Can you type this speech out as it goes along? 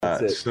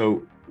it.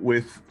 So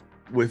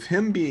with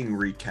him being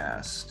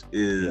recast,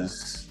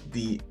 is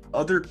the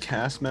other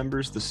cast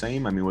members the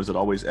same? I mean, was it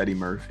always Eddie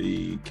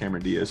Murphy,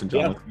 Cameron Diaz, and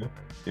John Lithgow?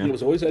 Yeah, it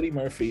was always Eddie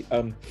Murphy.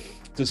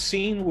 The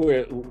scene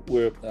where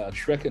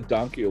Shrek and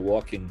Donkey are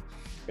walking,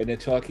 and they're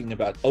talking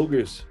about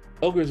ogres.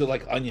 Ogres are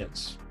like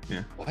onions.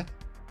 Yeah. What?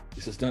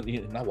 He says, not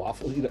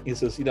waffle. He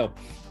says, no,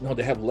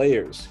 they have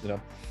layers.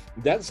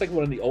 That's like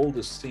one of the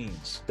oldest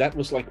scenes. That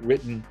was like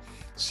written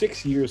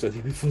 6 years, I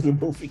think, before the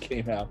movie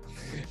came out,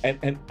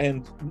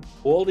 and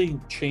all the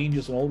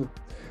changes and all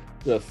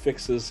the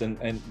fixes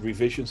and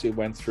revisions they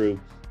went through.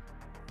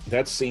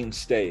 That scene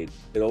stayed.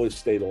 It always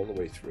stayed all the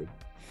way through,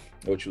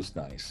 which was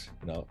nice.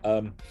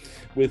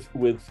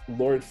 With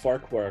Lord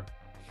Farquhar,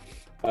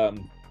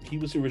 he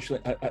was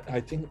originally. I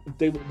think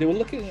they were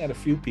looking at a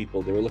few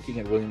people. They were looking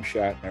at William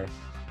Shatner.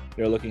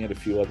 They were looking at a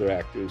few other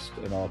actors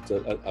and all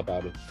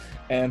about it,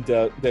 and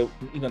they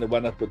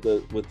went up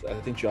with I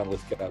think John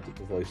Lithgow did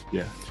the voice.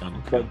 Yeah, John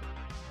Lithgow. But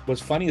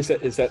what's funny is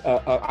that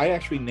I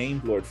actually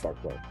named Lord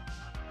Farquhar.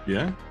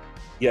 Yeah.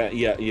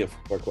 Yeah,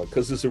 Farquhar,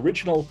 because his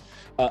original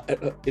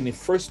in the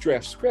first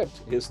draft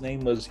script, his name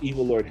was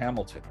Evil Lord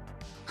Hamilton,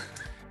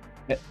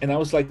 and I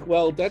was like,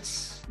 well,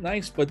 that's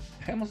nice, but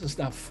Hamilton's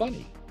not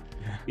funny.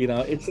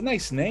 It's a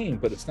nice name,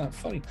 but it's not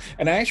funny.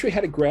 And I actually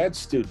had a grad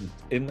student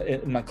in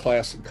my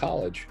class in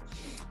college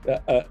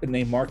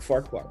named Mark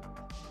Farquhar.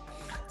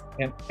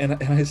 And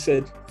I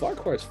said,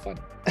 Farquhar is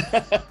funny.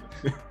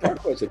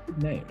 Farquhar is a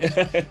good name.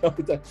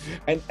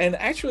 and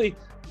actually,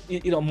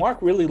 Mark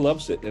really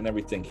loves it and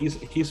everything.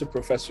 He's a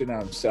professor now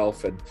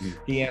himself, and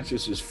he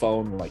answers his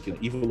phone like,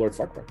 Evil Lord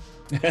Farquhar.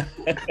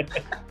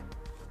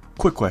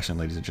 Quick question,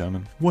 ladies and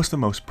gentlemen. What's the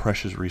most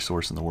precious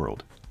resource in the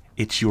world?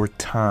 It's your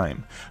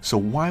time. So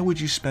why would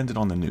you spend it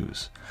on the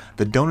news?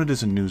 The Donut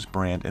is a news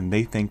brand, and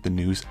they think the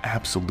news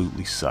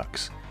absolutely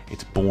sucks.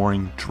 It's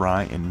boring,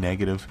 dry, and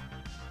negative.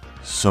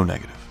 So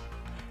negative.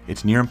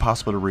 It's near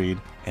impossible to read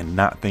and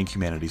not think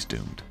humanity's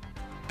doomed.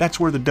 That's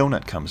where the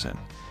Donut comes in.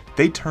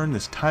 They turn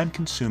this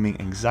time-consuming,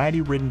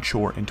 anxiety-ridden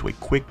chore into a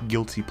quick,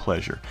 guilty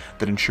pleasure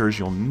that ensures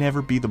you'll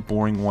never be the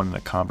boring one in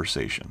a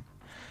conversation.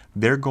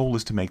 Their goal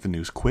is to make the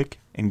news quick,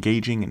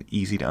 engaging, and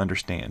easy to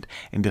understand.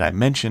 And did I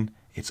mention,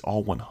 it's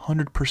all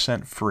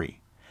 100%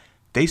 free.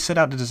 They set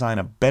out to design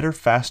a better,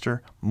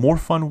 faster, more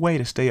fun way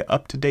to stay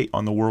up to date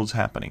on the world's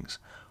happenings.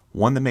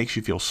 One that makes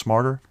you feel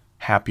smarter,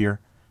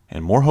 happier,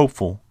 and more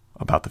hopeful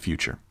about the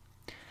future.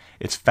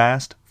 It's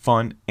fast,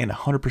 fun, and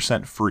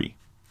 100% free.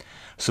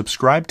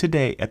 Subscribe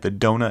today at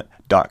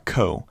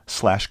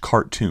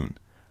thedonut.co/cartoon.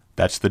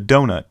 That's the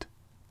donut,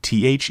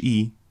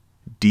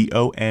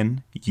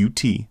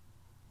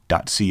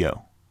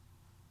 THEDONUT.co.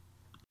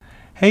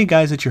 Hey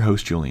guys, it's your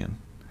host Julian.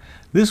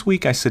 This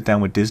week I sit down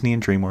with Disney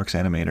and DreamWorks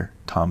animator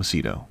Tom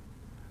Sito.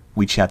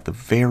 We chat the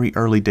very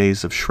early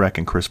days of Shrek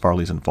and Chris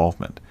Farley's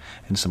involvement,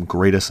 and some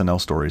great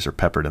SNL stories are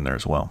peppered in there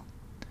as well.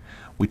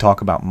 We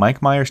talk about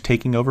Mike Myers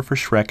taking over for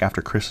Shrek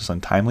after Chris's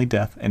untimely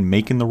death and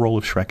making the role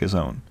of Shrek his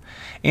own.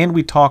 And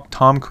we talk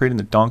Tom creating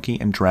the donkey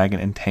and dragon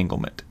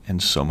entanglement,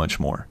 and so much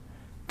more.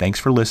 Thanks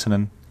for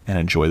listening, and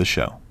enjoy the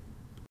show.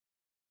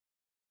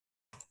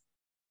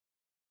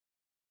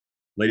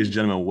 Ladies and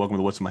gentlemen, welcome to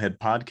the What's in My Head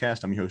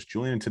podcast. I'm your host,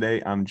 Julian, and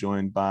today I'm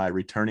joined by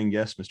returning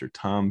guest, Mr.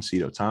 Tom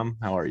Sito. Tom,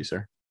 how are you,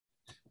 sir?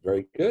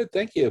 Very good,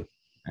 thank you.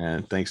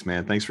 And thanks,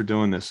 man. Thanks for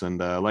doing this. And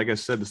like I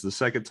said, this is the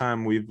second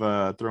time we've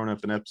thrown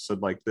up an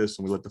episode like this,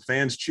 and we let the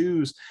fans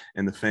choose,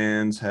 and the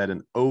fans had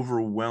an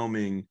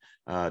overwhelming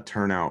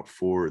turnout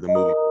for the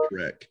movie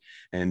Shrek.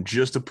 And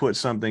just to put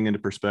something into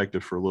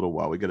perspective for a little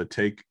while, we got to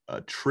take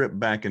a trip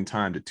back in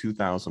time to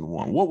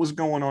 2001. What was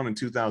going on in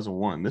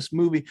 2001? This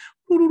movie,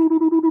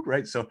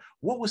 right? So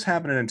what was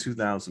happening in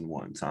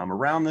 2001, Tom?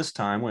 Around this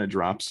time when it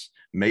drops,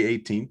 May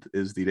 18th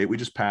is the date. We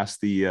just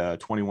passed the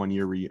 21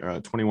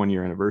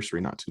 year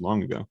anniversary not too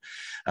long ago.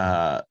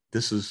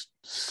 This is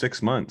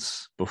 6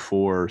 months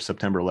before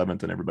September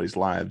 11th and everybody's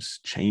lives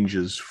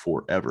changes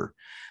forever.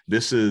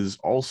 This is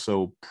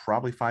also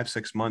probably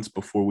 5-6 months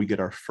before we get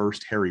our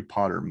first Harry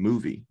Potter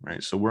movie,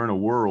 right? So we're in a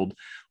world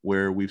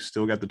where we've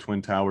still got the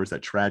Twin Towers,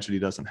 that tragedy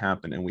doesn't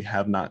happen, and we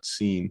have not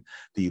seen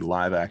the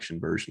live action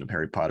version of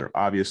Harry Potter.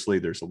 Obviously,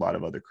 there's a lot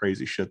of other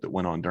crazy shit that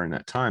went on during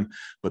that time,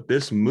 but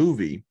this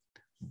movie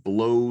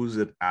blows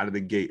it out of the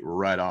gate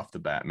right off the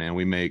bat, man.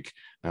 We make,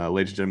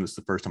 ladies and gentlemen, this is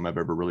the first time I've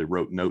ever really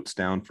wrote notes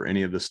down for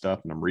any of this stuff,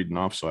 and I'm reading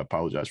off, so I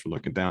apologize for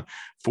looking down.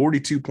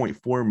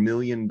 $42.4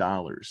 million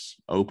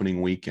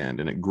opening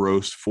weekend, and it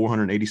grossed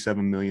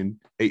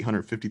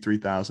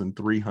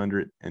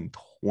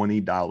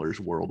 $487,853,320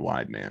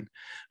 worldwide, man.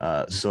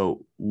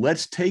 So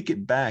let's take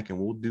it back, and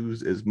we'll do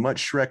as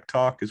much Shrek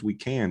talk as we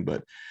can,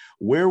 but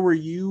where were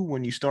you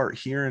when you start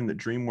hearing that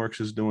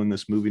DreamWorks is doing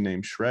this movie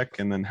named Shrek,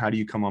 and then how do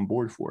you come on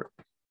board for it?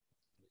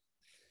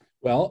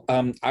 Well,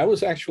 I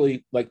was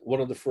actually like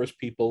one of the first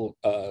people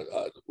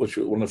to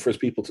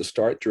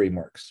start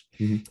DreamWorks.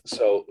 Mm-hmm.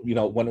 So,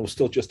 when it was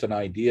still just an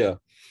idea,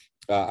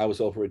 I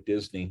was over at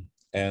Disney,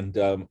 and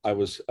I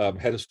was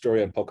had a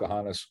story on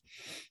Pocahontas,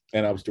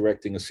 and I was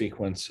directing a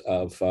sequence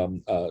of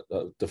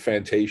the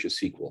Fantasia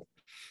sequel.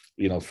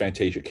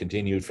 Fantasia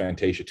Continued,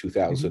 Fantasia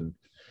 2000,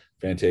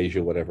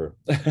 Fantasia, whatever,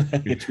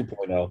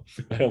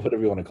 2.0,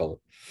 whatever you want to call it.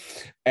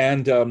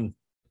 And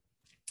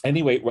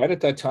anyway, right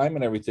at that time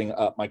and everything,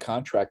 my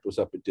contract was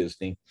up at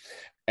Disney,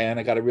 and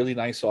I got a really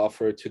nice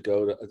offer to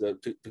go to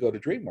go to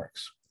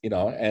DreamWorks.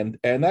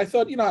 And I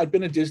thought, I'd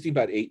been at Disney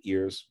about 8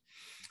 years.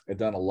 I'd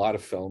done a lot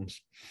of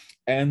films,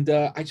 and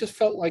I just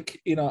felt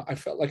like, I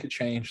felt like a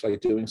change,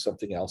 like doing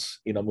something else,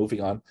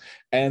 moving on.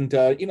 And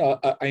I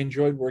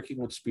enjoyed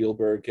working with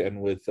Spielberg and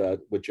with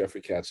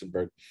Jeffrey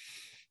Katzenberg,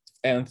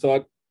 and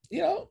thought,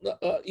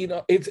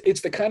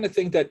 it's the kind of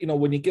thing that,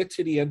 when you get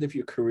to the end of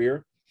your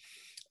career,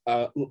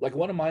 like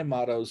one of my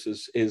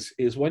mottos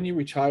is when you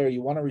retire,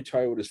 you want to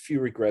retire with as few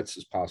regrets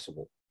as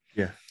possible.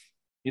 Yeah.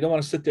 You don't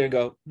want to sit there and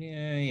go,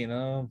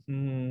 yeah,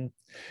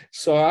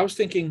 So I was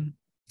thinking,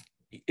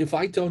 if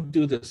I don't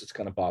do this, it's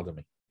going to bother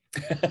me.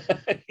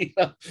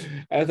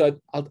 I thought,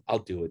 I'll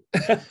do it.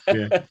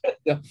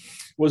 Yeah.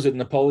 Was it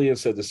Napoleon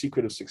said, the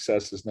secret of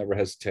success is never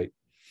hesitate.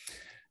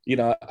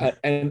 And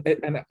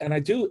I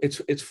do.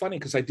 It's funny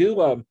because I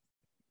do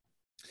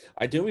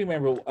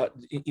remember,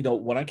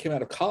 when I came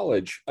out of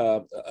college,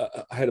 I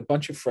had a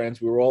bunch of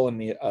friends. We were all in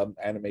the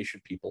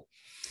animation people.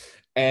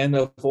 And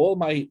of all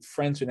my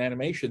friends in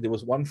animation, there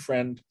was one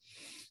friend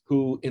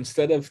who,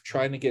 instead of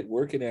trying to get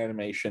work in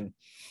animation,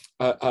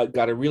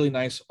 got a really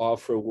nice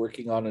offer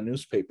working on a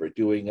newspaper,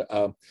 doing,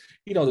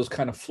 those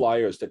kind of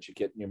flyers that you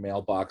get in your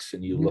mailbox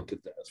and you look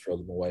at them and throw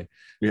them away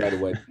right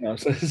away.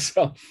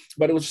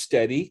 But it was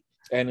steady,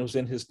 and it was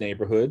in his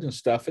neighborhood and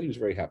stuff, and he was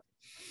very happy.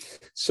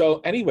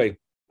 So anyway,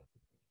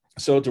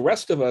 so the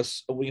rest of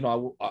us,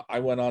 I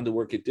went on to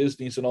work at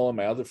Disney's, and all of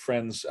my other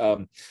friends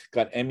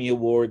got Emmy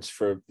Awards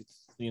for,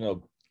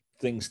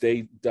 things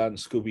they done,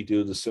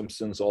 Scooby-Doo, The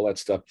Simpsons, all that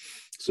stuff.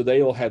 So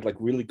they all had like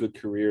really good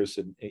careers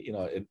in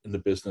the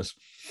business.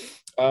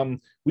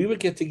 We would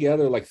get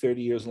together like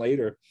 30 years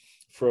later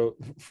for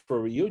a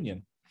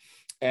reunion.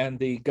 And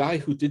the guy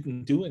who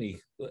didn't do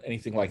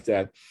anything like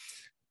that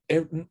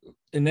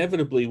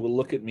inevitably will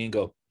look at me and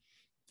go,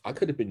 I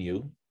could have been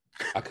you.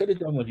 I could have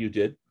done what you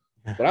did,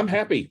 but I'm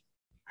happy.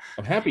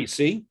 I'm happy.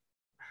 See?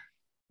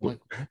 Was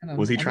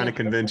he trying to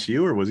convince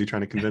you, or was he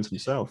trying to convince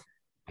himself?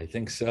 I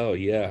think so.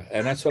 Yeah.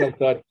 And that's what I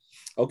thought.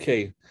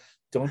 Okay,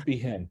 don't be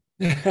him.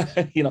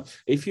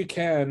 If you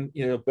can,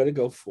 better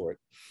go for it.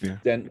 Yeah.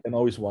 Then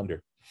always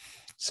wonder.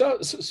 So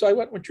I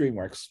went with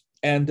DreamWorks,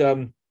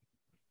 and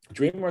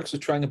DreamWorks was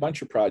trying a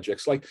bunch of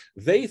projects. Like,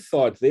 they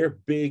thought their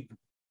big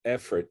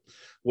effort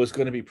was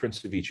going to be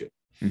Prince of Egypt.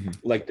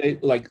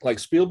 Like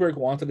Spielberg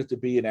wanted it to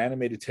be an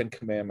animated 10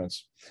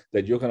 Commandments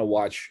that you're going to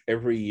watch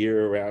every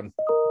year around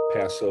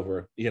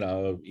Passover,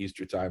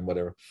 Easter time,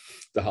 whatever,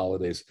 the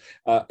holidays.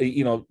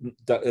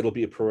 That it'll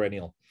be a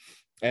perennial,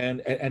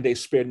 and they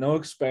spared no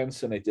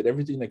expense, and they did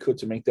everything they could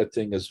to make that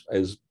thing as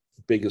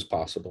big as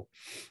possible,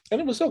 and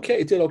it was okay.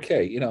 It did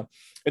okay, And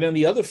then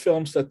the other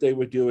films that they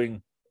were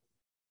doing,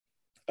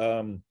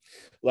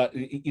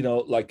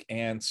 like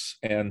Ants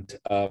and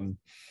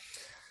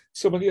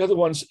some of the other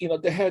ones,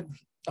 they had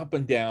up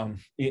and down,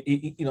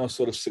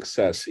 sort of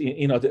success.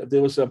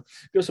 There was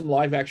some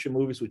live action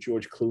movies with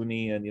George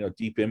Clooney and,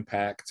 Deep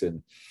Impact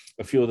and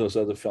a few of those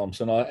other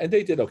films and all, and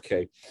they did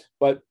okay.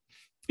 But,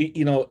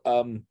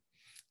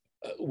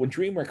 when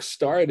DreamWorks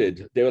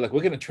started, they were like,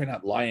 we're going to turn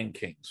out Lion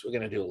Kings. We're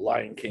going to do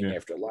Lion King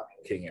after Lion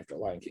King after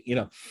Lion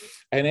King,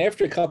 and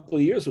after a couple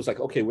of years, it was like,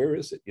 okay, where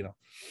is it?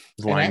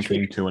 Lion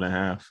King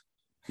 2.5.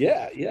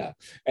 Yeah.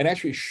 And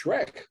actually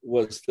Shrek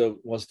was the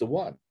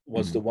one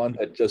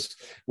that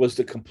just was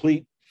the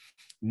complete,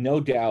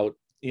 no doubt,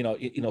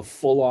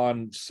 full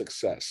on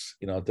success,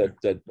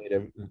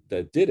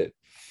 that did it.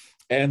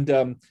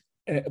 And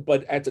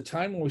but at the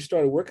time when we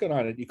started working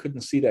on it, you couldn't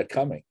see that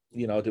coming.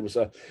 There was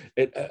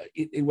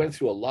it went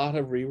through a lot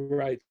of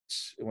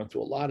rewrites. It went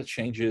through a lot of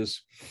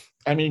changes.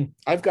 I mean,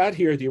 I've got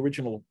here the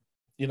original,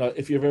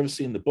 if you've ever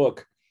seen the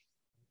book.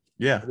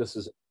 Yeah. This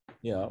is,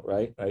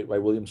 right, by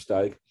William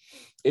Steig.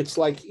 It's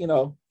like,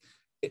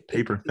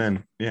 paper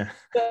thin. Yeah.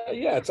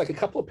 It's like a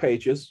couple of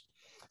pages,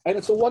 and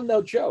it's a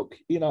one-note joke.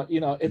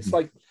 It's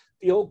like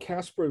the old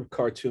Casper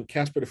cartoon,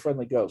 Casper the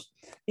Friendly Ghost.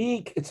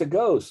 Eek, it's a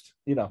ghost.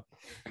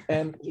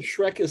 And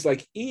Shrek is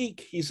like,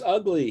 eek, he's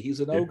ugly,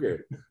 he's an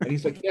ogre, and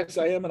he's like, yes,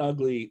 I am an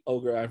ugly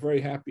ogre. I'm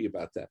very happy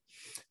about that.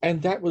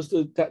 And that was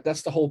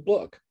that's the whole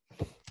book.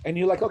 And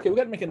you're like, okay, we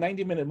got to make a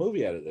 90-minute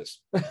movie out of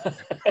this.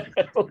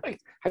 Like,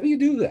 how do you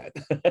do that?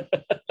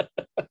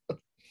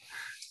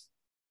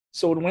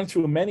 So it went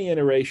through many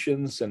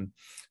iterations and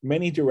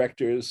many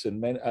directors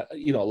and many,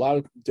 a lot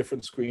of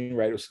different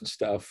screenwriters and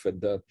stuff.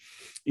 And,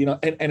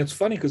 and it's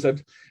funny because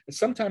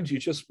sometimes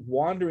you're just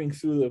wandering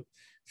through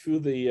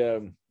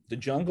the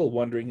jungle,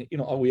 wondering,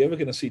 are we ever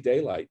going to see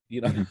daylight?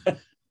 And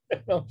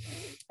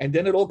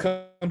then it all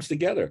comes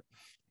together.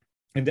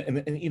 And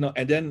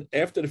then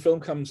after the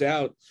film comes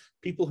out,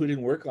 people who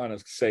didn't work on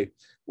it say,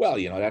 well,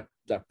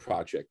 that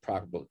project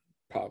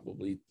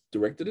probably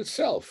directed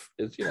itself.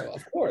 It's,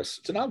 of course,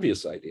 it's an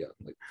obvious idea.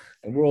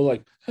 And we're all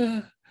like,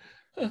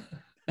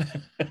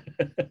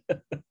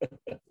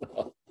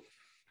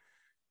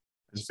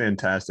 It's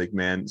fantastic,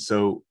 man.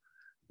 So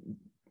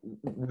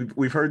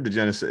we've heard the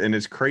genesis, and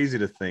it's crazy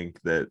to think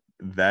that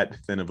that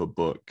thin of a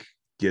book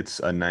gets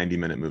a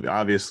 90-minute movie.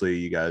 Obviously,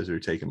 you guys are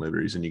taking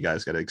liberties, and you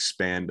guys got to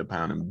expand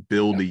upon and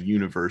build a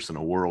universe and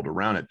a world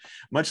around it.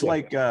 Much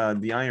like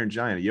The Iron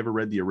Giant. You ever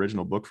read the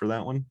original book for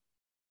that one?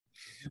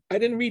 I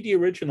didn't read the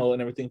original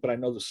and everything, but I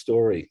know the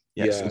story.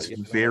 Yes, it's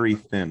very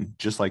thin,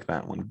 just like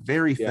that one.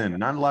 Very thin.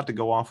 Not a lot to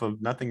go off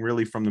of. Nothing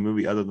really from the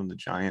movie other than the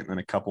giant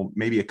and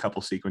maybe a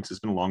couple sequences. It's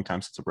been a long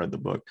time since I've read the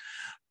book.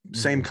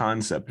 Same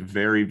concept.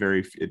 Very,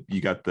 very.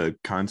 You got the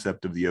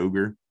concept of the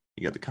ogre.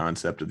 You got the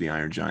concept of the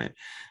Iron Giant.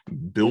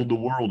 Build the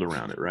world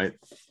around it, right?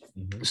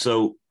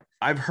 So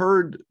I've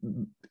heard.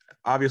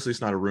 Obviously, it's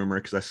not a rumor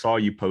because I saw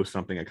you post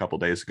something a couple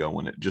days ago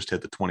when it just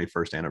hit the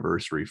 21st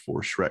anniversary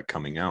for Shrek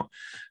coming out,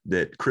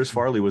 that Chris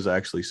Farley was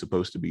actually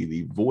supposed to be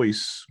the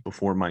voice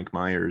before Mike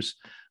Myers,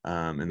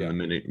 and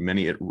the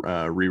many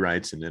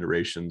rewrites and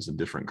iterations and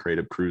different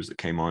creative crews that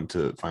came on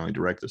to finally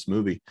direct this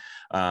movie.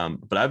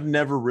 But I've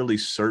never really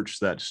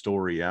searched that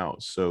story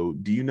out. So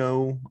do you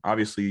know,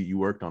 obviously you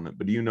worked on it,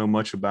 but do you know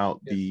much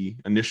about the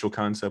initial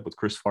concept with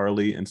Chris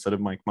Farley instead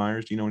of Mike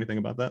Myers? Do you know anything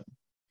about that?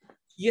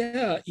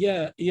 Yeah.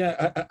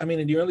 I mean,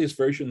 in the earliest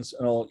versions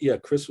and all,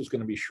 Chris was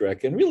going to be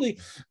Shrek, and really,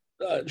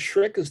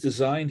 Shrek is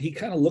designed. He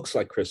kind of looks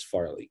like Chris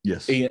Farley.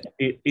 Yes, he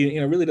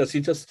really does. He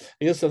just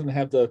doesn't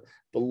have the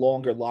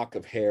longer lock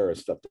of hair and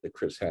stuff that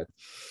Chris had.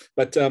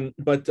 But I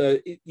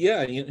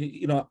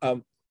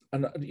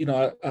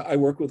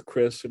worked with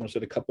Chris and was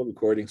at a couple of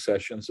recording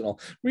sessions and all.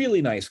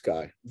 Really nice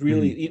guy.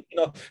 Really,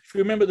 if you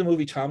remember the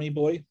movie Tommy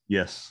Boy.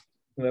 Yes,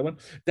 that one.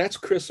 That's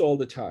Chris all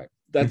the time.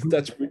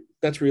 That's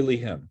really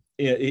him.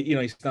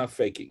 He's not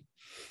faking,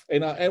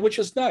 and which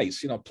is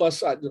nice.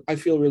 Plus I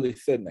feel really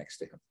thin next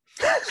to him.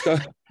 So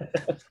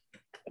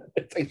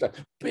it's a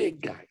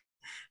big guy.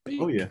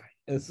 Guy.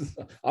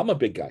 I'm a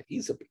big guy.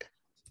 He's a big guy.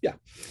 Yeah,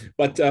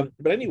 but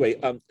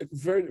anyway,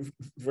 very,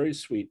 very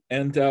sweet,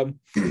 and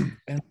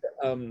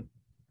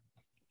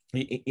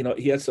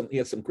he had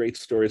some great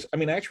stories. I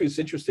mean, actually, it's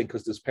interesting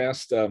because this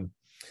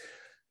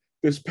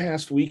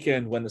past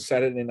weekend, when the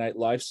Saturday Night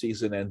Live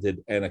season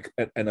ended and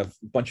a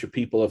bunch of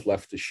people have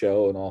left the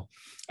show and all,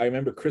 I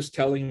remember Chris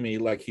telling me,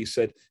 like he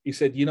said, you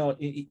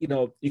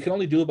can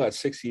only do about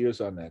 6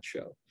 years on that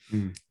show.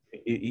 And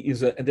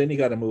then you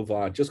got to move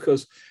on, just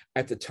because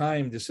at the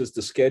time the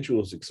schedule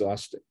was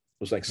exhausting.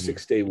 It was like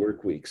 6-day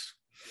work weeks.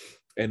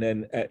 And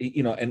then,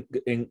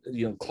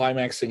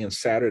 climaxing in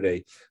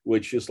Saturday,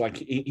 which is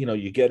like,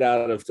 you get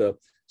out of the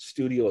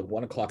studio at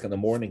 1 o'clock in the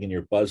morning and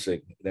you're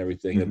buzzing and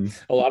everything. And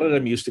a lot of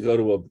them used to go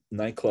to a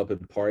nightclub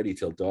and party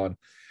till dawn.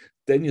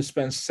 Then you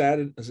spend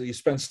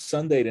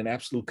Sunday in an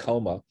absolute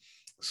coma,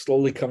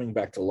 slowly coming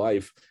back to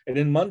life. And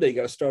then Monday, you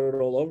got to start it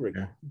all over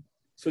again.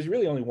 So it's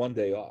really only one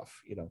day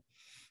off,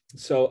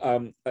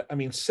 So, I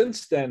mean,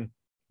 since then,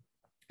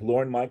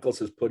 Lorne Michaels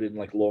has put in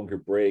like longer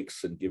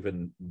breaks and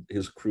given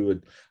his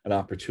crew an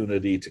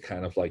opportunity to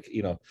kind of like,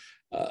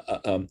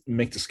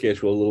 make the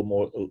schedule a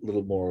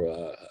little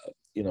more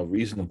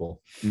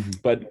reasonable.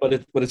 But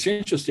it's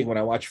interesting when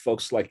I watch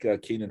folks like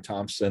Kenan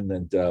Thompson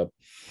and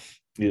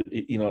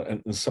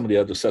and some of the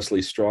other,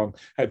 Cecily Strong,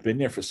 have been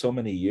there for so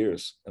many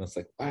years, and it's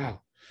like,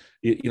 wow,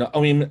 I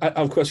mean,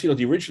 of course,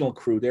 the original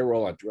crew, they were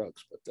all on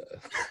drugs, but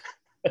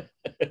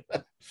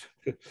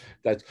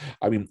that's,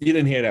 I mean, you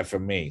didn't hear that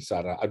from me,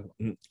 so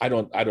I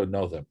don't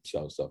know them,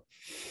 so I'm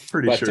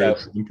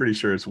pretty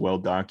sure it's well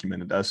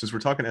documented. Since we're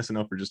talking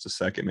SNL for just a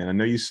second, man, I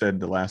know you said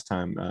the last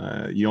time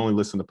you only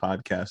listen to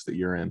podcasts that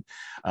you're in,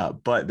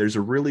 but there's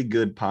a really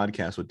good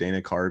podcast with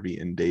Dana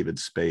Carvey and David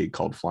Spade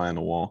called Fly on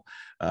the Wall.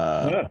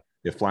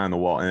 Fly on the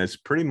Wall, and it's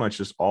pretty much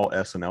just all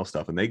SNL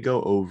stuff, and they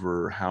go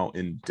over how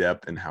in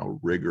depth and how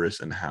rigorous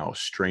and how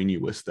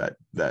strenuous that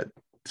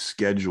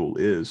schedule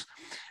is.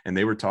 And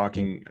they were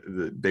talking,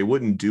 they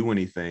wouldn't do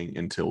anything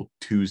until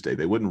Tuesday.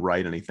 They wouldn't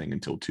write anything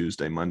until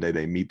Tuesday. Monday,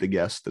 they meet the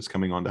guest that's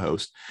coming on to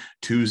host.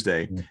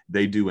 Tuesday,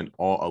 they do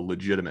a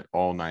legitimate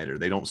all-nighter.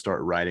 They don't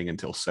start writing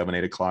until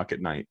 7-8 o'clock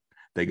at night.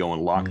 They go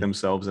and lock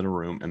themselves in a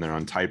room, and they're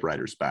on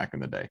typewriters back in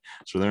the day.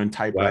 So they're in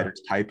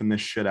typewriters typing this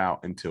shit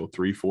out until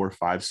 3, 4,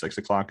 5, 6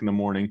 o'clock in the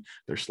morning.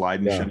 They're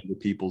sliding shit into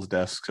people's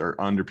desks or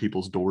under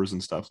people's doors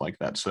and stuff like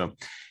that. So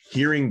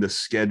hearing the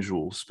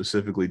schedule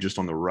specifically just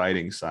on the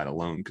writing side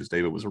alone, because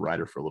David was a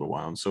writer for a little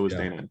while, and so was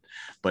Dana.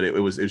 But it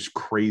was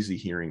crazy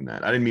hearing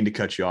that. I didn't mean to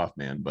cut you off,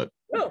 man, but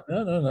no,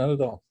 not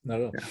at all.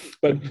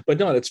 But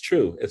no, it's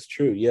true. It's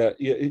true. Yeah.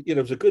 It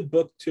was a good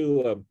book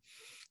too.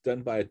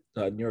 Done by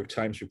a New York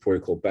Times reporter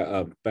called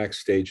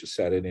Backstage at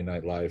Saturday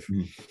Night Live.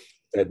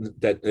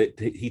 That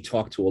he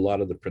talked to a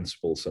lot of the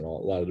principals and a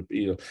lot of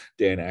the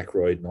Dan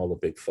Aykroyd and all the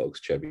big folks,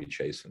 Chevy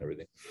Chase and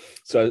everything.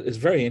 So it's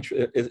very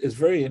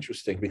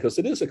interesting because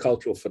it is a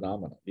cultural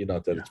phenomenon,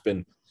 that it's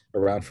been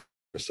around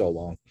for so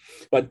long.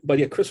 But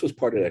yeah, Chris was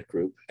part of that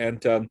group,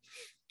 and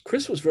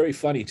Chris was very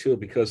funny too,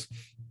 because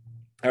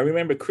I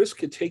remember Chris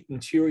could take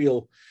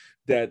material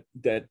that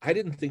I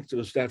didn't think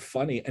was that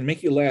funny and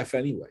make you laugh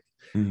anyway.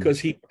 Because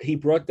he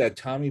brought that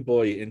Tommy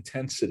Boy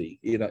intensity,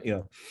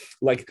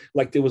 like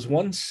there was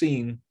one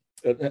scene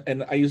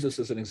and I use this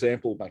as an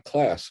example in my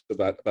class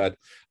about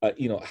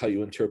how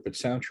you interpret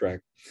soundtrack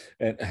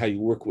and how you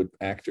work with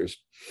actors.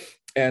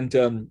 And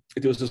there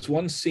was this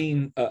one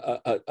scene,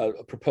 a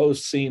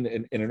proposed scene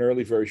in an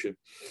early version,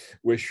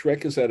 where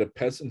Shrek is at a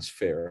peasant's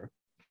fair,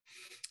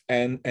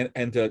 and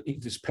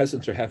these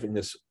peasants are having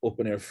this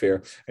open air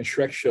fair, and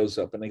Shrek shows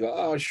up, and they go,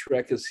 "Oh,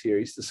 Shrek is here.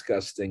 He's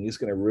disgusting. He's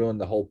going to ruin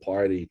the whole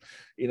party.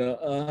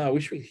 I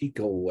wish he'd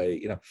go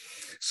away."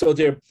 So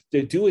they're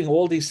doing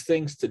all these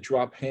things to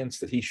drop hints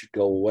that he should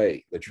go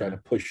away. They're trying to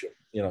push him,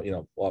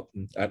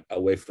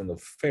 away from the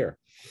fair.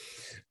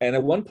 And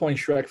at one point,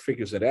 Shrek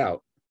figures it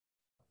out,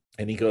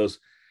 and he goes,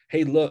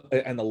 "Hey, look!"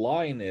 And the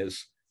line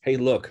is, "Hey,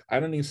 look, I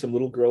don't need some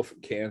little girl from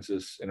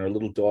Kansas and her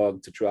little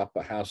dog to drop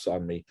a house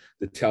on me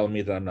to tell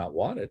me that I'm not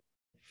wanted."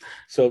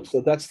 So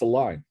that's the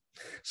line.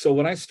 So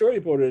when I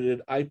storyboarded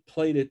it, I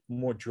played it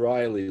more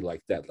dryly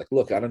like that. Like,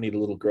 "Look, I don't need a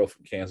little girl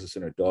from Kansas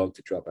and her dog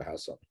to drop a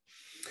house on me."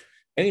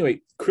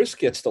 Anyway, Chris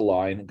gets the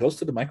line and goes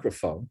to the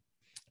microphone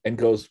and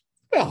goes,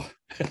 "Well,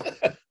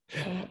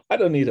 I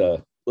don't need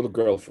a little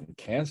girl from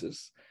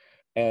Kansas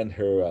and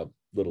her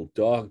little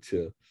dog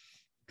to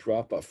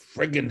drop a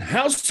friggin'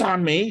 house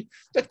on me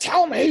to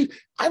tell me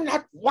I'm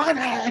not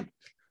wanted."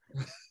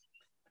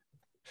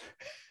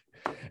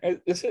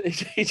 And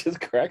he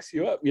just cracks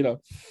you up,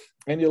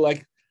 and you're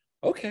like,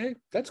 "Okay,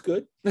 that's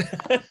good."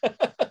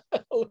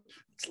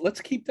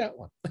 Let's keep that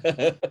one.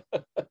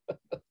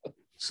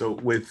 So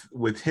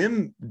with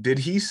him, did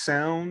he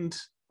sound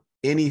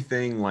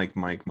anything like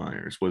Mike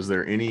Myers? Was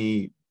there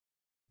any,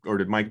 or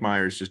did Mike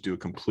Myers just do a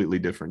completely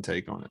different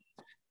take on it?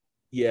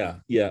 Yeah.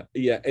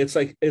 It's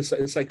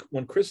like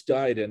when Chris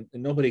died, and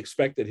nobody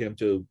expected him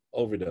to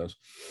overdose.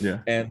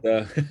 Yeah. And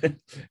I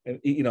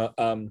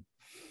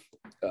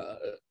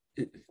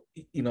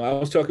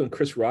was talking with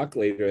Chris Rock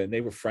later, and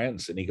they were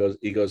friends, and he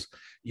goes,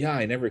 "Yeah,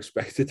 I never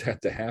expected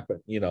that to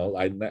happen.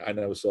 I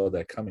never saw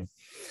that coming."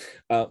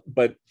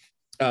 But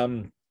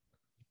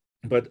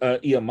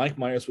Mike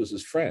Myers was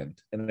his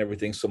friend and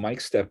everything, so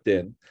Mike stepped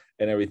in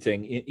and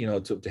everything,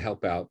 to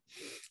help out.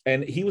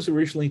 And he was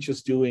originally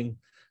just doing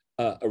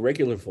a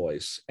regular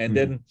voice, and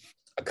then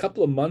a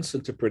couple of months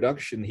into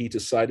production, he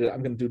decided,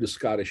 "I'm going to do the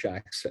Scottish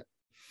accent.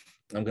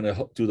 I'm going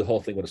to do the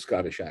whole thing with a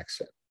Scottish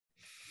accent,"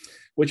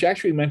 which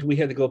actually meant we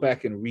had to go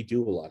back and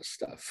redo a lot of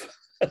stuff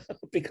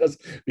because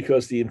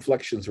the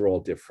inflections are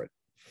all different.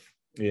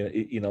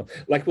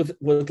 Like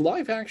with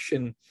live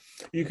action,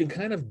 you can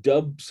kind of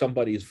dub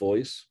somebody's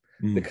voice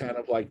to kind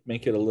of like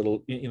make it a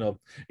little,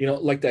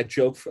 like that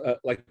joke,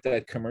 like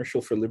that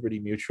commercial for Liberty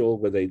Mutual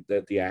where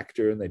the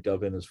actor and they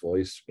dub in his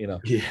voice,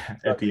 Yeah,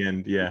 at the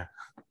end, yeah.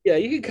 Yeah,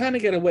 you can kind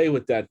of get away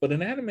with that, but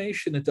in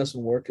animation it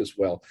doesn't work as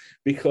well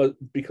because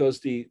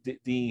the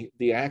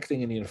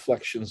acting and the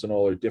inflections and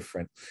all are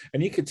different,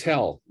 and you could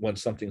tell when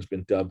something's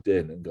been dubbed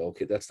in and go,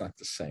 "Okay, that's not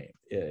the same."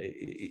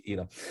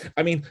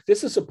 I mean,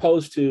 this is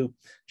opposed to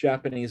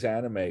Japanese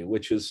anime,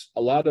 which is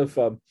a lot of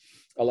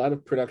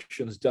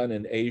productions done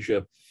in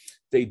Asia.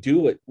 They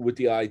do it with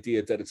the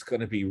idea that it's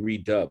going to be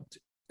redubbed.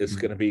 It's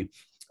going to be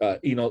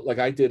like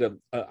I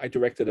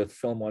directed a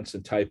film once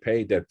in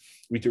Taipei that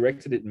we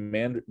directed it in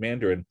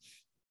Mandarin,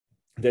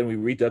 then we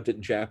redubbed it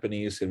in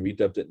Japanese and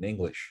redubbed it in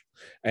English,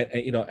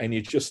 and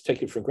you just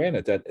take it for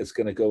granted that it's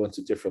going to go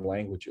into different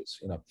languages,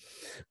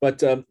 but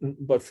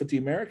for the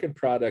American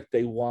product,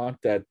 they want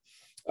that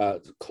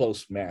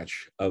close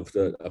match of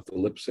the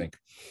lip sync,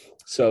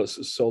 so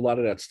a lot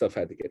of that stuff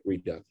had to get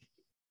redubbed.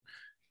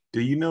 Do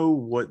you know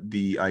what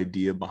the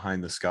idea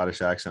behind the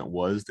Scottish accent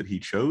was that he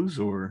chose,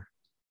 or?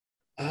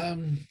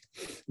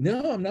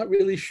 No, I'm not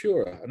really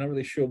sure. I'm not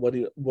really sure what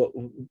he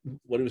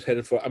was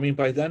headed for. I mean,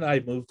 by then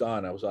I moved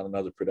on. I was on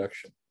another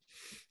production.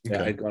 Okay.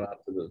 Yeah, I'd gone out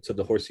to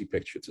the Horsey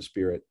picture, to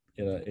Spirit,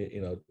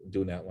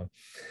 doing that one.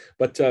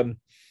 But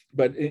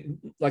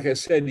like I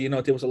said,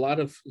 there was a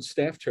lot of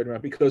staff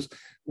turnaround because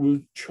we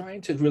were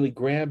trying to really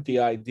grab the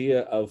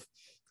idea of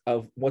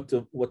what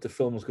the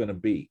film was going to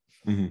be.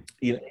 Mm-hmm.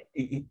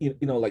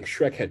 Like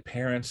Shrek had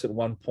parents at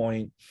one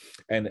point,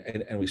 and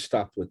we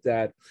stopped with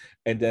that,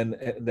 and then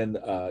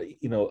there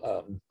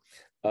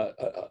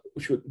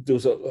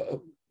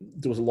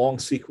was a long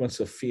sequence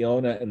of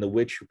Fiona and the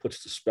witch who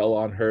puts the spell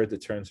on her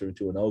that turns her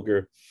into an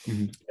ogre.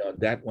 Mm-hmm.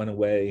 That went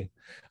away.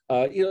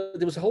 There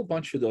was a whole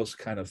bunch of those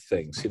kind of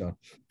things.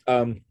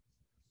 One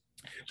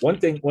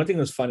thing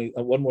that's funny.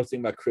 One more thing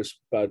about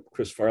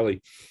Chris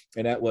Farley,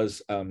 and that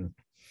was.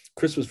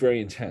 Chris was very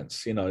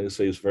intense, so he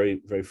was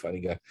very, very funny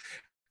guy,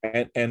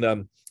 and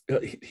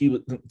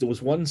there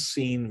was one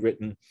scene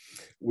written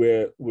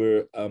where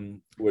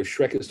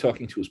Shrek is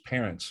talking to his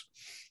parents,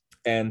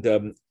 and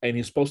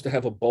he's supposed to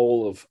have a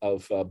bowl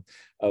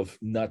of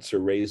nuts or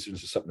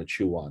raisins or something to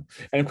chew on,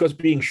 and of course,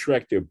 being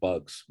Shrek, they're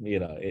bugs,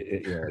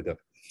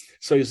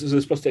 so he's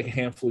supposed to take a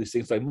handful of these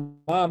things, like, "Mom,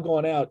 I'm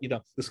going out,"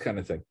 this kind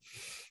of thing.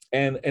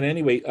 And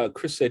anyway,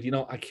 Chris said,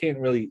 "I can't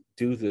really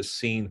do this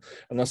scene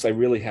unless I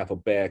really have a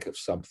bag of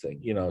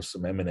something,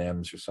 some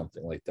M&Ms or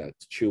something like that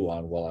to chew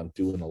on while I'm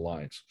doing the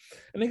lines."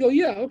 And they go,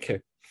 "Yeah,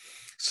 okay."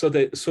 So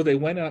they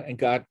went out and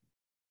got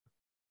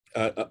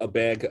a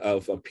bag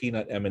of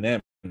peanut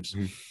M&Ms,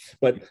 Mhm.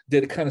 but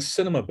they're the kind of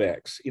cinema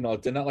bags.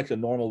 They're not like a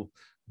normal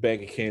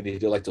bag of candy.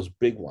 They're like those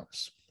big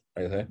ones.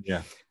 Right?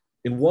 Yeah.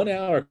 In 1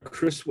 hour,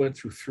 Chris went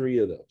through 3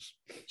 of those.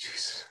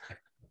 Jeez.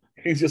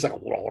 He's just like,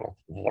 and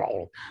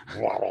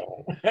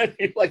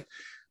you're like,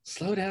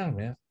 slow down,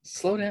 man,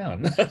 slow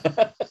down.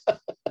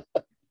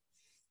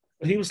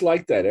 He was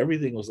like that.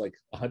 Everything was like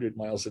 100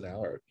 miles an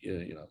hour.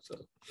 So.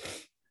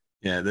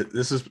 Yeah,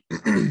 this is,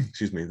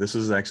 excuse me, this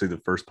is actually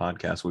the first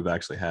podcast we've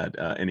actually had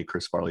any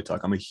Chris Farley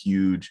talk. I'm a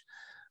huge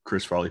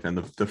Chris Farley fan.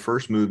 The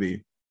first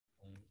movie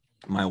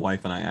my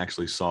wife and I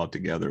actually saw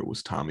together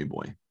was Tommy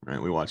Boy,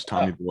 right? We watched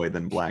Tommy Boy,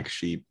 then Black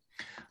Sheep.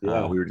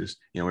 Yeah. We were just,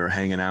 we were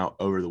hanging out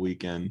over the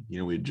weekend.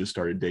 We had just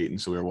started dating,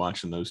 so we were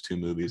watching those 2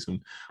 movies,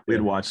 and we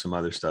had watched some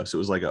other stuff. So it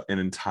was like an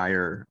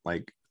entire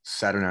like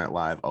Saturday Night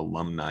Live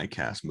alumni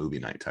cast movie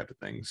night type of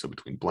thing. So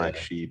between Black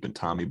Sheep and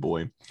Tommy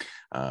Boy,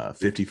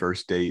 50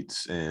 First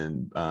Dates,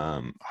 and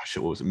what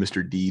was it,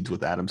 Mr. Deeds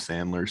with Adam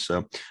Sandler.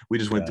 So we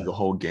just went through the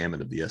whole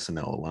gamut of the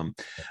SNL alum.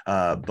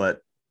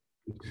 But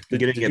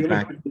getting it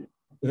back,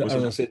 I was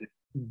gonna say,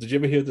 did you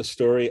ever hear the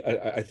story?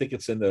 I think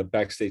it's in the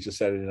backstage of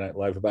Saturday Night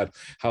Live about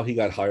how he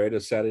got hired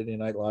at Saturday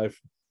Night Live.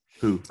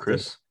 Who?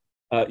 Chris?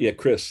 Yeah,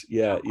 Chris.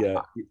 Yeah.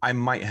 I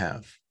might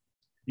have.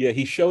 Yeah,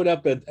 he showed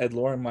up at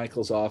Lauren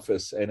Michaels'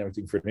 office and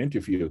everything for an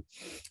interview,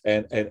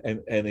 and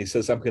he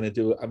says, I'm gonna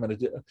do.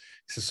 He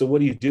says, so what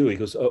do you do? He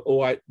goes,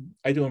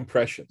 I do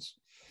impressions.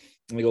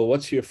 And I go,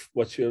 what's your?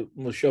 Well,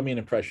 show me an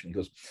impression. He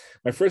goes,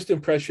 my first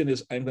impression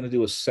is I'm gonna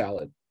do a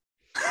salad.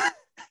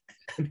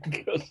 And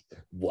he goes,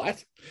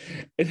 what?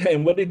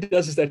 And what he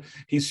does is that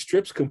he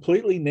strips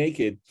completely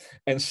naked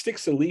and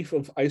sticks a leaf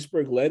of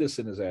iceberg lettuce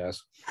in his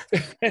ass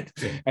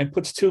and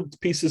puts 2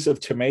 pieces of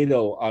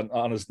tomato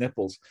on his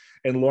nipples.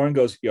 And Lauren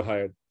goes, you're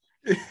hired.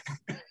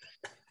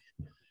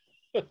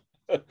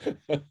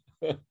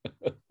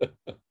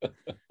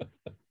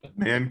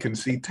 Man can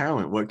see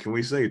talent. What can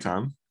we say,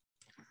 Tom?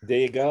 There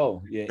you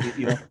go. Yeah,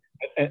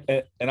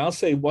 and I'll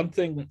say one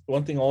thing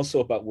also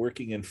about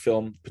working in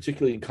film,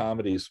 particularly in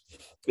comedies,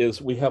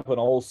 is we have an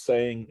old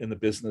saying in the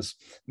business: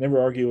 never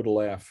argue with a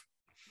laugh.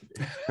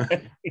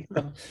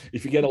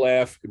 If you get a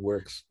laugh, it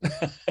works.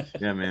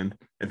 Yeah, man.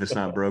 If it's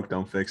not broke,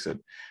 don't fix it.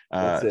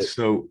 That's it.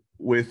 So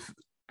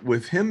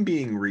with him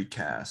being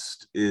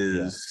recast,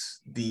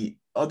 is the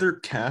other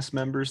cast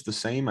members the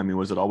same? I mean,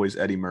 was it always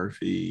Eddie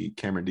Murphy,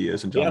 Cameron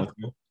Diaz, and John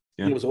Lithgow?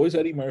 Yeah. It was always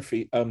Eddie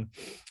Murphy.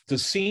 The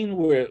scene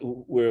where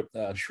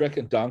Shrek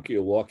and Donkey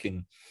are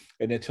walking,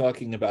 and they're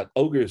talking about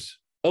ogres.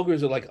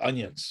 Ogres are like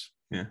onions.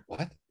 Yeah.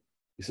 What?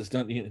 He says,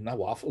 not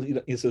waffle.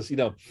 He says,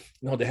 no,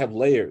 they have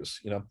layers.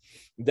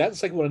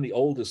 That's like one of the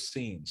oldest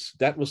scenes.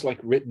 That was like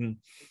written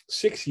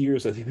 6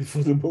 years, I think,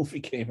 before the movie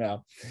came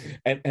out,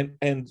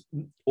 and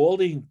all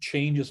the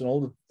changes and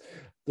all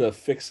the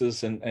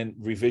fixes and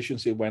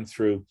revisions they went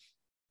through.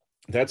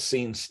 That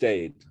scene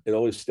stayed. It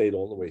always stayed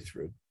all the way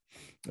through,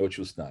 which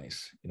was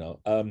nice.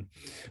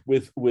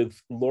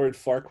 With Lord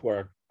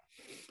Farquhar,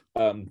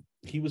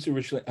 he was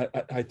originally.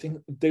 I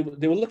think they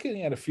were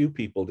looking at a few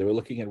people. They were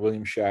looking at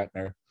William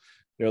Shatner.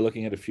 They were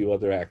looking at a few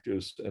other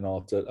actors and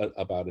all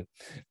about it,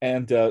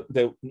 and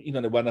they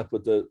went up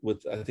with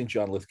I think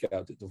John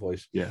Lithgow did the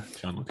voice. Yeah,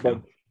 John Lithgow.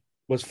 But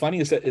what's funny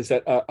is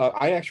that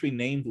I actually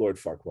named Lord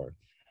Farquhar.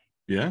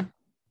 Yeah.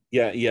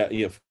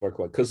 Yeah,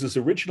 Farquhar, because his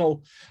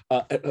original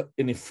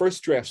in the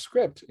first draft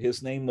script,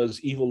 his name was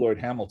Evil Lord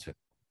Hamilton,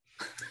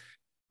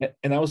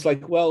 and I was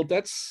like, well,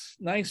 that's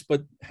nice,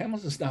 but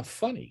Hamilton's not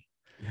funny.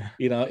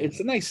 Yeah. It's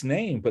a nice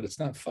name, but it's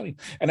not funny.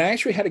 And I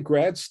actually had a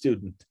grad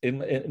student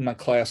in my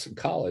class in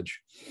college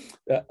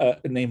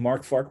named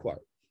Mark Farquhar.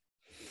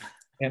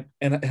 And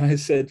I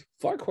said,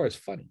 Farquhar is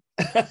funny.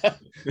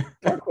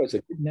 Farquhar is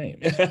a good name.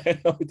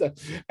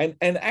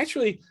 and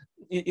actually,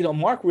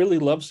 Mark really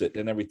loves it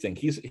and everything.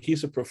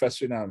 He's a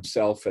professor now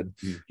himself, and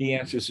he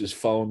answers his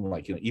phone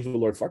like, Evil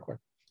Lord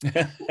Farquhar.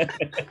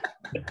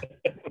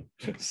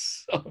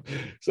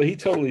 So he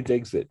totally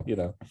digs it,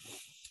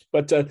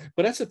 But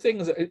that's the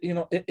thing is,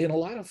 in a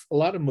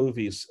lot of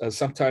movies,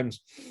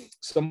 sometimes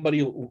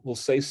somebody will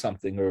say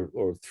something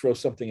or throw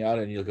something out,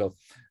 and you'll go,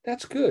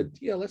 "That's good.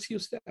 Yeah, let's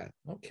use that."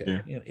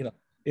 Okay, yeah.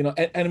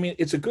 And I mean,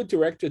 it's a good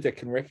director that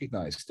can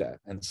recognize that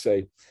and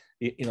say,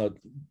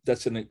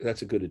 that's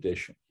a good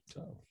addition.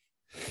 So,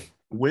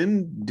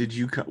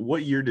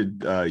 what year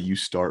did you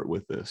start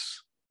with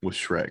this? With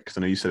Shrek, because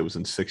I know you said it was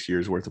in 6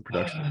 years worth of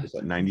production. Was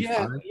that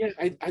 95?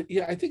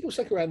 I think it was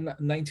like around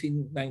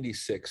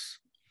 1996.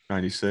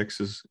 96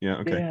 is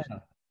okay.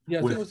 Yeah.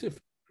 I think it was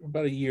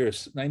about a year,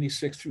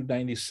 96 through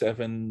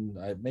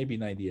 97, maybe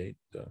 98.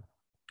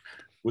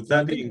 With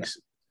that being,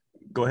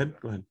 go ahead.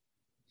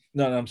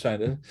 No, I'm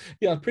sorry.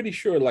 Yeah, I'm pretty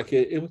sure. Like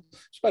it was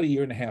about a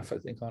year and a half, I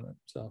think, on it.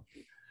 So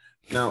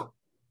now,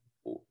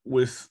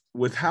 with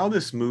how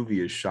this movie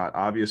is shot,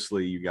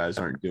 obviously you guys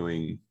aren't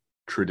doing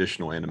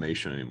traditional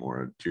animation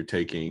anymore. You're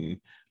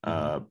taking,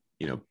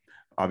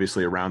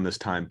 obviously around this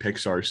time,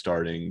 Pixar is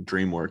starting,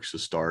 DreamWorks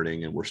is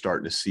starting, and we're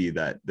starting to see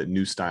that the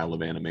new style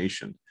of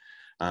animation.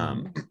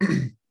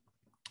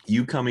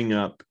 you coming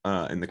up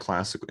in the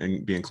classic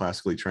and being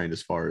classically trained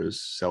as far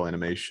as cell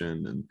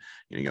animation, and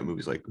you got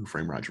movies like Who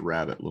Framed Roger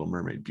Rabbit, Little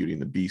Mermaid, Beauty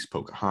and the Beast,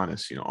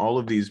 Pocahontas, all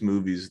of these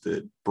movies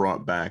that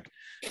brought back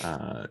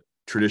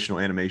traditional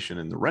animation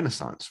in the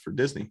Renaissance for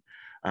Disney.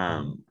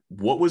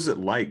 What was it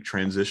like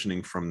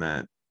transitioning from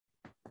that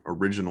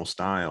original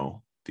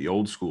style, the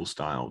old school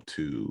style,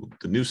 to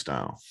the new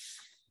style?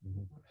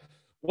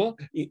 Well,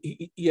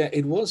 yeah,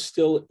 it was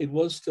still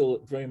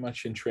very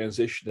much in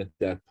transition at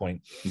that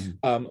point.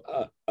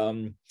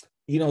 The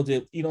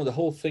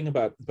whole thing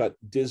about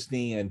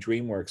Disney and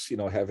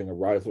DreamWorks, having a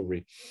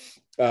rivalry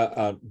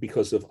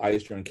because of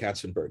Eisner and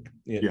Katzenberg,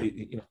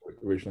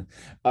 originally.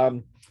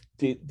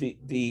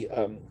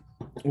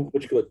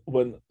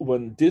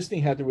 When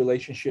Disney had the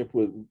relationship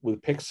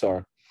with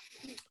Pixar,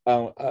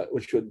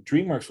 which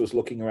DreamWorks was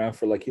looking around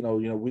for, like,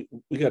 we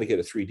got to get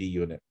a 3D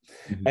unit,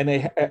 and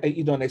they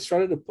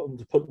started to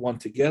put one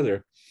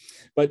together,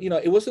 but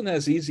it wasn't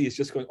as easy as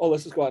just going, oh,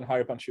 let's just go out and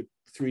hire a bunch of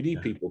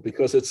 3D people,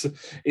 because it's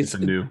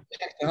new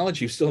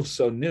technology still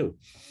so new.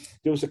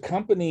 There was a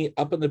company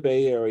up in the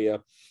Bay Area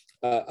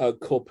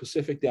called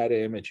Pacific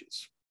Data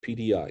Images,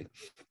 PDI.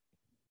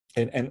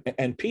 And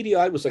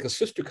PDI was like a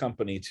sister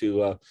company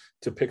to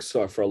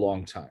Pixar for a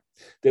long time.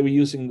 They were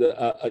using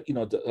a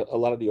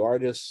lot of the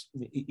artists,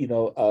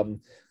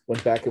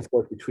 went back and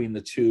forth between the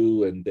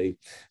two, and they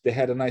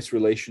had a nice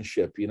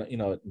relationship,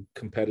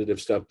 competitive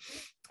stuff.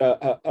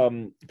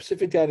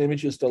 Pacific Data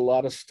Images did a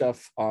lot of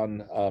stuff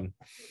on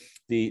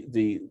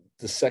the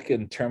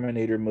second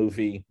Terminator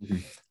movie,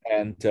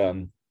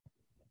 and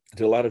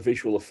did a lot of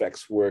visual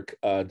effects work.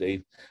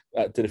 They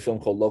did a film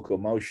called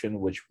Locomotion,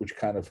 which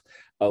kind of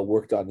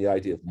worked on the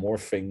idea of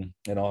morphing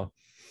and all.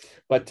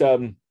 But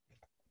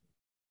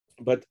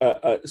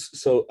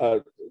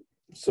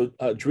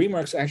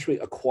DreamWorks actually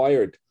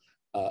acquired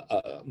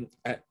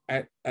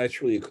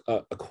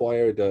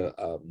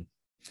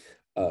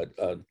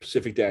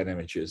Pacific Data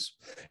Images,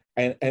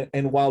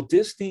 and while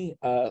Disney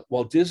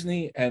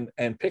and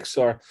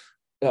Pixar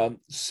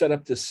set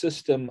up this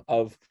system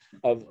of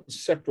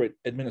separate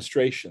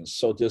administrations.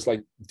 So there's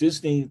like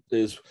Disney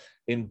is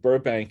in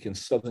Burbank in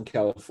Southern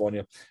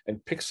California, and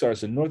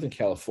Pixar's in Northern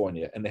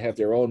California, and they have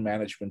their own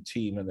management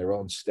team and their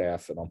own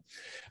staff and all.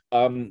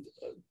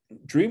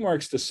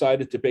 DreamWorks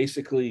decided to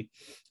basically,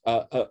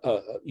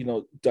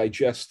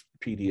 digest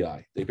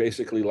PDI. They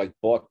basically like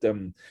bought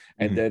them,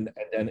 and then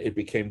it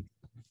became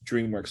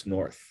DreamWorks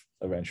North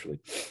eventually.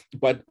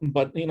 But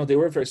they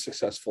were a very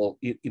successful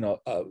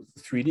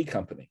 3D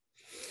company.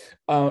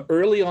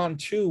 Early on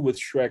too with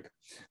Shrek,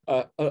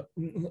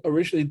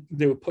 originally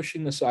they were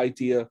pushing this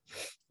idea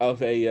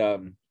of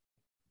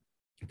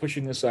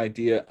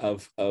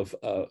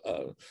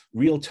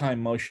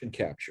real-time motion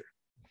capture.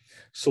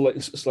 So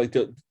it's like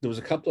there was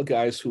a couple of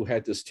guys who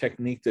had this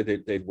technique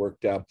that they'd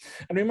worked out.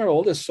 And remember,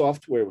 all this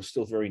software was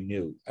still very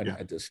new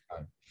at this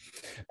time,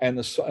 and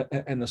the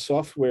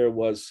software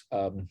was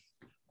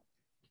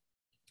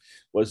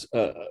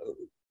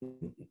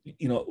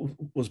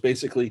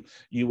basically,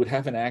 you would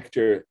have an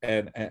actor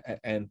and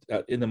in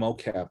the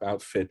mocap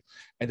outfit,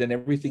 and then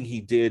everything he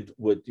did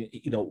would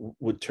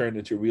turn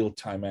into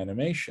real-time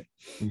animation.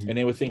 And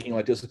they were thinking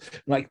like this,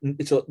 like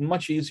it's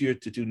much easier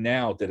to do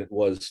now than it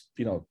was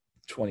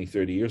 20,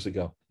 30 years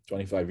ago,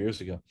 25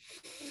 years ago.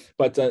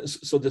 But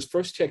so this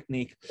first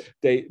technique,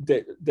 they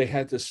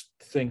had this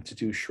thing to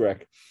do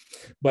Shrek,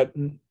 but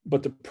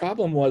the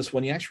problem was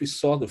when you actually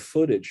saw the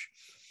footage,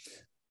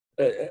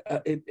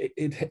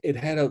 it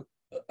had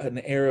an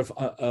air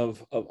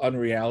of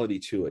unreality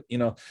to it.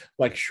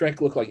 Like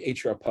Shrek looked like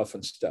H.R. Puff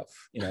and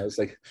stuff. It's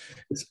like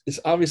it's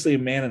obviously a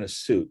man in a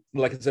suit,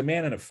 like it's a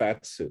man in a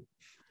fat suit.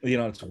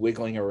 It's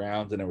wiggling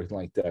around and everything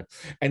like that.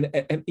 And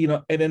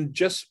then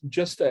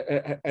just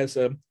as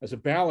a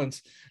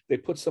balance, they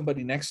put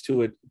somebody next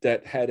to it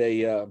that had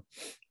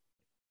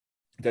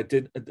that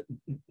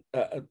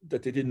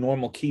they did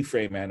normal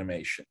keyframe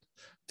animation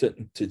to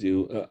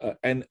do,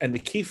 and the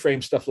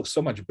keyframe stuff looks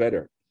so much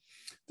better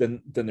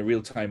than the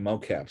real-time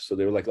mocap. So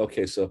they were like,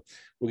 okay, so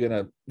we're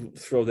gonna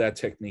throw that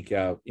technique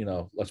out.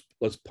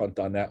 Let's punt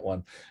on that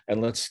one,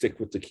 and let's stick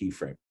with the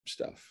keyframe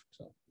stuff.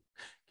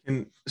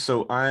 And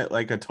so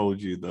like I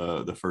told you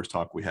the first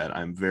talk we had,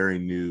 I'm very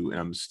new, and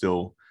I'm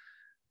still,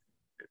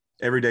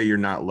 every day you're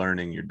not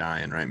learning, you're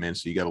dying, right, man?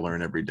 So you got to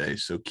learn every day.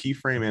 So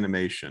keyframe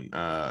animation,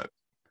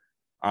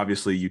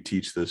 obviously you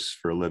teach this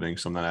for a living,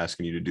 so I'm not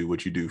asking you to do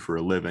what you do for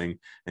a living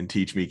and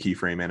teach me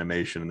keyframe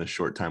animation in the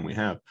short time we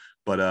have.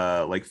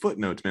 But like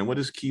footnotes, man, what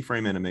is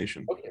keyframe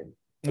animation?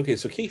 Okay.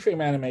 So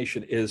keyframe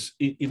animation is,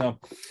 the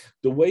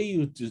way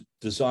you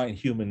design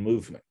human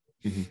movement.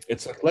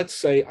 It's like, let's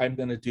say I'm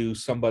going to do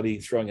somebody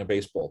throwing a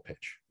baseball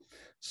pitch.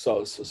 So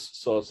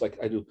it's like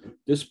I do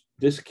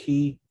this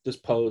key, this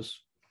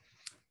pose,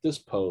 this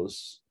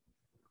pose.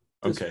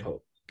 Okay,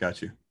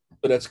 got you.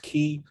 So that's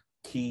key,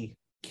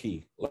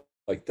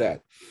 like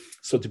that.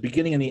 So the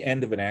beginning and the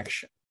end of an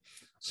action.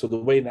 So the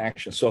way in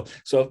action. So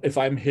if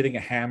I'm hitting a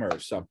hammer or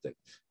something,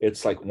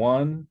 it's like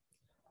 1,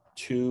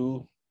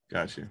 2.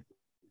 Got you.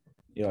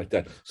 Like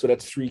that. So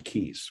that's 3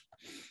 keys.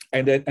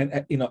 and then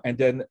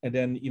and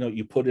then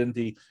you put in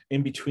the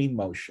in between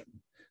motion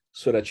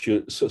so that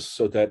it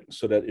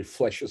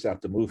fleshes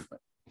out the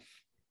movement.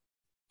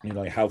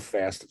 How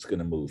fast it's going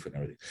to move and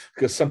everything,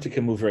 because something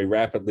can move very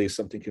rapidly,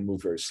 something can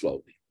move very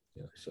slowly.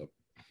 So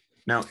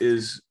now,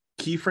 is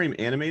keyframe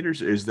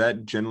animators, is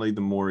that generally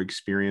the more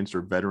experienced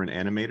or veteran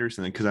animators?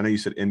 And then, because I know you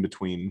said in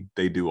between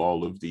they do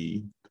all of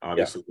the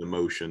obviously the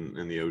motion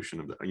in the ocean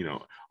of the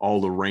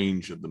all the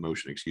range of the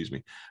motion, excuse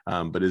me,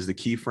 but is the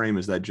keyframe,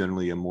 is that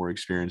generally a more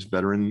experienced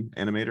veteran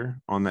animator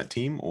on that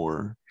team?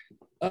 Or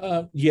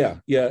yeah.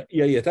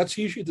 That's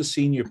usually the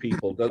senior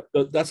people.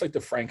 That's like the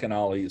Frank and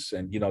Ollie's,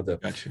 and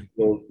Gotcha.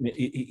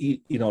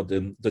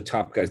 the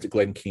top guys, the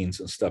Glenn Keanes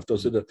and stuff.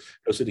 Those are the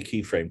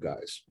keyframe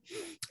guys.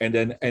 And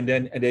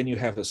then you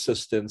have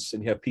assistants,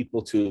 and you have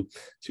people to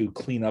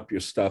clean up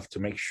your stuff, to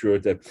make sure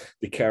that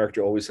the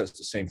character always has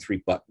the same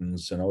 3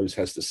 buttons and always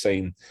has the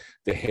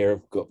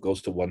hair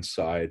goes to one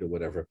side or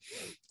whatever.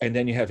 And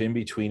then you have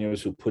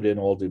in-betweeners who put in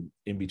all the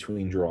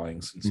in-between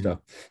drawings and stuff.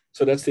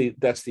 So that's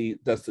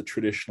the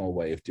traditional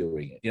way of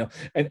doing it,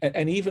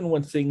 and even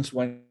when things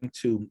went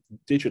to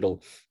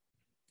digital,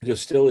 there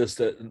still is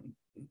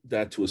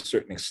that to a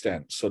certain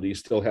extent. So you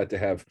still had to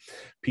have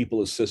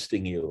people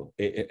assisting you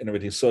and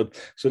everything. So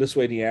this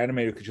way the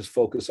animator could just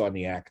focus on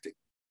the acting,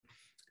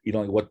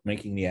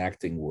 making the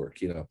acting work.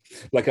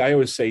 Like I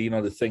always say,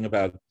 the thing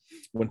about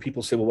when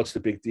people say, well, what's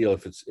the big deal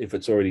if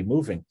it's already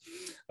moving?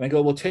 And I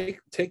go, well, take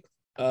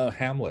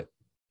Hamlet.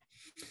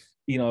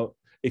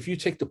 If you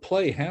take the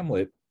play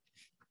Hamlet,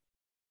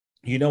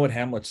 you know what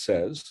Hamlet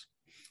says,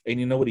 and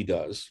you know what he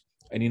does,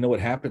 and you know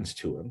what happens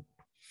to him.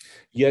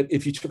 Yet,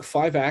 if you took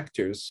 5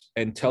 actors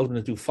and tell them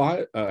to do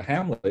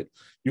Hamlet,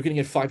 you're going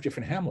to get 5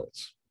 different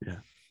Hamlets.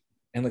 Yeah.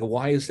 And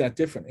why is that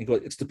different? And you go,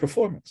 it's the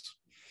performance.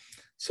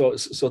 So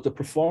the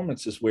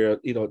performance is where,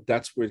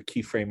 that's where the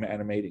keyframe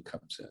animating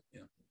comes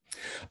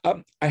in.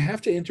 I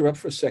have to interrupt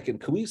for a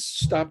second. Can we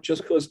stop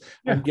just because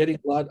I'm getting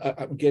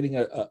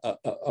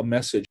a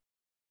message.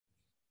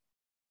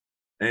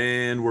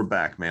 And we're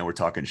back, man. We're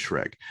talking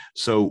Shrek.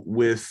 So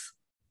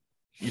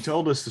you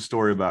told us the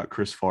story about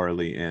Chris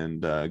Farley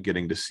and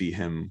getting to see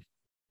him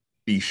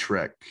be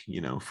Shrek,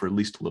 for at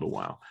least a little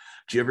while.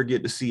 Did you ever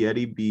get to see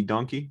Eddie be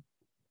Donkey?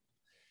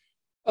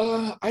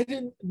 I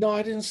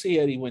didn't see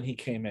Eddie when he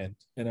came in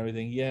and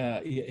everything.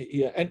 Yeah.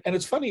 And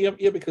it's funny,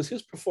 because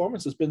his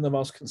performance has been the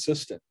most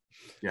consistent.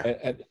 Yeah.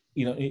 And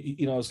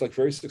it's like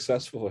very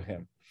successful for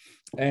him.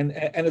 And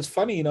it's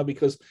funny,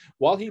 because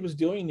while he was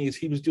doing these,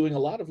 he was doing a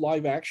lot of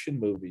live action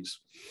movies,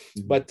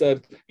 but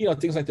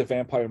things like The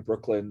Vampire in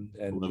Brooklyn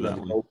and The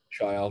Golden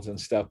Child and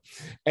stuff,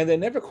 and they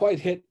never quite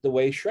hit the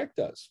way Shrek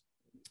does.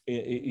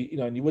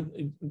 And you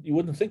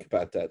wouldn't think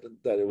about that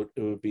it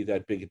would be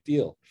that big a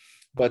deal,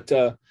 but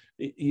I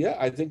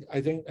think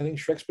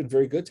Shrek's been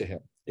very good to him.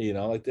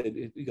 Like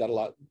they got a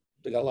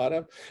lot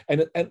of,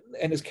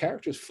 and his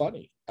character is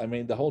funny. I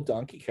mean, the whole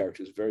donkey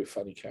character is a very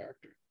funny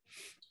character.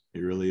 He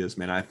really is,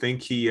 man. I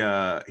think he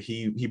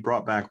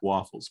brought back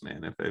waffles,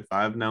 man. If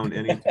I've known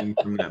anything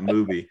from that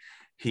movie,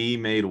 he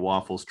made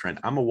waffles trend.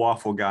 I'm a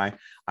waffle guy.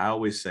 I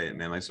always say it,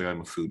 man. I say I'm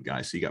a food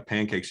guy. So you got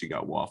pancakes, you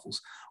got waffles.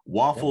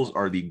 Waffles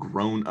are the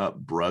grown-up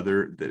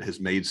brother that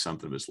has made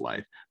something of his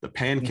life. The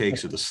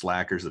pancakes are the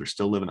slackers that are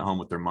still living at home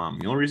with their mom.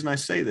 The only reason I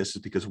say this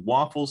is because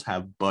waffles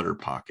have butter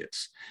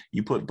pockets.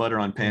 You put butter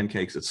on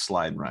pancakes, it's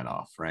sliding right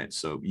off, right?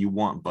 So you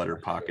want butter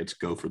pockets,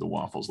 go for the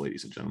waffles,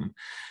 ladies and gentlemen.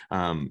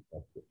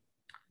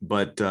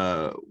 But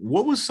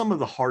what was some of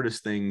the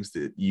hardest things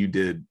that you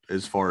did,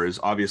 as far as,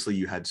 obviously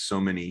you had so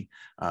many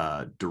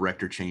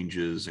director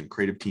changes and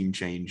creative team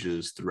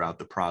changes throughout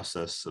the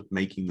process of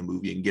making the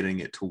movie and getting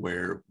it to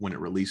where when it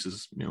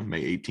releases,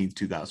 May 18th,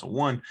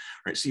 2001,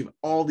 right? So you have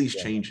all these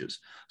changes.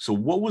 So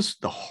what was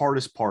the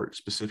hardest part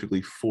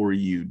specifically for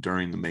you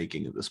during the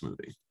making of this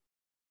movie?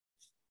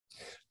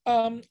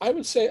 I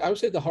would say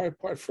the hard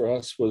part for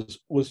us was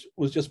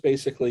just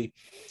basically,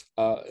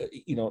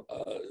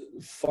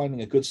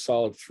 finding a good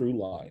solid through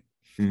line.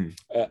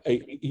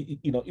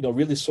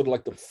 Really sort of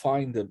like to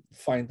find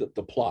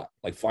the plot,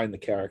 like find the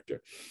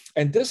character,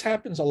 and this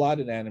happens a lot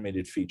in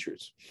animated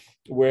features,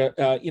 where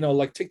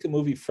like take the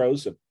movie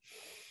Frozen.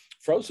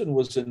 Frozen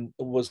was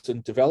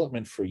in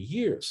development for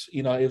years.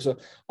 It was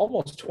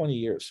almost 20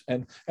 years.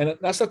 And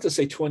that's not to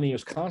say 20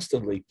 years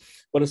constantly,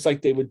 but it's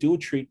like they would do a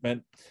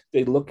treatment,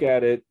 they'd look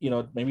at it,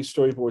 maybe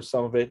storyboard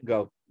some of it and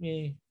go,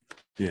 yeah.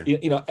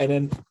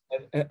 And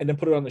then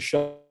put it on the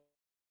show.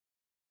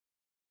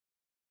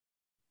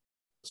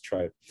 Let's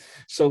try it.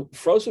 So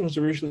Frozen was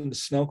originally the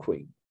Snow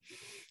Queen.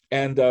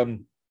 And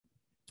the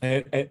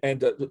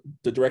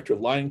director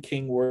of Lion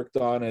King worked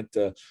on it.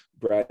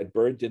 Brad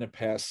Bird did a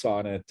pass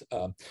on it.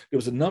 There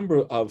was a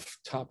number of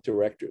top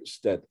directors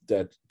that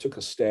took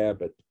a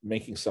stab at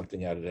making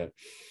something out of that,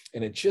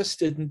 and it just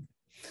didn't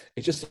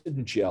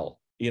gel.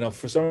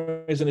 For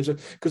some reason,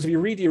 because if you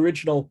read the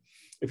original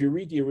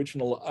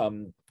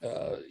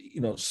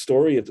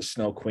story of the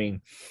Snow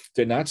Queen,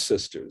 they're not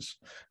sisters.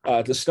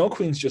 The Snow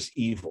Queen's just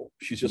evil.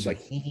 She's just like,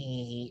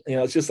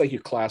 it's just like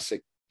your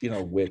classic,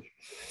 witch.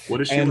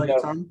 What is she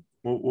like, Tom?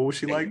 What was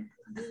she like?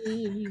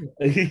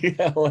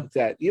 Yeah, like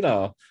that,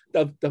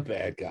 the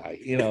bad guy,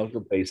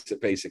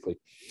 basically.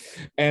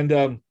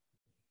 And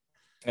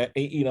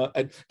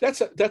and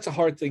that's a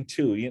hard thing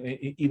too,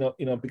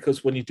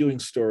 because when you're doing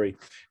story,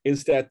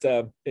 is that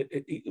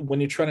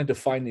when you're trying to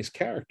define these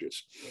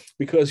characters,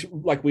 because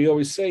like we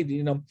always say,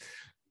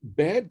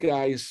 bad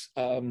guys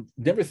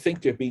never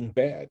think they're being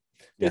bad.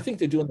 They think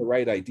they're doing the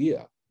right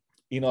idea.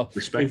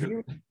 Respect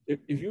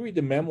if you read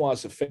the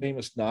memoirs of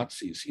famous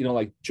Nazis,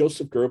 like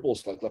Joseph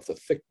Goebbels, like left a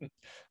thick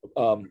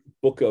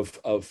book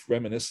of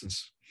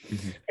reminiscence,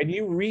 and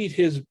you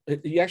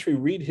actually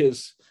read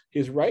his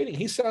writing.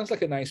 He sounds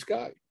like a nice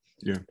guy.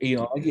 Yeah.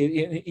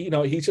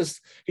 He's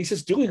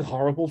just doing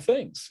horrible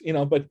things,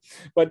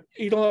 but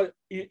he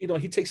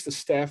takes the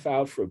staff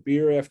out for a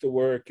beer after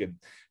work and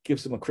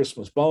gives them a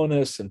Christmas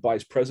bonus and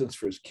buys presents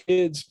for his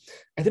kids.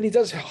 And then he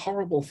does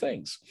horrible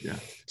things. Yeah.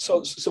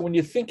 So when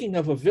you're thinking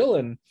of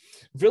villains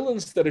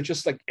that are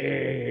just like,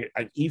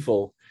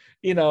 evil,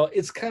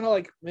 it's kind of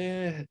like,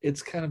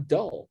 it's kind of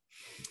dull.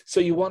 So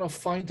you want to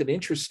find an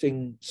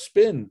interesting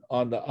spin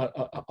on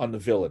the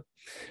villain.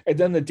 And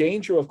then the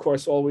danger, of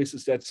course, always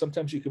is that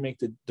sometimes you can make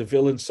the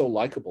villain so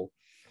likable,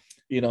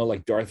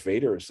 like Darth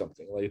Vader or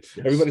something. Like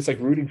everybody's like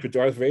rooting for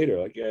Darth Vader,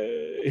 like,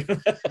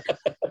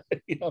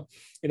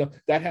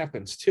 that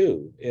happens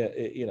too.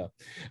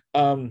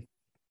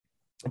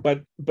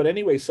 But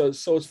anyway, so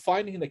it's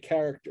finding the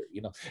character,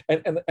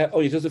 and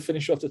just to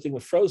finish off the thing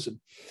with Frozen,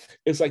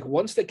 it's like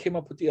once they came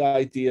up with the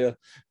idea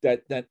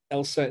that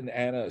Elsa and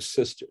Anna are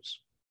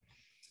sisters,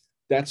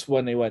 that's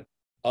when they went,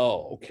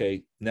 oh,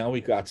 okay, now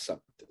we got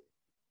something.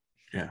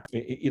 Yeah.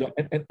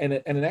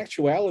 And in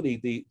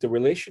actuality, the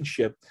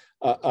relationship,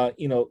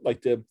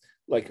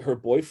 like her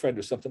boyfriend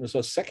or something is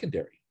a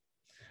secondary.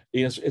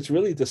 It's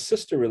really the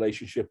sister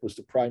relationship was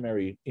the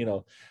primary,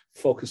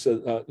 focus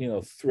of,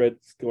 thread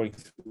going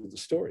through the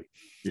story.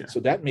 Yeah. So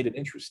that made it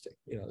interesting,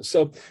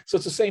 So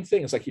it's the same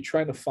thing. It's like you're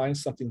trying to find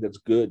something that's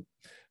good.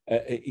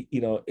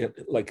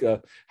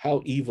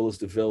 How evil is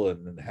the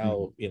villain and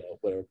how,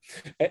 whatever.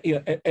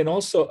 And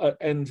also,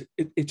 and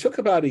it took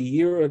about 1.5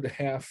 years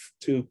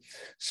to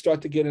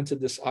start to get into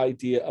this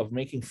idea of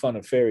making fun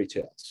of fairy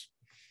tales.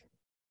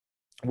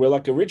 Where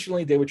like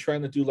originally they were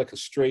trying to do like a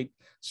straight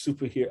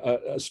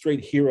superhero, a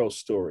straight hero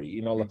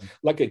story,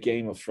 like a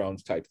Game of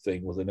Thrones type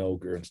thing with an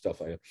ogre and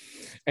stuff like that.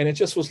 And it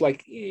just was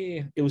like,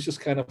 it was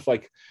just kind of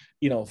like,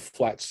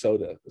 flat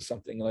soda or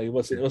something. Like it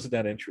wasn't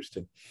that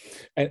interesting.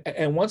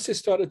 And once they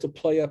started to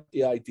play up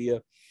the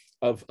idea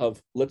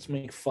of let's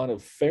make fun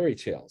of fairy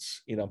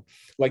tales,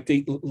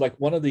 like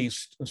one of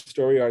these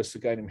story artists, a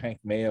guy named Hank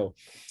Mayo,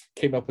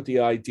 came up with the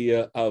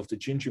idea of the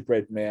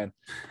gingerbread man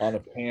on a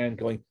pan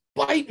going,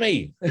 bite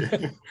me,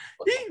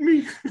 eat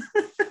me.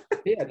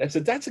 Yeah,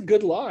 that's a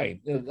good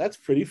line. That's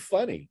pretty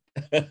funny.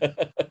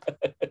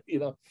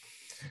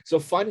 So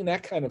finding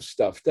that kind of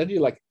stuff, then you're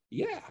like,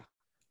 yeah,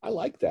 I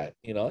like that.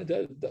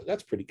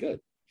 That's pretty good.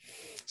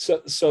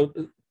 So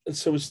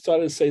we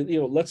started to say,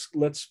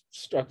 let's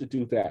start to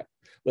do that.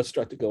 Let's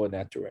start to go in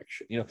that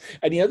direction.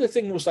 And the other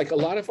thing was like a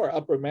lot of our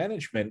upper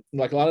management,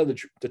 like a lot of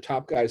the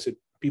top guys,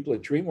 people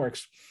at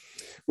DreamWorks,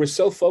 were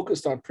so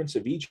focused on Prince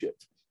of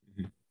Egypt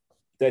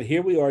that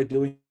here we are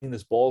doing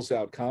this balls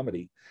out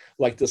comedy,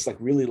 like this, like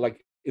really,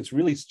 like it's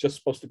really just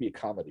supposed to be a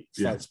comedy. It's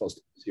not supposed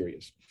to be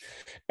serious.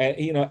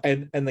 And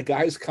and the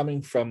guys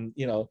coming from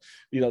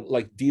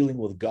like dealing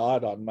with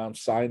God on Mount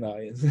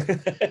Sinai,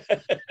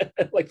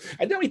 like,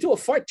 and then we do a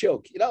fart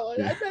joke, and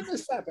then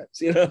this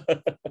happens,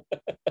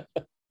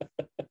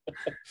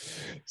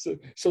 So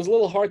it's a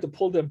little hard to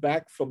pull them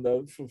back from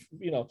the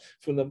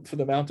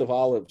Mount of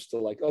Olives to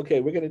like, okay,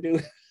 we're gonna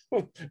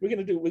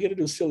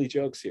do silly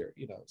jokes here,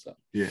 So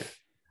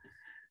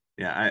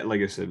yeah, like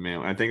I said,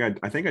 man, I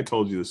think I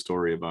told you the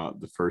story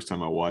about the first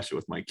time I watched it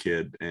with my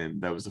kid, and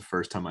that was the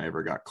first time I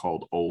ever got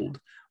called old.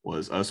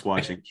 Was us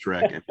watching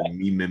Shrek and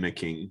me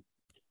mimicking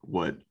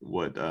what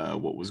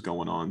was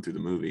going on through the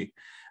movie,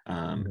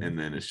 and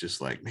then it's just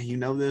like,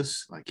 man,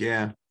 this? Like,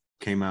 yeah.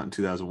 Came out in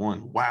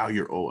 2001. Wow,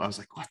 you're old. I was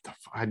like, what the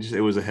fuck?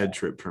 It was a head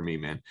trip for me,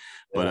 man.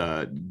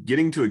 But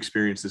getting to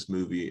experience this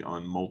movie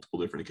on multiple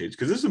different occasions,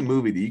 because this is a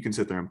movie that you can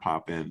sit there and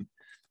pop in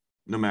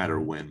no matter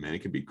when, man. It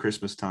could be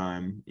Christmas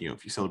time,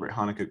 if you celebrate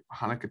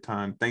Hanukkah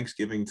time,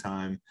 Thanksgiving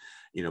time,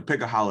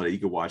 pick a holiday. You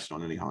could watch it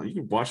on any holiday.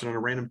 You could watch it on a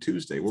random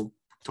Tuesday. We're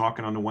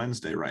talking on a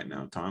Wednesday right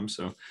now, Tom.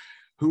 So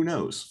who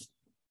knows?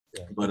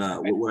 Yeah.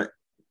 But what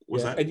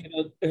was that?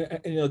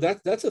 And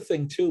that's a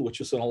thing too,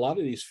 which is in a lot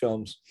of these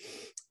films,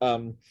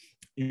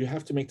 you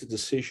have to make the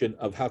decision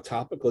of how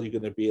topical you're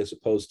going to be as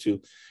opposed to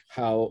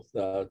how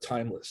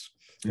timeless.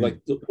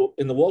 Like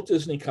in the Walt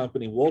Disney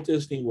Company, Walt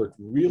Disney worked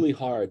really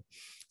hard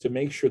to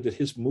make sure that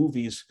his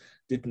movies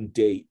didn't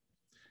date.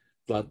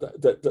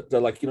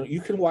 They're like,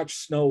 you can watch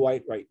Snow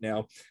White right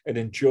now and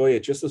enjoy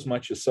it just as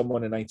much as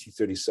someone in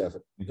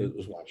 1937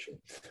 was watching.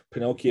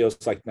 Pinocchio's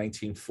like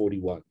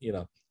 1941,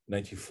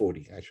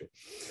 1940 actually.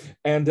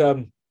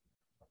 And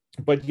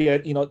but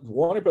yet,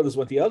 Warner Brothers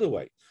went the other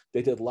way.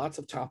 They did lots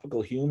of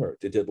topical humor.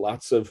 They did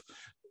lots of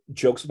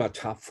jokes about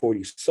top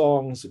 40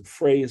 songs and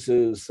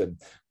phrases and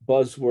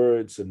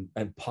buzzwords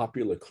and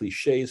popular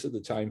cliches of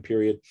the time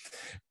period.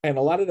 And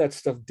a lot of that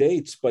stuff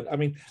dates, but I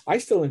mean, I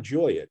still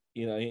enjoy it,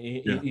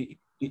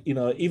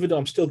 even though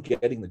I'm still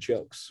getting the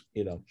jokes,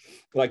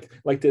 like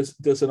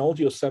there's an old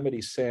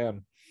Yosemite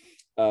Sam,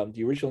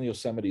 the original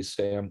Yosemite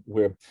Sam,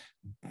 where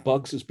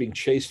Bugs is being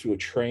chased through a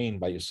train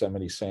by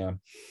Yosemite Sam,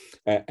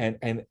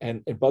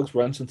 and Bugs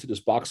runs into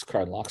this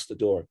boxcar and locks the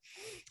door,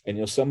 and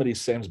Yosemite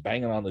Sam's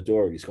banging on the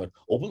door. He's going,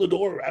 "Open the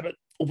door, Rabbit!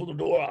 Open the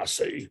door! I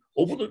say,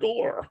 open the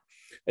door!"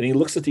 And he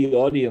looks at the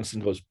audience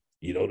and goes,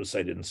 "You notice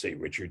I didn't say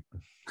Richard."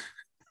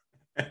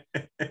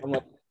 I'm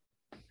like,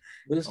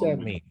 what does that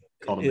mean?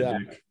 Yeah,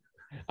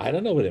 I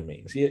don't know what it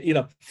means.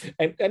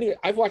 And anyway,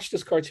 I've watched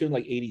this cartoon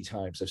like 80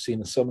 times. I've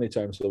seen it so many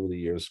times over the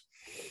years.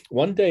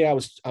 One day I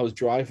was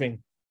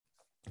driving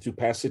to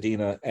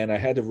Pasadena and I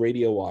had the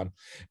radio on,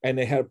 and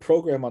they had a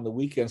program on the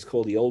weekends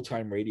called the Old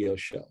Time Radio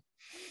Show,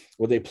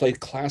 where they played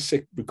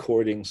classic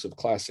recordings of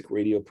classic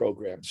radio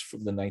programs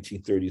from the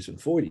 1930s and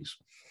 40s.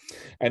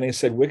 And they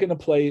said, we're going to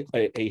play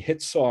a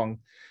hit song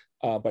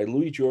by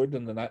Louis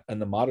Jordan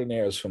and the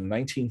Modernaires from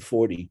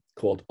 1940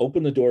 called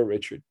 "Open the Door,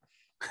 Richard."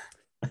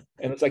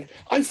 And it's like,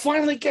 I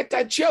finally get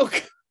that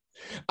joke.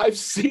 I've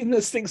seen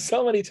this thing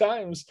so many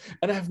times,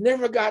 and I've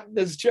never gotten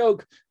this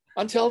joke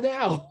until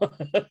now.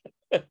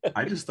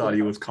 I just thought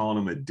he was calling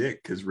him a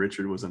dick because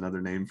Richard was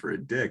another name for a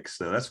dick.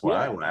 So that's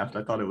why I laughed.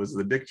 I thought it was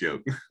the dick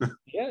joke.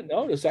 Yeah,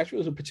 no, this actually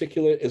was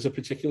a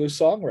particular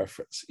song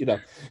reference,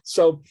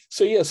 So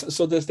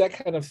there's that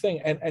kind of thing.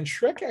 And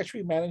Shrek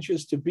actually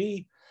manages to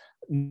be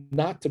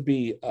not to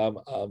be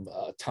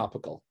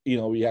topical.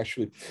 We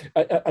actually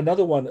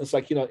another one is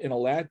like, in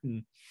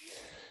Aladdin,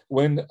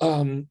 when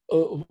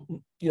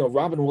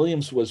Robin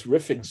Williams was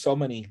riffing so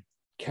many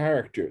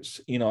characters,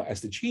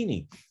 as the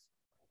genie.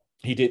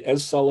 He did Ed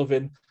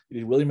Sullivan, he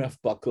did William F.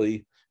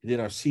 Buckley, he did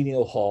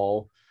Arsenio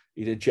Hall,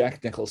 he did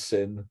Jack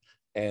Nicholson,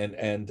 and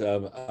it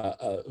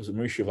was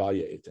Marie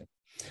Chevalier, I think.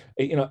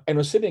 And I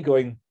was sitting there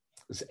going,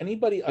 does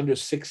anybody under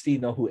 60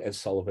 know who Ed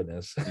Sullivan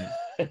is?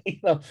 He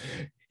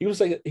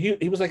was like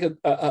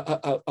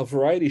a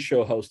variety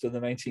show host in the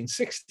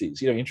 1960s.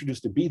 He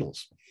introduced the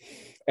Beatles,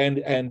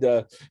 and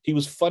he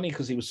was funny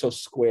because he was so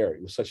square.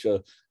 He was such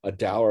a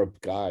dour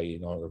guy,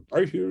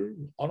 right here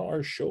on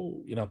our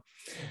show,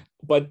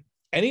 But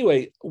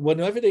anyway,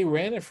 whenever they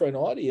ran it for an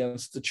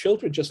audience, the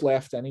children just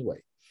laughed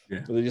anyway.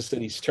 Yeah. So they just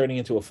said he's turning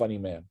into a funny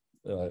man.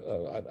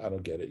 I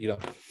don't get it,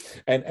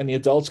 and the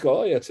adults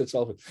go, oh yeah, it's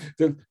Sullivan.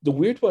 The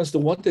weird ones, the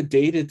one that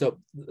dated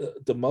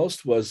the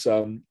most was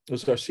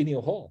Arsenio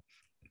Hall,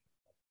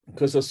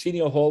 because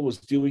Arsenio Hall was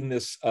doing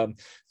this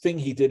thing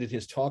he did in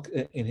his talk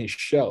in his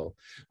show,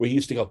 where he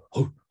used to go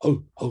ho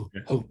ho ho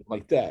ho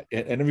like that,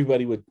 and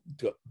everybody would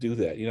do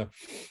that,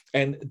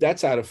 and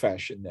that's out of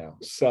fashion now.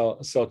 So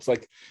it's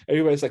like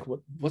everybody's like,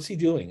 what's he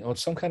doing? Oh,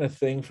 it's some kind of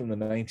thing from the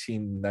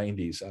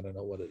 1990s. I don't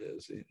know what it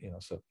is,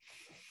 So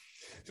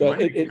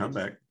it come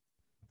back.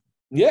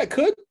 Yeah, it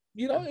could.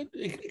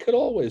 It could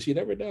always. You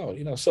never know.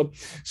 So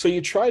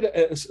you try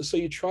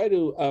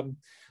to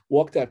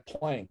walk that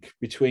plank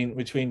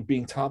between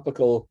being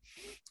topical,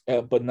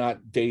 but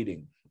not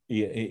dating.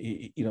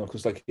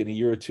 Because like in a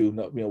year or two,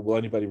 will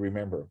anybody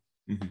remember?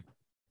 Mm-hmm.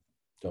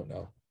 Don't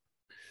know.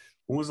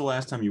 When was the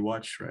last time you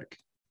watched Shrek?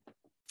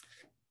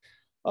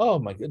 Oh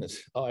my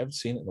goodness! Oh, I haven't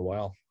seen it in a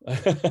while.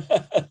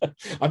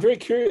 I'm very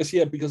curious,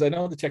 because I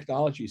know the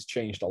technology's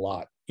changed a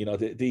lot.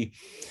 The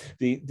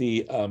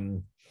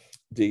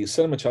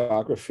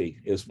cinematography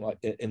is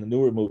in the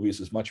newer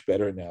movies is much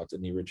better now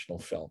than the original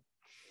film.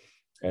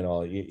 And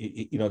all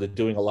they're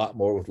doing a lot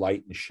more with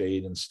light and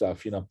shade and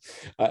stuff.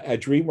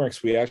 At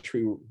DreamWorks, we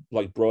actually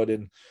brought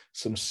in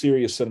some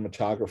serious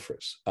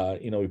cinematographers.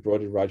 We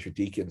brought in Roger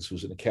Deakins,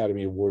 who's an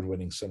Academy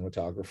Award-winning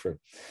cinematographer,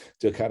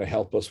 to kind of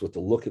help us with the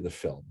look of the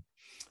film.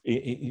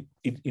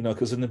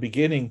 Because in the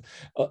beginning,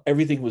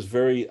 everything was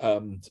very,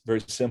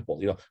 very simple.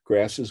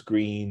 Grass is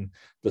green,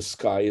 the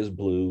sky is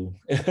blue,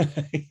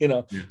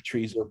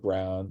 trees are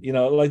brown,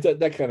 like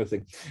that kind of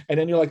thing. And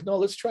then you're like, no,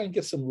 let's try and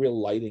get some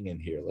real lighting in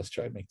here. Let's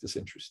try and make this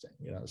interesting.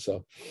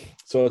 So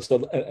it's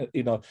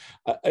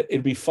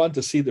it'd be fun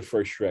to see the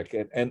first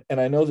Shrek. And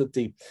I know that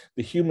the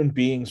human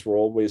beings were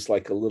always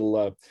like a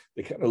little,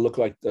 they kind of look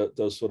like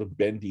those sort of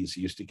bendies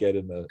you used to get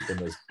in a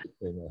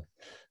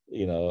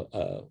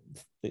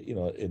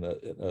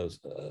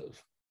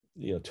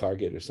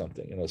Target or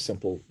something,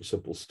 simple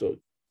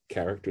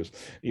characters.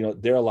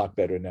 They're a lot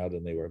better now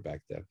than they were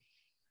back then.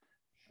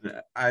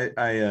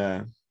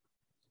 I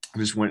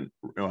just went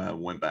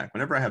back.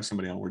 Whenever I have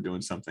somebody on, we're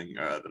doing something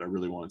that I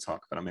really want to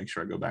talk about, I make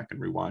sure I go back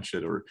and rewatch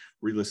it or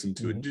re-listen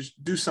to it.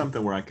 Just do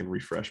something where I can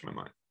refresh my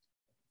mind.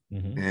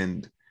 Mm-hmm.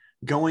 And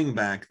going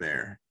back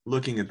there,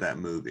 looking at that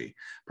movie,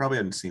 probably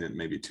hadn't seen it in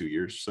maybe 2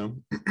 years or so,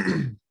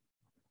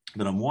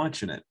 but I'm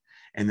watching it.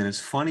 And then it's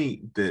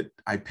funny that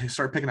I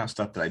start picking out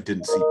stuff that I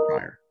didn't see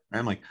prior.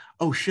 I'm like,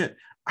 oh shit,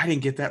 I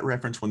didn't get that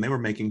reference when they were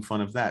making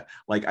fun of that.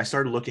 Like, I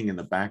started looking in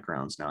the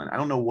backgrounds now, and I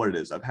don't know what it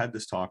is. I've had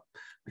this talk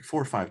like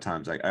 4 or 5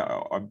 times.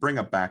 I bring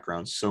up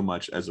backgrounds so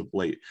much as of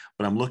late,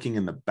 but I'm looking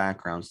in the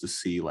backgrounds to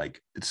see, like,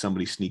 did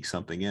somebody sneak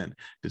something in?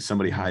 Did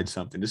somebody hide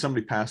something? Did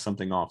somebody pass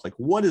something off? Like,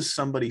 what is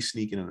somebody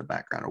sneaking in the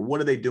background, or what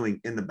are they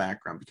doing in the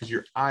background? Because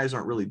your eyes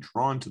aren't really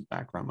drawn to the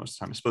background most of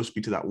the time. It's supposed to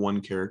be to that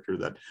one character,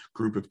 that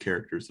group of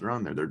characters that are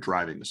on there. They're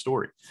driving the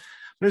story.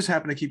 I just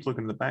happened to keep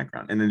looking in the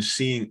background and then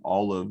seeing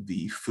all of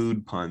the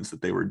food puns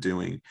that they were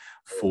doing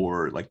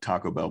for like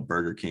Taco Bell,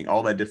 Burger King,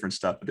 all that different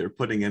stuff that they're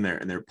putting in there,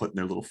 and they're putting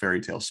their little fairy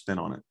tale spin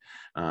on it.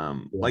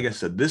 Like I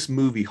said, this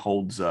movie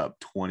holds up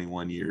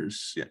 21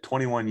 years. Yeah,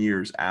 21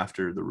 years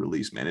after the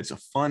release, man. It's a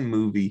fun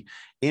movie.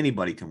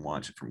 Anybody can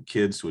watch it, from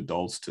kids to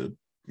adults to,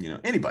 you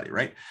know, anybody,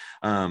 right?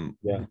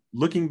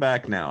 Looking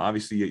back now,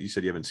 obviously you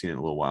said you haven't seen it in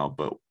a little while,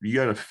 but you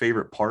got a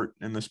favorite part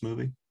in this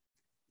movie?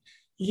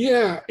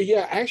 Yeah.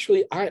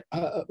 Actually, I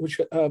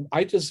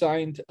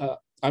designed.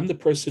 I'm the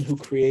person who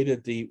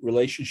created the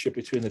relationship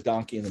between the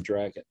donkey and the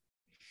dragon.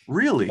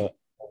 Really?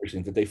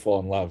 That they fall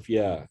in love.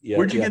 Yeah.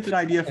 Where'd you get that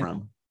idea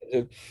from?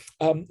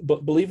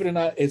 But believe it or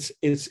not,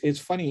 it's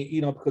funny,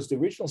 you know, because the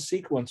original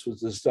sequence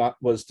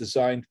was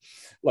designed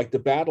like the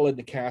battle in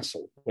the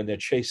castle when the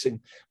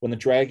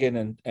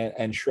dragon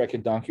and Shrek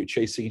and Donkey are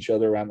chasing each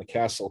other around the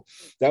castle.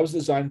 That was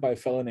designed by a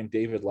fellow named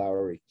David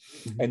Lowery,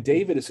 and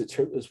David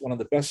is one of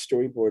the best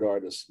storyboard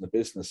artists in the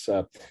business.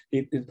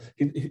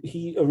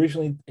 He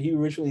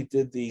originally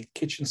did the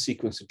kitchen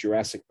sequence of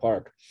Jurassic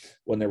Park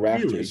when the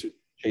raptors. Really?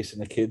 Chasing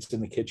the kids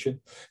in the kitchen.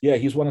 Yeah,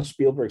 he's one of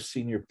Spielberg's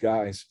senior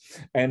guys,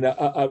 and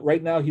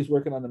right now he's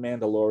working on The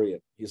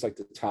Mandalorian. He's like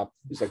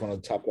one of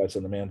the top guys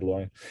on The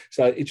Mandalorian.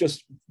 So it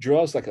just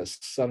draws like a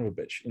son of a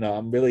bitch. You know,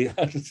 I'm really,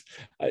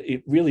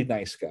 a really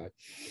nice guy.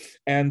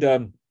 And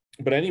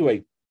but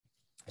anyway,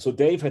 so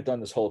Dave had done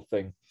this whole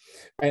thing,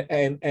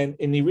 and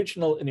in the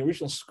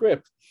original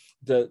script,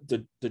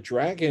 the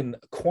dragon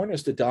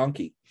corners the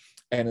donkey,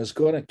 and is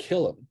going to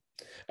kill him.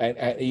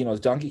 And you know,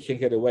 the donkey can't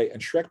get away,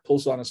 and Shrek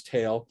pulls on his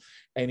tail,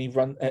 and he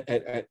run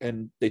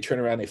and they turn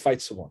around, and they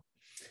fight some more.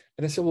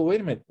 And I said, well,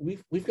 wait a minute,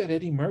 we've got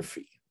Eddie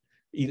Murphy,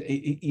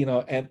 you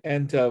know,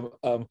 and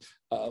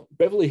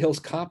Beverly Hills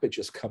Cop had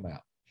just come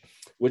out,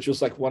 which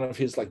was like one of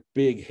his like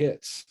big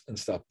hits and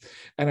stuff.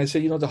 And I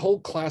said, you know, the whole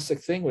classic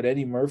thing with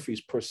Eddie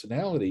Murphy's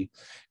personality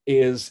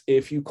is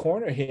if you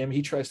corner him,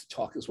 he tries to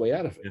talk his way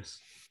out of it. Yes.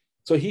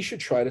 So he should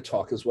try to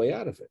talk his way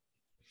out of it.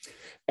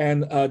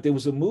 And there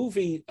was a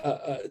movie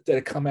that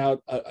had come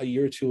out a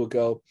year or two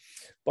ago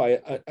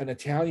by an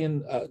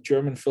Italian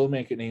German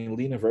filmmaker named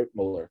Lina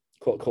Wertmuller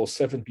called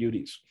Seven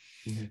Beauties.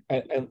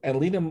 And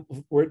Lina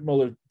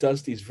Wertmuller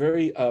does these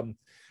very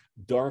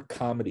dark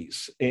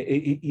comedies.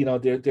 You know,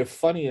 they're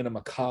funny in a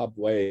macabre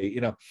way,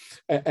 you know,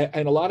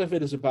 and a lot of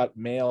it is about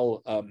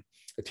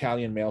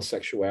Italian male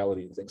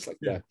sexuality and things like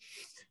that.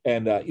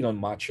 And you know,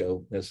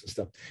 macho-ness and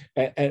stuff.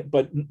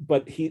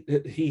 But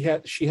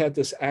she had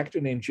this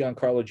actor named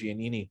Giancarlo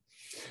Giannini,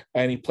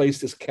 and he plays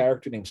this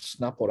character named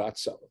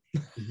Snaporazzo.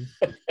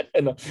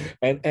 and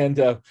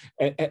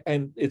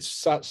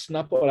it's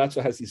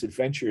Snaporazzo has these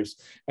adventures,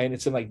 and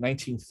it's in like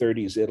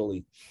 1930s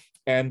Italy.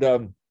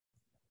 And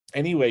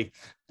anyway,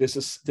 this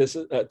is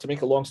to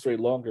make a long story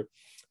longer.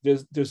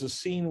 There's a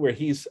scene where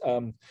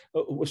where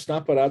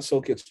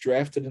Snaporazzo gets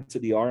drafted into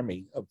the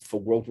army for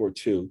World War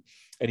II,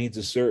 and he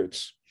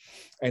deserts.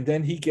 And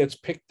then he gets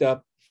picked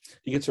up,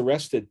 he gets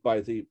arrested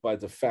by the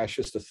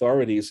fascist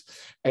authorities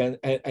and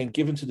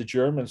given to the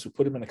Germans, who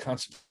put him in a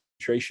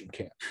concentration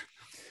camp.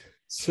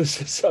 So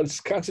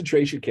it's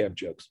concentration camp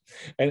jokes.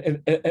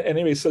 And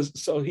anyway,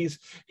 so he's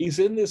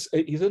in this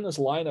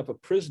lineup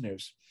of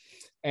prisoners,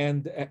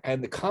 and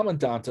the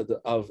commandant of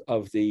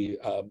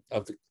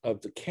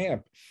the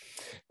camp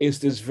is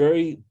this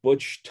very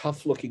butch,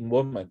 tough-looking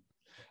woman.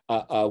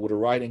 With a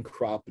riding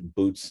crop and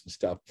boots and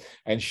stuff.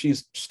 And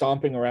she's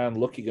stomping around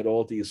looking at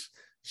all these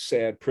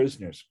sad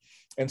prisoners.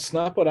 And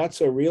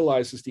Snaporazzo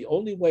realizes the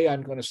only way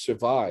I'm going to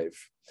survive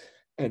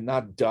and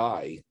not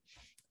die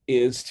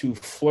is to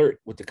flirt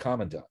with the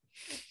commandant,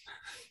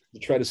 to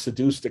try to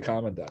seduce the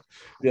commandant.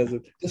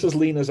 This is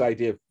Lina's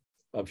idea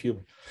of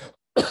humor.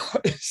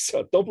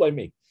 So don't blame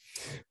me.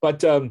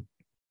 But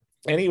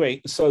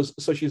anyway, so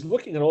she's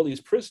looking at all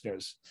these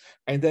prisoners.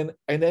 And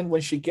then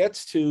when she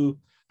gets to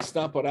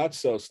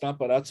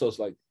Snaporazzo's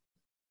like,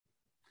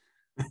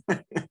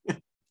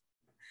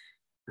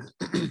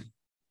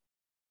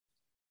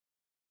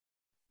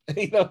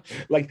 you know,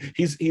 like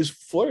he's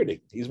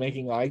flirting, he's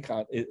making eye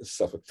contact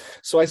stuff.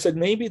 So I said,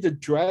 maybe the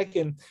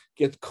dragon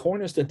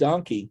corners the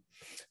donkey,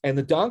 and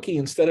the donkey,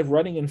 instead of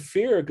running in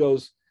fear,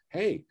 goes,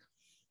 hey,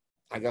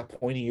 I got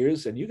pointy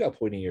ears and you got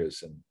pointy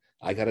ears, and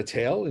I got a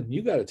tail and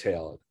you got a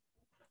tail.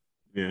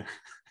 Yeah.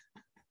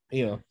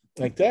 You know,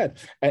 like that.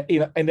 And, you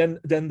know, and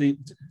then the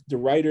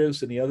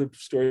writers and the other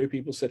story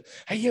people said,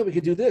 hey, yeah, we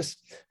could do this,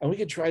 and we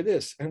could try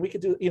this, and we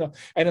could do, you know,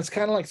 and it's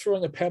kind of like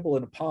throwing a pebble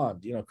in a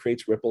pond, you know,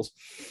 creates ripples.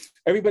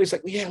 Everybody's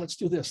like, well, yeah, let's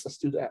do this, let's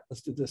do that,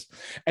 let's do this.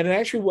 And it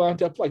actually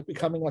wound up like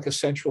becoming like a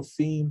central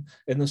theme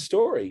in the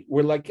story,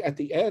 where like at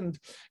the end,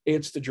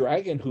 it's the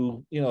dragon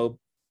who, you know,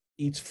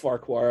 eats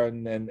Farquhar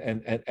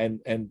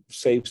and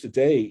saves the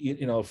day,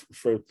 you know,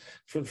 for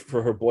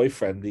her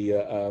boyfriend,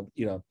 the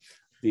you know,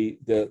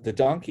 the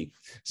donkey.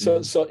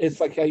 So so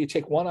it's like how you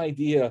take one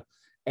idea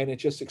and it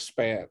just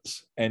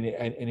expands, and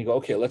you go,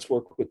 okay, let's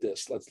work with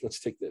this, let's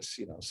take this,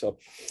 you know. So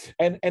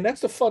and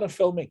that's the fun of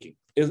filmmaking.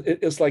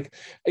 It's like,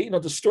 you know,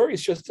 the story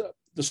is just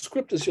the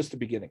script is just the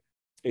beginning.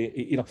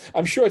 You know,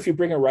 I'm sure if you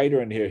bring a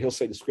writer in here, he'll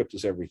say the script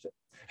is everything.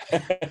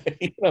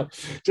 You know,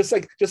 just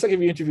like if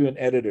you interview an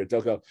editor,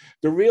 they'll go,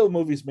 the real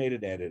movie's made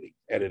in editing.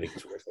 Editing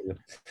is worth it.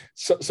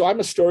 So I'm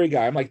a story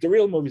guy. I'm like, the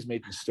real movie's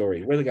made in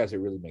story. We're the guys that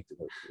really make the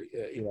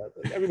movie. You know,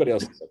 everybody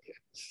else is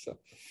okay.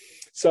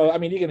 So I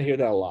mean, you're gonna hear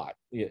that a lot.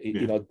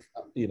 You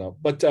know,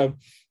 but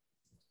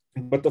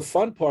the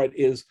fun part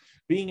is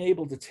being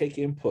able to take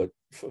input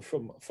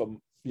from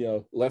you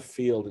know, left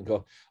field and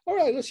go, all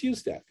right, let's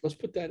use that. Let's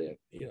put that in.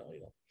 You know.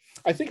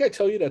 I think I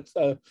tell you that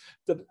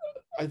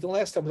the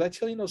last time, did I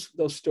tell you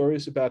those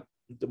stories about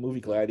the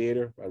movie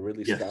Gladiator by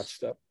Ridley Scott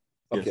stuff?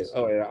 Okay. Yes.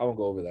 Oh yeah, I won't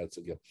go over that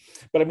again.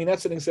 But I mean,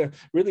 that's an example.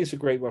 Really, is a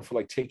great one for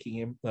like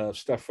taking in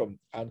stuff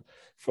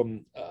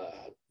from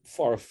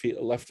far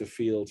afield, left of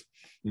field,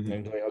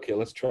 and going, okay,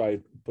 let's try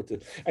put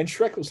the. And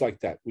Shrek was like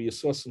that, where you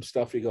saw some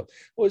stuff, you go,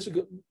 oh, this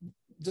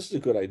is a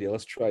good idea.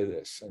 Let's try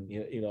this, and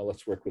you know,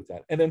 let's work with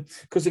that. And then,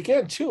 because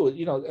again, too,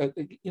 you know,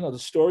 the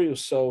story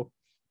was so.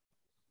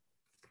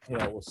 You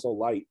know, was so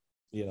light,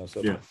 you know.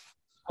 So,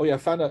 oh yeah, I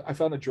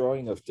found a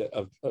drawing of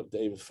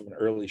David from an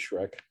early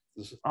Shrek.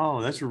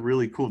 Oh, that's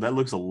really cool. That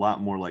looks a lot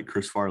more like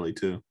Chris Farley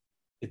too.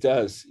 It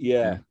does,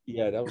 yeah.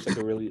 That was like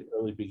a really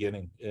early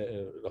beginning,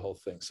 the whole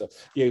thing. So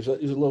yeah, he was a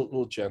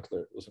little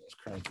gentler. It wasn't as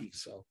cranky.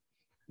 So,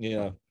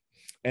 yeah,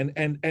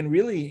 and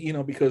really, you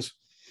know, because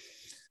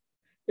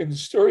in the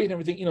story and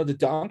everything, you know, the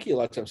donkey a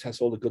lot of times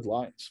has all the good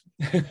lines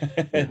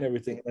and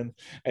everything, and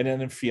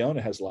then Fiona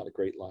has a lot of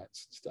great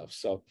lines and stuff.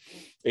 So,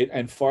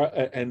 and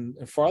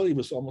Farley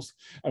was almost,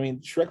 I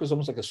mean, Shrek was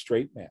almost like a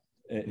straight man,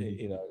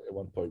 you know, at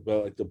one point,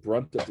 but like the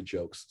brunt of the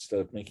jokes instead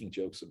of making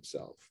jokes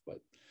himself, but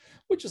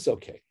which is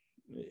okay,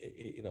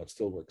 you know, it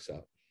still works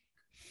out.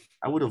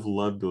 I would have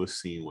loved to have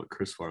seen what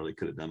Chris Farley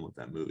could have done with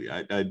that movie.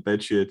 I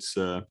bet you it's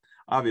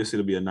obviously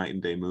it'll be a night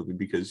and day movie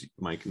because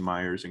Mike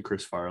Myers and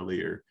Chris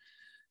Farley are,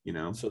 you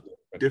know, so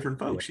different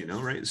folks, you know,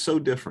 right? So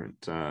different,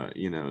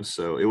 you know,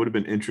 so it would have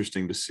been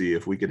interesting to see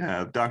if we could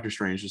have Doctor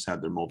Strange just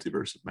had their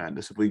multiverse of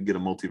madness. If we could get a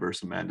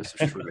multiverse of madness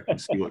of Shrek and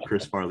see what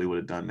Chris Farley would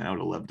have done, I would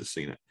have loved to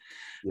seen it.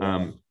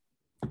 Yeah.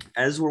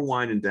 As we're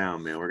winding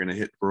down, man, we're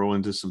gonna roll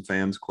into some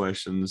fans'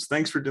 questions.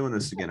 Thanks for doing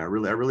this again. I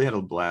really had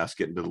a blast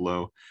getting to the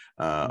low.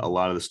 A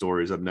lot of the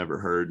stories I've never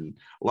heard, and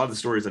a lot of the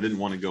stories I didn't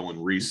want to go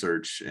and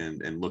research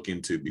and look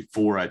into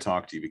before I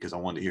talked to you because I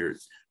wanted to hear it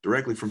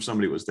directly from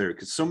somebody who was there.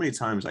 Because so many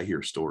times I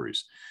hear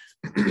stories,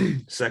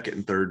 second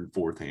and third and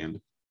fourth hand.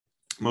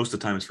 Most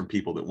of the time it's from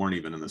people that weren't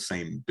even in the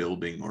same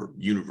building or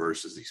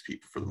universe as these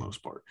people for the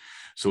most part.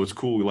 So it's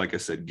cool, like I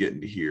said,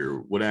 getting to hear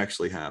what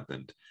actually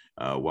happened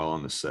while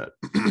on the set.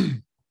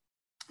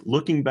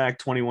 Looking back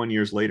 21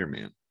 years later,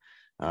 man,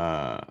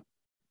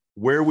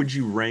 where would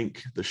you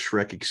rank the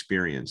Shrek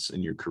experience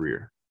in your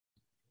career?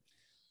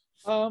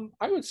 I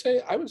would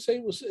say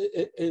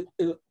it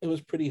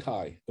was pretty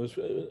high.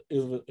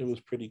 It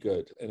was pretty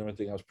good and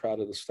everything. I was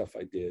proud of the stuff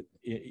I did.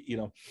 You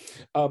know,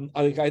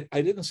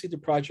 I didn't see the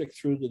project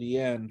through to the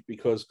end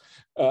because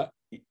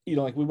you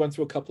know, like we went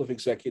through a couple of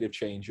executive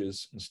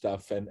changes and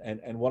stuff,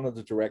 and one of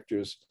the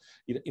directors,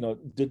 you know,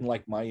 didn't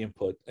like my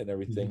input and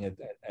everything,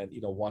 and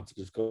you know, wanted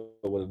to go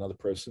with another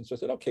person. So I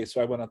said, okay.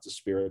 So I went out to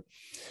Spirit,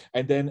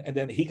 and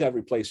then he got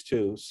replaced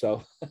too.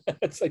 So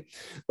it's like,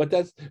 but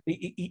that's,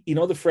 you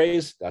know, the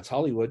phrase, that's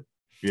Hollywood.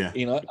 Yeah.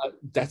 You know,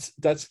 that's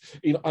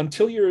you know,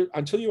 until you're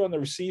on the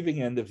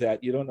receiving end of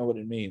that, you don't know what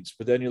it means.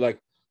 But then you're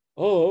like,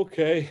 oh,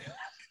 okay.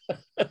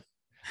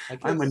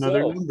 I'm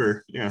another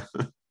number. Yeah.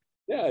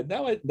 Yeah,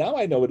 now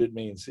I know what it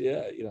means.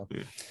 Yeah, you know.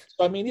 Yeah.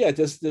 So I mean, yeah,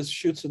 there's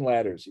chutes and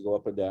ladders. You go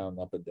up and down,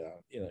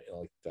 you know,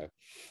 like that.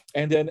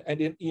 And then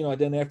you know,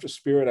 then after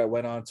Spirit, I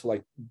went on to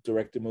like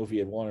direct a movie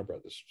at Warner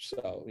Brothers.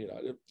 So you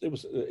know,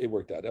 it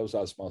worked out. That was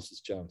Osmosis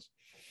Jones.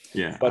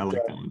 Yeah, but, I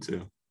like that one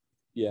too.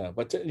 Yeah,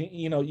 but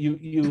you know,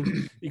 you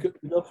could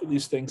go through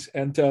these things,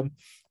 and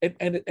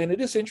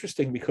it is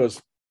interesting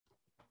because,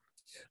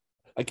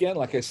 again,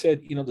 like I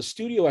said, you know, the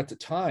studio at the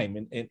time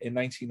in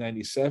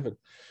 1997.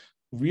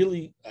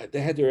 Really, they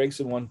had their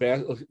eggs in one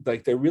basket.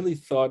 Like they really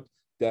thought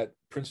that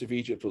Prince of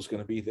Egypt was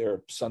going to be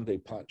their Sunday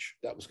punch.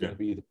 That was going to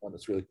be the one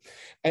that's really,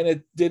 and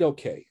it did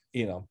okay,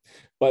 you know.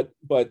 But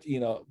you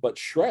know, but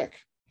Shrek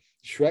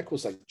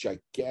was like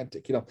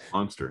gigantic, you know.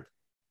 Monster.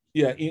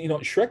 Yeah, you know,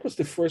 Shrek was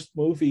the first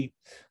movie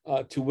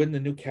to win the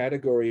new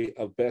category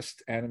of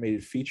Best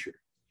Animated Feature.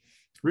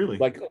 Really?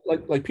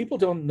 Like people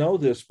don't know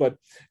this, but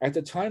at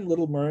the time,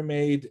 Little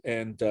Mermaid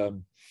and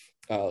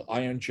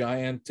Iron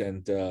Giant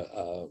and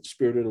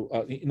Spirited,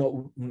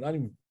 not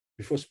even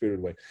before Spirited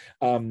Away,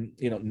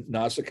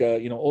 Nausicaa,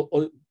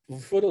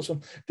 before those,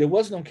 there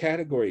was no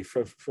category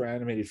for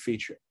animated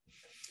feature.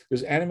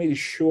 There's animated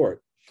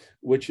short,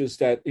 which is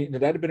that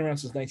that had been around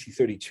since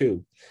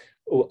 1932,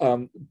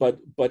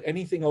 but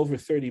anything over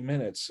 30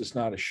 minutes is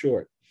not a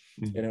short.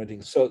 Mm-hmm. And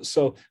everything.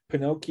 So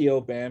Pinocchio,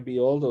 Bambi,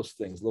 all those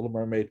things, Little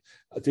Mermaid,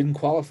 didn't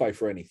qualify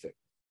for anything.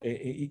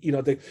 They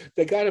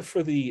got it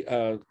for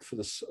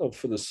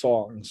the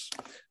songs,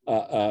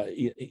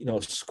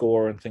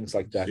 score and things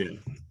like that. Yeah.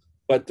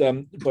 But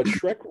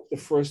Shrek was the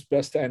first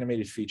best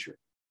animated feature.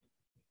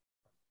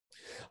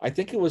 I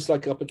think it was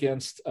like up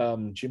against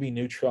Jimmy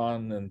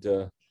Neutron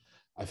and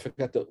I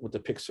forgot what the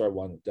Pixar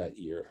won that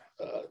year.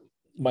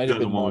 Might have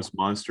been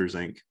Monsters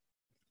Inc.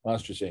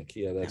 Monsters Inc.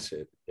 Yeah, that's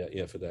it.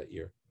 Yeah, for that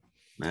year.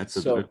 That's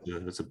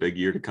a big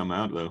year to come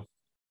out though.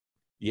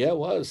 Yeah, it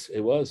was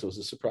a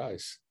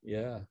surprise.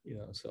 Yeah,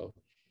 so.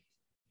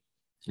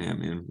 Yeah,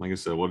 man. Like I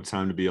said, what a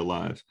time to be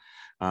alive.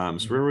 So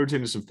we're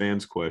rotating to some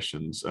fans'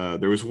 questions.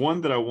 There was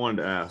one that I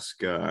wanted to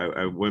ask.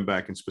 I went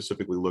back and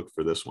specifically looked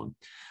for this one.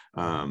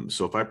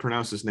 So if I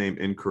pronounce his name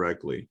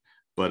incorrectly,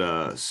 but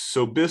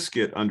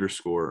Sobiscuit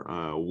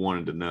 _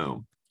 wanted to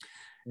know.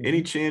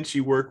 Any chance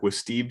you work with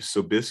Steve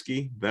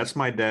Sobisky? That's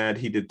my dad.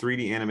 He did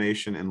 3D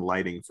animation and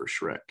lighting for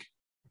Shrek.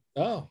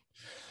 Oh,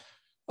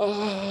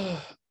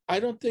 I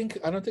don't think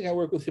I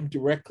work with him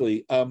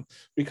directly,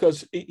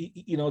 because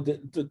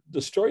the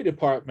story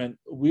department,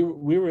 we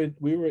were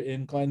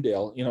in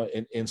Glendale,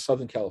 in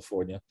Southern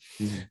California,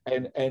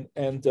 and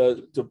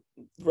the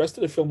rest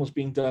of the film was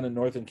being done in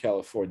Northern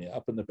California,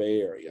 up in the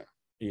Bay Area,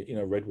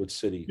 Redwood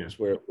City, is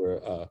where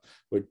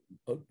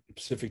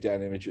Pacific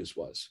Down Images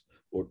was.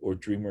 Or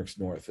DreamWorks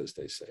North, as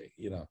they say,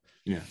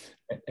 Yeah.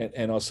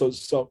 And also,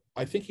 so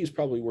I think he's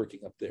probably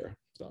working up there.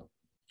 So.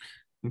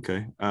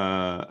 Okay.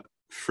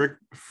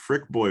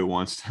 Frick Boy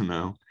wants to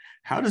know,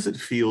 how does it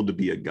feel to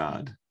be a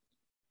god?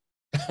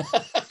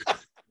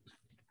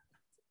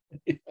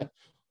 Yeah.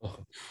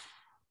 Oh,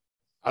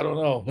 I don't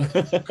know.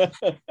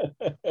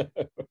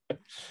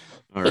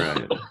 All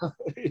right.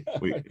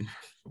 Yeah.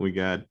 We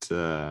got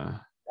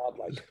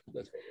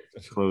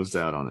closed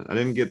out on it. I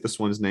didn't get this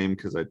one's name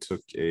because I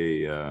took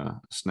a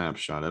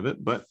snapshot of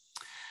it, but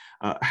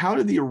how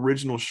did the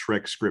original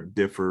Shrek script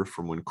differ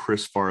from when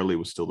Chris Farley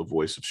was still the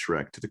voice of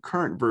Shrek to the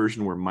current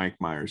version where Mike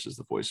Myers is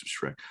the voice of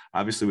Shrek?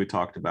 Obviously, we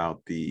talked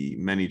about the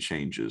many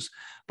changes,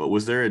 but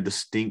was there a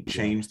distinct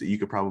change that you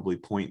could probably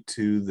point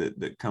to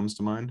that comes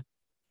to mind?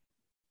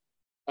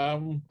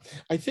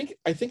 I think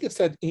it's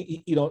that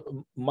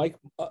Mike,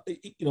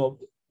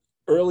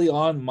 early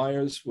on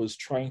Myers was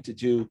trying to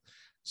do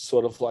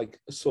sort of like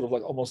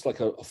almost like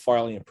a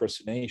Farley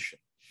impersonation.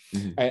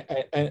 And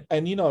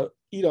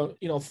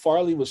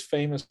Farley was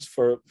famous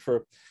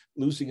for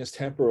losing his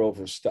temper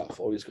over stuff.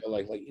 Always go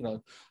like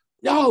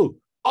no,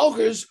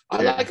 ogres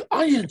are like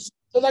onions.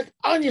 They're like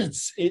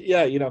onions.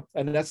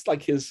 And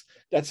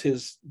that's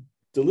his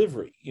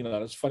delivery.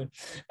 That's funny.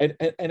 And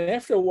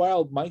after a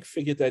while, Mike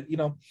figured that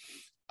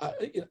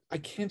I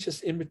can't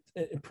just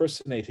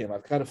impersonate him.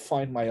 I've got to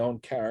find my own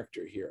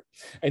character here.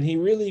 And he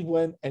really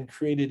went and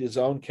created his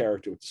own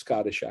character with the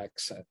Scottish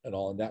accent and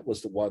all. And that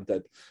was the one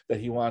that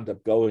he wound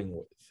up going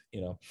with,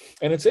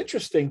 And it's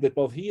interesting that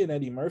both he and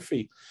Eddie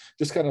Murphy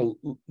just kind of,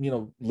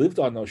 lived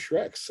on those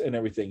Shreks and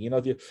everything. You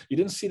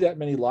didn't see that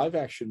many live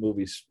action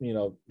movies,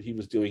 he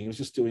was doing. He was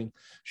just doing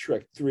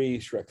Shrek 3,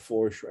 Shrek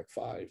 4, Shrek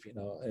 5,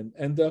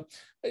 and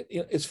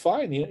it's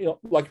fine.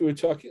 Like we were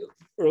talking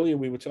earlier,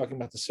 we were talking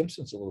about The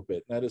Simpsons a little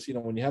bit. And that is,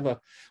 when you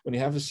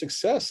have a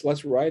success,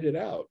 let's ride it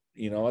out.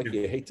 You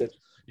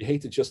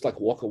hate to just like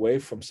walk away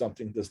from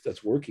something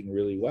that's working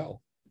really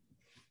well.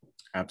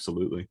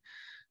 Absolutely.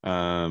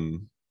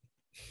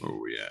 Where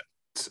are we at?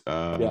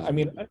 Yeah, I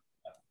mean,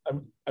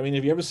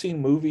 have you ever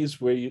seen movies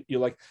where you're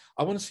like,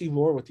 I want to see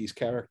more with these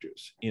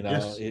characters?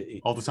 Yes,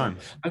 all the time.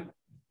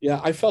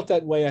 I felt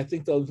that way. I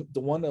think the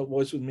one that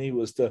was with me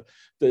was the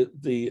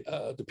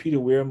Peter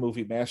Weir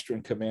movie, Master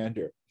and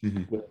Commander,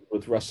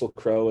 with Russell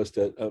Crowe as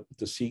the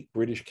Sikh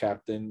British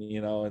captain,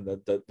 and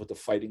with the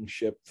fighting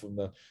ship from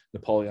the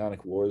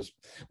Napoleonic Wars.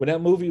 When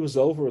that movie was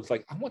over, it's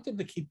like I want them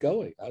to keep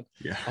going. I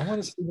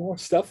want to see more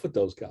stuff with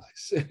those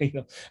guys,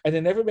 And they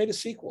never made a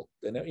sequel,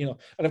 and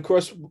of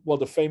course, well,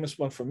 the famous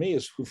one for me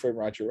is Who Framed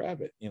Roger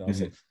Rabbit.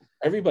 It's like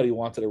everybody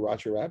wanted a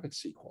Roger Rabbit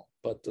sequel,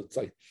 but it's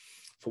like,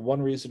 for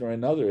one reason or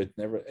another, it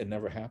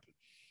never happened.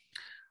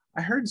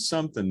 I heard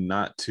something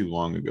not too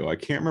long ago. I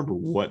can't remember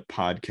what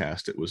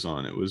podcast it was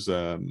on. It was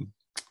a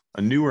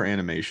newer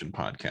animation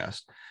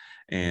podcast.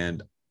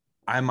 And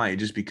I might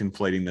just be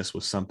conflating this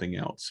with something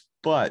else.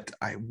 But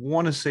I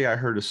want to say I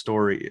heard a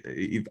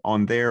story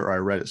on there, or I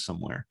read it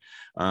somewhere,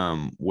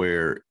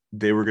 where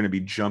they were going to be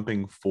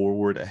jumping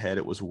forward ahead.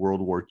 It was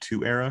World War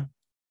II era.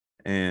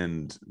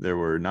 And there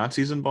were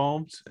Nazis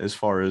involved, as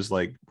far as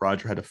like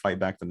Roger had to fight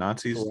back the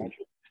Nazis.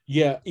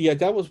 Yeah,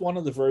 that was one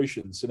of the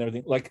versions and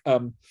everything. Like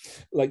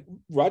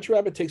Roger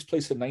Rabbit takes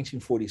place in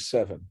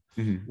 1947,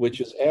 Mhm. which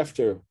is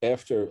after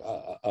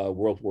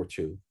World War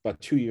II,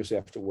 about 2 years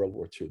after World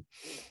War II.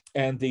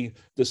 And the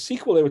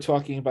sequel they were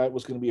talking about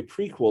was going to be a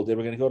prequel. They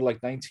were going to go to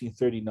like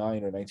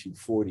 1939 or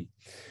 1940.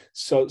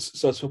 So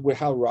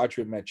how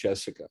Roger met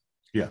Jessica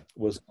Yeah.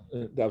 was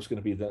that was going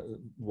to be the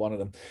one of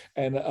them.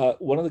 And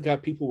one of the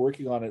people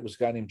working on it was a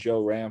guy named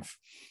Joe Ranft,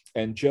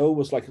 and Joe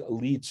was like a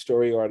lead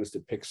story artist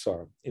at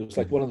Pixar. It was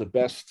like one of the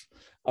best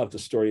of the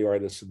story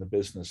artists in the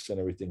business and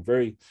everything.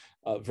 Very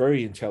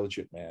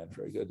intelligent man,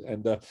 very good.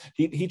 And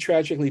he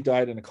tragically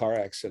died in a car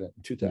accident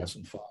in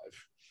 2005,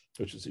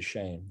 which is a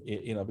shame,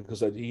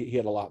 because he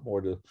had a lot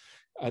more to.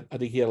 I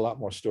think he had a lot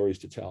more stories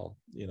to tell,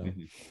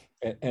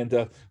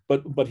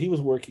 but he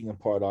was working in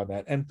part on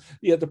that. And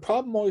yeah, the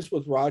problem always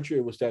with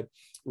Roger was that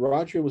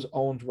Roger was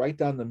owned right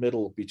down the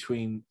middle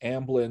between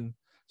Amblin,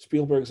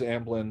 Spielberg's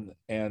Amblin,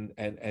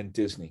 and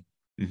Disney.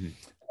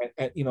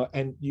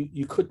 And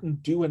you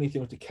couldn't do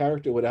anything with the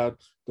character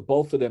without the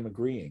both of them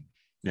agreeing.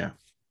 Yeah.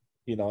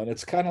 And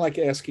it's kind of like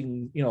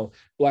asking,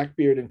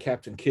 Blackbeard and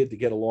Captain Kidd to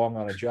get along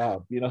on a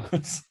job.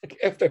 It's like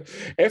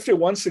after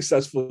one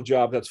successful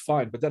job, that's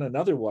fine, but then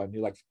another one,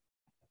 you're like,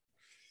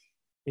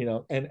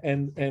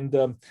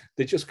 and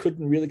they just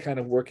couldn't really kind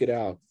of work it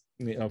out,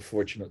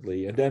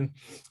 fortunately. And then,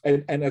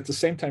 and at the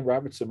same time,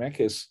 Robert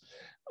Zemeckis,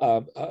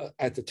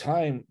 at the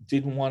time,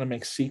 didn't want to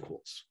make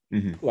sequels.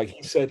 Like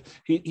he said,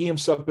 he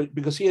himself,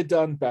 because he had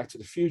done Back to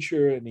the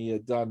Future and he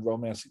had done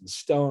Romancing the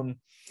Stone,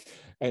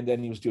 and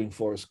then he was doing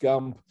Forrest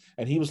Gump,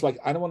 and he was like,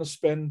 I don't want to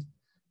spend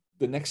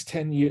the next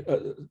 10 years,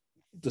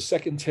 the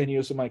second 10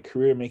 years of my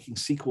career making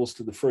sequels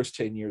to the first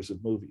 10 years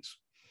of movies.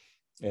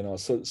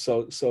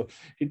 So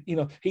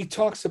he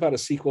talks about a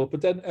sequel, but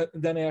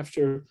then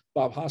after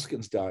Bob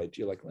Hoskins died,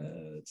 you're like,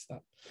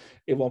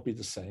 it won't be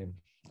the same.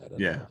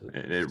 Yeah,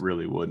 it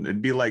really wouldn't.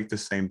 It'd be like the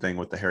same thing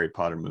with the Harry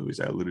Potter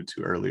movies I alluded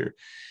to earlier.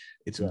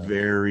 It's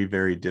very,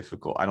 very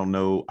difficult. I don't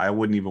know. I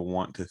wouldn't even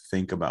want to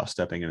think about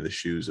stepping into the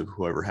shoes of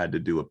whoever had to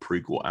do a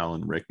prequel,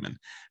 Alan Rickman.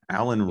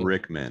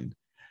 Rickman.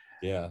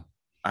 Yeah.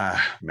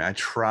 I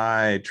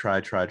try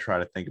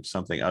to think of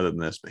something other than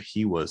this, but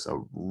he was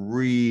a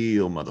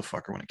real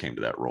motherfucker when it came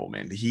to that role,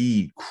 man.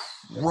 He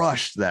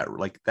crushed that.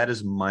 Like, that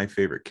is my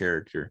favorite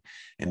character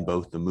in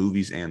both the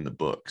movies and the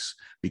books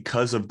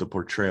because of the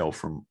portrayal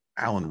from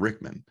Alan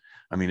Rickman.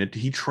 I mean,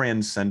 he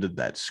transcended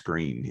that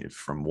screen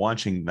from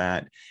watching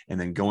that and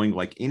then going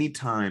like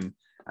anytime.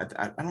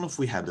 I don't know if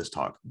we had this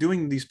talk.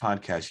 Doing these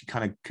podcasts, you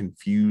kind of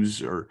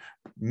confuse or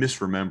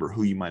misremember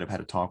who you might have had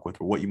to talk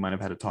with or what you might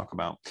have had to talk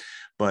about.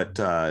 But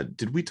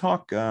did we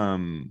talk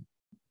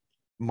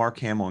Mark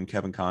Hamill and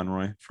Kevin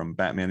Conroy from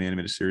Batman the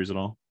Animated Series at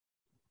all?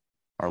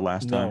 Our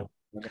last time?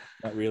 No,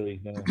 not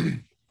really. No.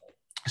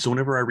 So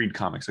whenever I read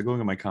comics, I go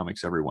into my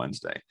comics every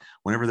Wednesday.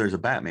 Whenever there's a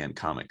Batman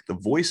comic, the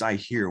voice I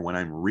hear when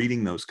I'm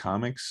reading those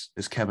comics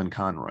is Kevin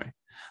Conroy.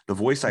 The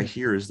voice I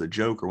hear is the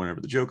Joker whenever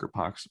the Joker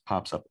pops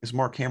up is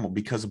Mark Hamill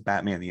because of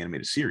Batman the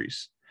Animated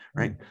Series,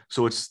 right?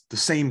 So it's the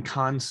same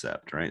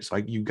concept, right? So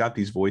you've got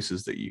these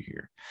voices that you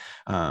hear.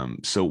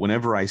 So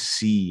whenever I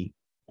see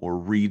or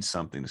read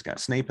something that's got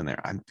Snape in there,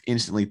 I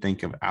instantly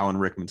think of Alan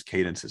Rickman's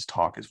cadence, his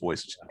talk, his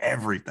voice, just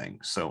everything.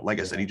 So like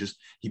I said,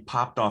 he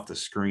popped off the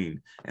screen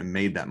and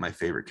made that my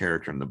favorite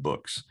character in the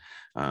books.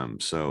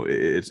 So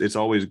it's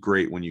always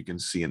great when you can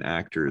see an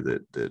actor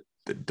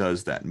that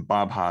does that. And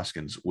Bob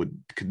Hoskins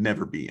could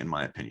never be, in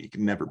my opinion, he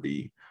could never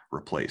be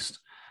replaced.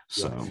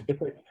 So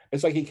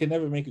it's like he can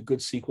never make a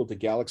good sequel to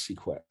Galaxy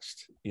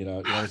Quest.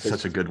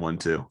 Such a good one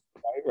too.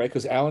 Right,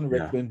 because Alan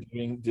Rickman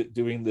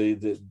doing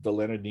the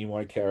Leonard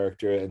Nimoy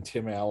character and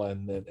Tim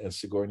Allen and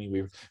Sigourney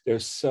Weaver, they're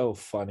so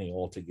funny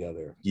all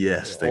together.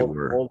 Yes, they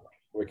were all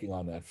working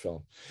on that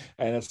film,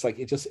 and it's like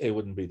it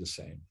wouldn't be the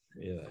same.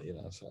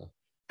 So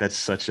that's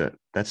such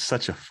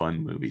a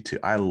fun movie too.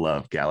 I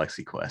love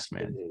Galaxy Quest,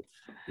 man.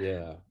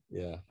 Yeah.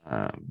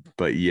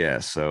 But yeah,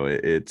 so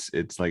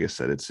it's like I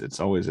said, it's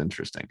always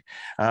interesting.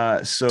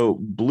 So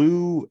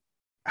Blue.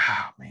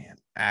 Man,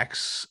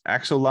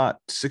 Axolot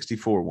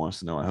 64 wants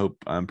to know.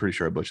 I'm pretty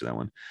sure I butchered that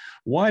one.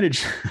 Why did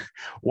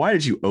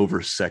you over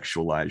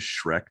sexualize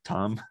Shrek,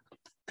 Tom?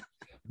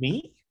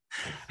 Me?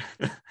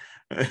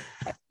 I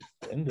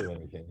didn't do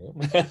anything.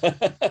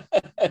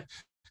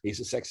 He's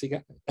a sexy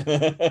guy.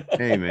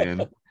 Hey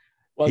man.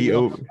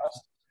 Well,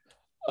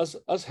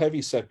 us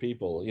heavy set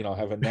people,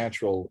 have a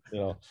natural,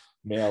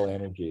 male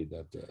energy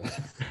that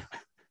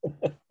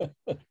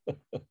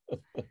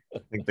I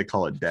think they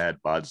call it dad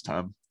bods,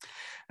 Tom.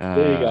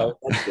 There you go.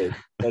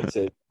 That's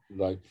it.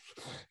 Like,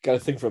 got to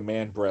think for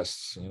man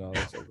breasts,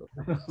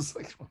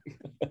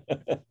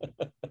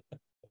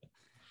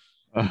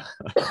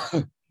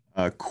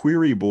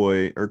 Query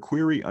boy or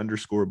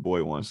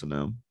query_boy wants to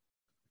know.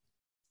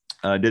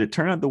 Did it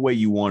turn out the way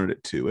you wanted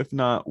it to? If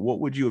not, what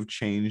would you have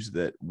changed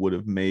that would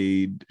have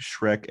made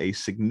Shrek a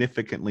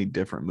significantly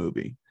different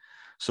movie?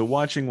 So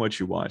watching what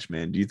you watch,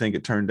 man, do you think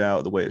it turned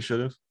out the way it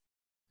should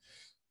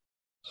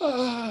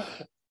have?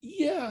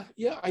 Yeah,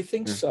 I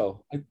think Yeah.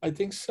 so. I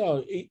think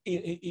so.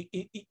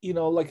 You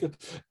know, like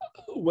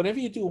whenever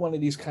you do one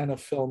of these kind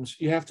of films,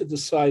 you have to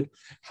decide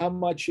how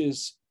much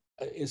is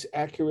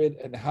accurate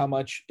and how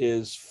much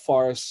is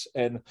farce,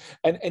 and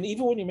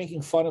even when you're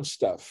making fun of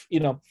stuff, you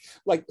know,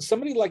 like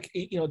somebody like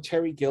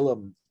Terry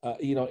Gilliam,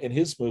 you know, in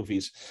his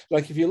movies,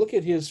 like if you look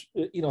at his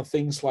you know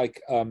things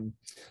like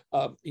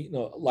you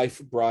know, Life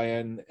of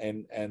Brian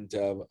and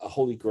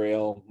Holy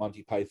Grail,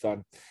 Monty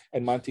Python,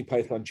 and Monty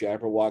Python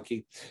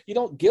Jabberwocky, you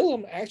know,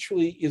 Gilliam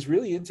actually is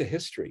really into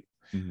history,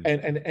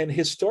 Mhm. and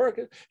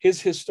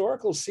his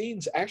historical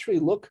scenes actually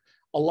look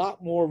a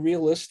lot more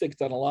realistic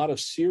than a lot of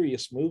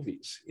serious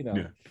movies, you know.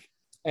 Yeah.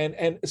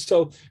 And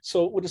so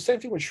with the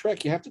same thing with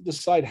Shrek, you have to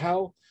decide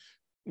how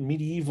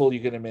medieval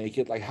you're going to make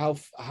it, like how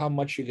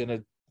much you're going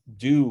to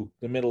do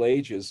the Middle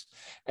Ages,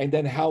 and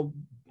then how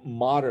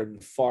modern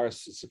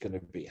farce is it going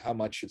to be, how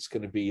much it's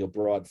going to be a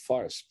broad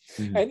farce.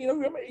 Mhm. And you know,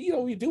 remember, you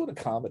know, we're doing a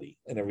comedy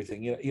and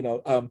everything,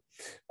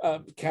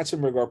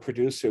 Katzenberg, our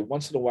producer,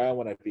 once in a while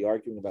when I'd be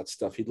arguing about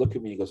stuff, he'd look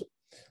at me, he goes,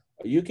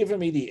 are you giving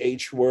me the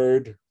H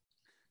word?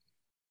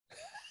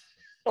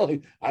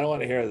 Like, I don't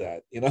want to hear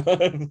that, you know.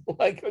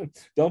 Like,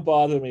 don't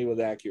bother me with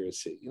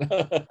accuracy, you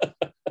know.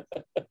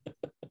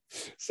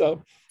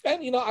 So,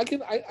 and you know, I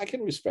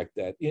can respect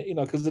that, you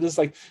know, because it is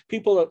like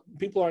people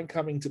aren't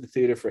coming to the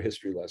theater for a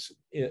history lesson,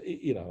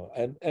 you know,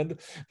 and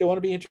they want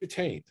to be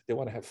entertained, they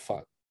want to have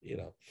fun, you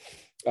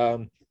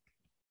know.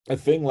 A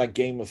thing like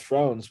Game of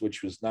Thrones,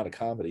 which was not a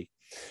comedy,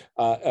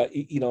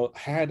 you know,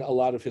 had a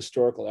lot of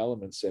historical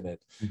elements in it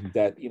Mhm.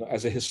 that, you know,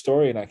 as a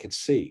historian, I could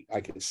see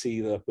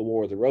the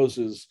War of the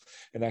Roses,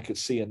 and I could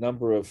see a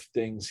number of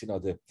things, you know,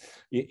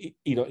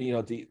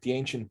 the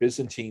ancient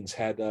Byzantines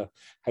had a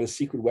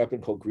secret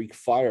weapon called Greek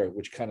fire,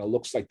 which kind of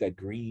looks like that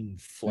green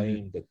Mhm.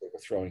 flame that they were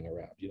throwing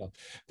around, you know,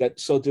 that,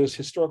 so there's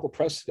historical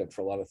precedent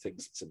for a lot of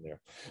things that's in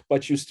there,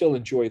 but you still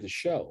enjoy the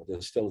show.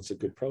 It's a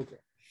good program.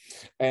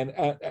 And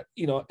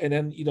you know, and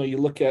then you know, you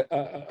look at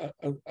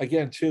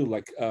again too,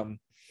 like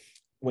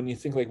when you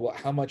think like, well,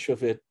 how much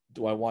of it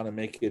do I want to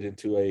make it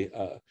into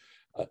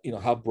you know,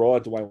 how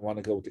broad do I want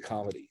to go with the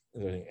comedy?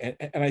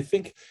 And I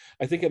think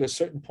at a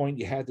certain point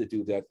you had to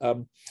do that.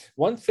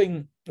 One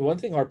thing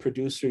our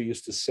producer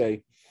used to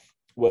say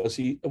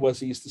he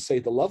used to say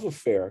the love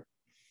affair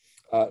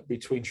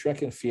between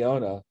Shrek and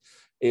Fiona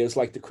is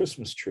like the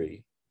Christmas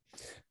tree,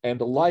 and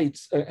the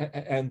lights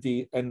and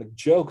the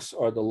jokes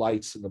are the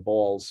lights and the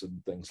balls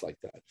and things like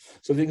that.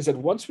 So the thing is that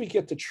once we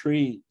get the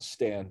tree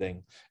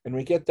standing and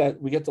we get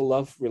the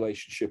love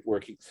relationship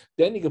working,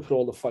 then you can put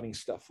all the funny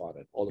stuff on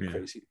it, all the Yeah.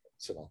 crazy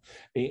things and all,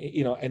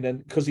 you know. And then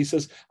because he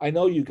says, I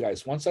know you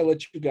guys, once I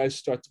let you guys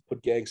start to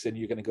put gags in,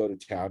 you're going to go to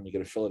town, you're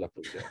going to fill it up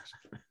with gags.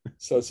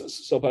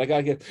 So, but I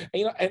gotta get,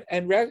 you know,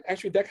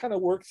 actually that kind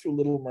of worked through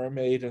Little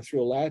Mermaid and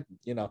through Aladdin.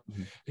 You know,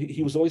 Mhm.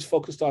 he was always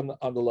focused on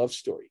the love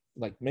story,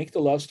 like make the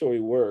love story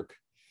work,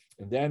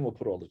 and then we'll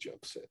put all the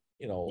jokes in,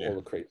 you know, Yeah. all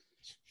the crazy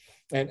things.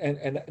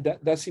 And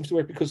that seems to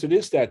work because it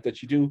is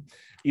that you do,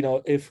 you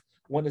know, if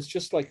when it's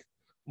just like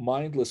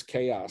mindless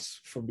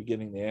chaos from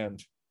beginning to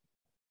end,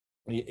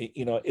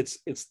 you know,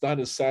 it's not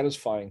as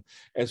satisfying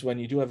as when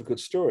you do have a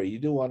good story. You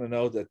do want to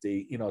know that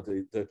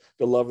the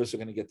lovers are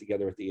going to get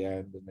together at the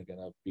end and they're going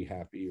to be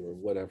happy or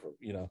whatever,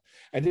 you know,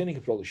 and then you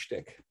can put all the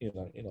shtick,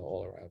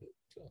 all around it.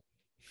 So.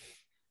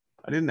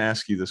 I didn't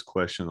ask you this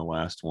question in the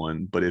last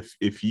one, but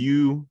if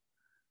you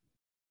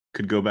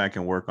could go back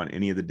and work on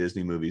any of the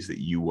Disney movies that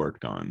you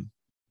worked on,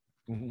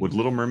 would Mm-hmm.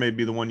 Little Mermaid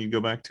be the one you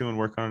go back to and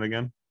work on it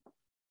again?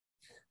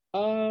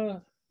 uh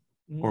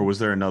Or was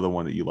there another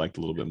one that you liked a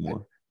little bit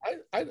more?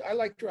 I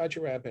liked Roger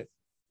Rabbit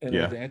and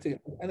Yeah. everything.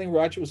 I think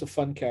Roger was a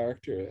fun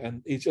character,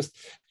 and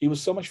he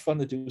was so much fun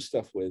to do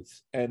stuff with,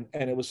 and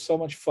it was so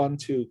much fun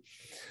to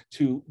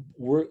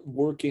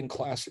work in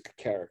classic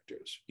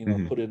characters. You know,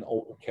 Mhm. put in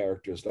older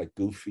characters like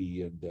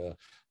Goofy and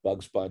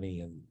Bugs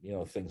Bunny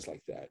and things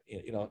like that.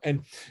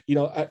 And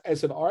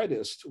as an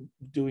artist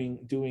doing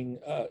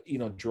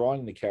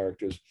drawing the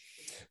characters,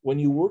 when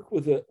you work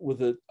with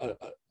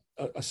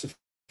a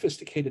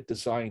sophisticated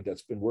design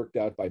that's been worked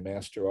out by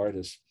master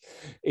artists,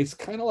 it's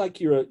kind of like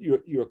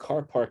you're a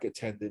car park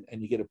attendant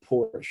and you get a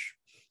Porsche.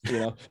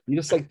 You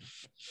just like,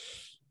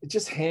 it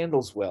just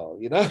handles well.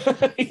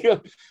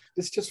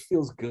 This just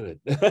feels good.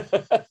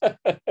 And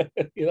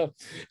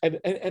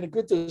a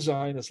good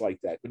design is like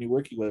that. When you're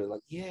working with it,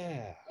 like,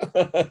 yeah.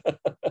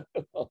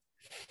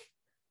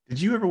 Did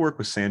you ever work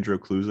with Sandro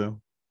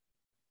Cluzo?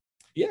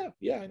 Yeah,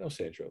 I know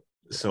Sandro.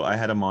 So I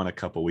had him on a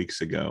couple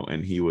weeks ago,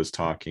 and he was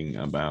talking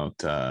about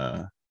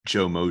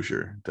Joe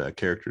Mosier, the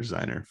character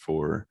designer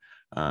for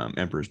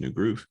Emperor's New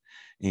Groove,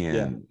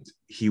 Yeah. and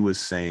he was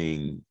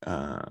saying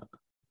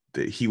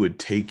he would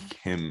take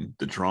him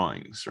the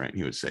drawings, right? And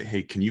he would say,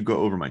 "Hey, can you go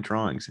over my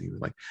drawings?" And he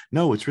was like,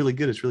 "No, it's really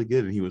good. It's really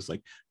good." And he was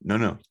like,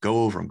 "No,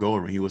 go over them, go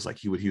over them." He was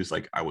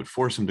like, I would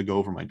force him to go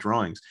over my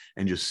drawings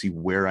and just see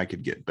where I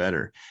could get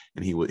better.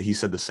 And he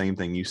said the same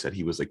thing you said.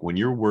 He was like, when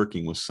you're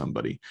working with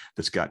somebody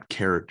that's got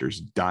characters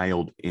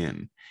dialed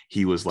in,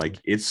 he was like,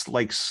 it's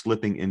like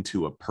slipping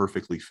into a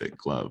perfectly fit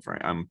glove,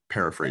 right? I'm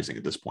paraphrasing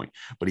at this point,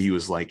 but he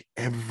was like,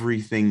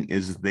 everything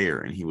is there.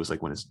 And he was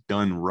like, when it's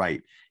done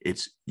right,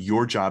 it's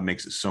your job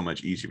makes it so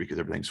much easier because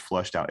everything's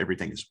flushed out,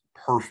 everything is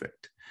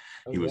perfect.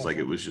 He was like,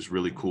 it was just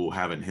really cool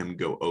having him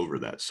go over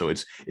that. So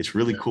it's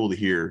really cool to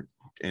hear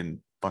in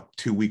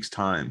 2 weeks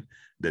time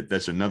that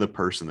that's another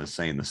person that's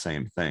saying the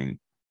same thing,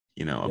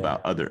 you know,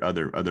 about other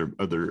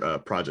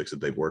projects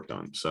that they've worked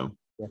on. So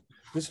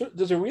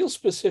there's a real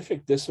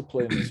specific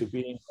discipline to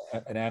being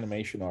an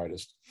animation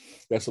artist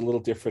that's a little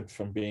different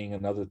from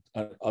being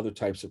other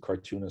types of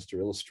cartoonist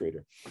or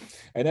illustrator.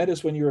 And that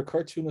is when you're a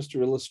cartoonist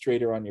or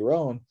illustrator on your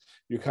own,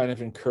 you're kind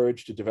of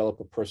encouraged to develop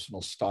a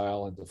personal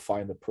style and to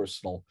find a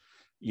personal,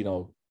 you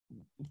know,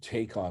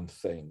 take on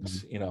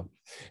things, you know.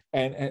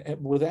 And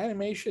with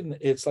animation,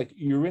 it's like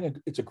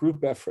it's a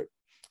group effort.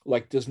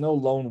 Like there's no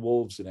lone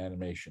wolves in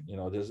animation, you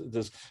know.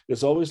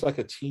 There's always like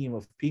a team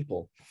of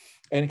people,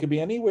 and it could be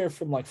anywhere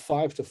from like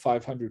 5 to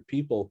 500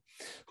 people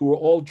who are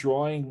all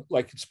drawing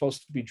like it's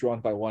supposed to be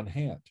drawn by one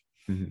hand.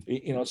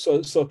 You know,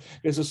 so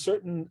there's a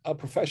certain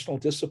professional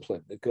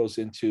discipline that goes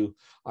into,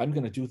 I'm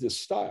going to do this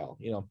style,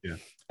 you know.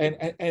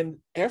 And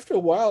after a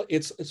while,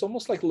 it's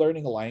almost like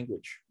learning a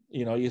language.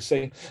 You know, you're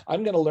saying,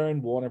 I'm going to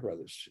learn Warner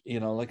Brothers, you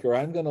know, like, or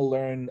I'm going to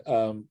learn,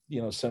 you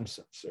know,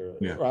 Simpsons,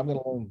 or I'm going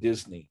to learn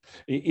Disney,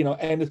 you know,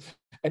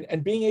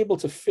 and being able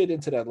to fit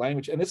into that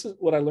language. And this is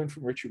what I learned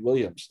from Richard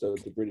Williams,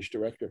 the British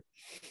director,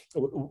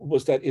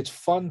 was that it's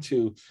fun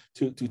to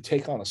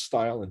take on a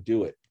style and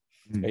do it.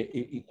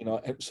 You know,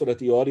 so that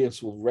the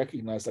audience will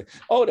recognize, like,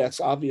 oh,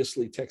 that's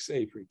obviously Tex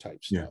Avery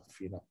type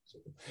stuff, you know.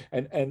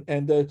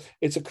 And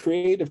it's a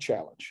creative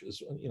challenge, as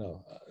you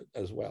know,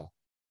 as well.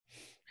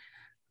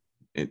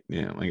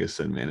 Like I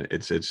said, man,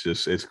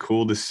 it's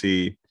cool to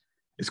see.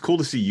 It's cool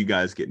to see you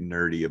guys get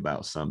nerdy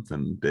about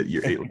something that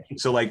you're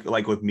so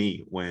like with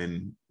me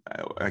when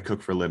I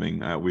cook for a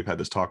living. We've had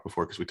this talk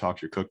before because we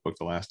talked your cookbook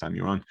the last time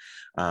you were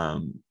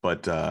on.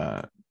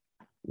 But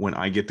when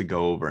I get to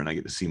go over and I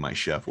get to see my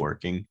chef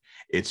working,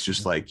 it's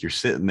just like you're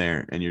sitting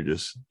there and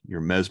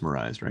you're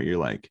mesmerized, right? You're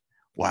like,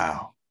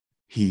 wow,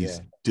 he's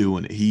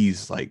doing it.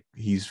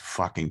 He's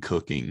fucking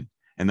cooking.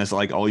 And that's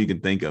like all you can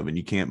think of. And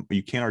you can't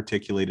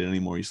articulate it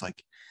anymore.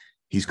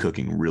 He's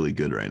cooking really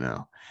good right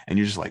now. And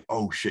you're just like,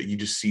 oh shit, you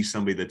just see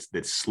somebody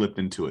that's slipped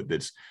into it,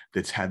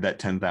 that's had that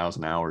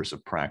 10,000 hours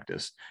of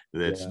practice,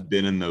 that's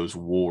been in those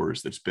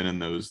wars, that's been in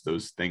those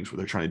things where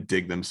they're trying to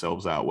dig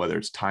themselves out, whether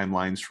it's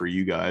timelines for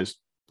you guys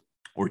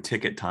or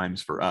ticket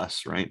times for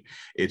us, right?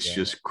 It's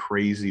just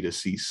crazy to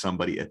see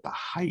somebody at the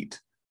height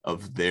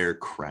of their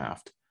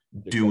craft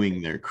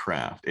doing their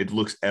craft. It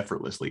looks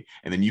effortlessly,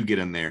 and then you get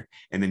in there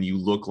and then you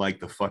look like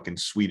the fucking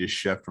Swedish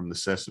chef from the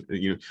Sesame,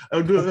 you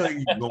know,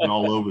 going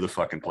all over the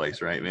fucking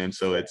place, right, man?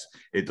 So it's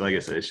like I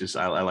said, it's just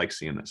I like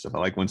seeing that stuff. I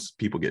like when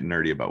people get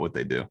nerdy about what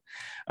they do.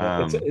 You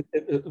know,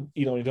 when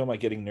you're talking about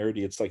getting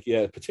nerdy, it's like,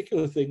 a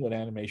particular thing with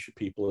animation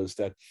people is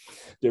that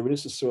there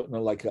is a certain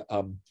like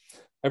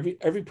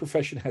every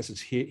profession has its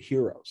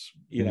heroes,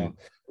 you know,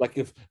 like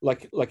if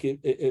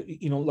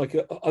you know, like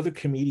other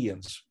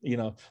comedians, you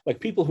know, like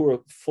people who are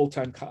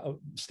full-time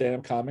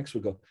stand-up comics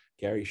would go,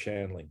 Gary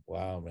Shandling,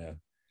 wow, man,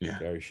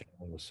 Gary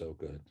Shandling was so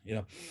good, you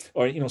know,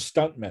 or, you know,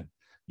 stuntmen,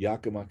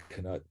 Yakima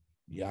Canutt,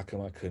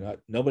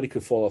 nobody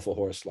could fall off a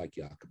horse like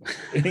Yakima.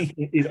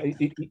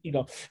 You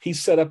know, he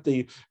set up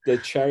the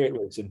chariot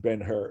race in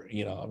Ben-Hur,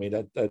 you know. I mean,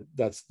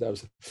 that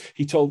was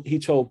he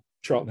told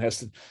Charlton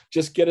Heston,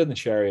 just get in the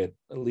chariot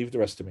and leave the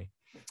rest to me.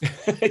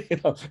 You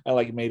know, I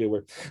like made it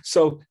work.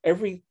 So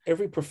every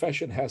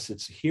profession has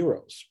its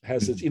heroes,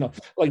 has its, you know,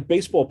 like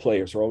baseball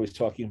players are always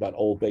talking about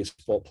old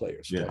baseball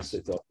players. Yes.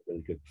 It's all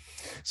really good.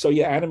 So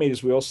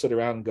animators, we all sit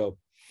around and go,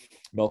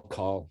 Milk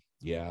Hall,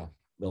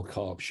 Milk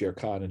Hall, Shere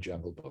Khan in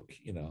Jungle Book,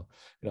 you know,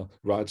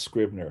 Rod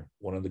Scribner,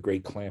 one of the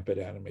great Clampett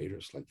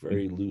animators, like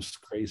very loose,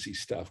 crazy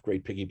stuff,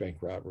 great Piggy Bank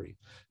Robbery,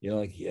 you know,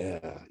 like,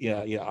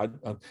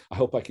 I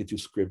hope I could do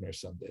Scribner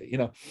someday, you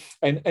know,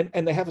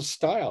 and they have a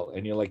style,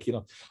 and you're like, you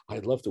know,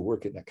 I'd love to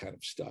work in that kind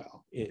of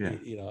style,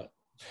 you know,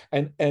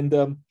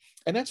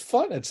 and that's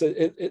fun.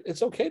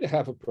 It's okay to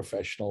have a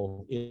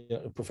professional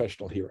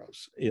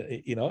heroes.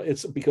 You know,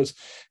 it's because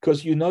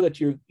you know that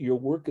your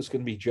work is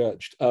going to be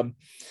judged.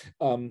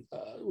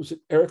 Was it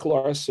Eric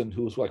Larson,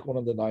 who was like one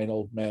of the 9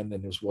 old men,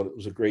 and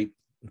was a great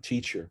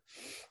teacher.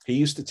 He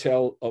used to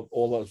tell of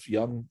all those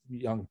young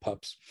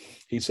pups,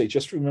 he'd say,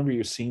 just remember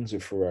your scenes are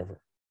forever.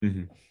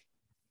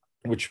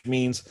 Which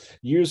means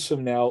years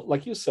from now,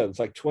 like you said, it's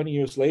like 20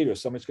 years later,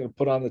 somebody's going to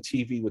put on the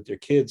TV with their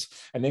kids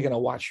and they're going to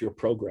watch your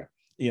program.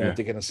 they're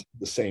going to say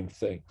the same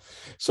thing.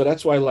 So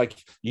that's why, like,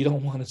 you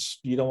don't want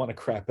to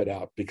crap it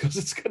out, because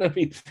it's going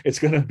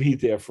to be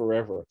there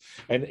forever.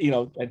 And,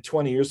 and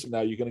 20 years from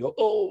now, you're going to go,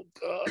 oh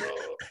God,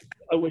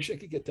 I wish I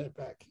could get that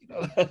back,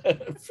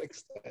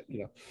 fix that,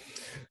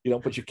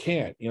 but you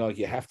can't,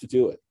 you have to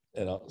do it,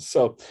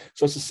 so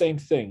it's the same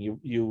thing.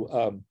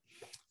 You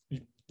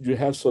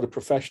have sort of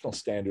professional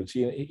standards,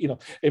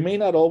 it may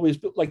not always,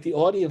 like, the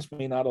audience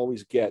may not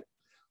always get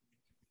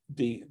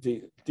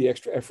the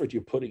extra effort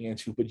you're putting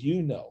into, but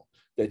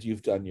that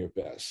you've done your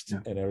best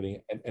and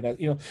everything.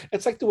 And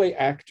it's like the way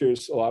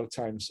actors a lot of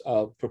times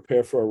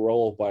prepare for a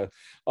role by,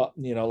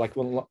 like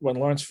when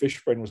Lawrence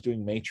Fishburne was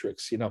doing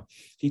Matrix,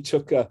 he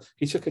took a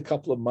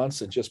couple of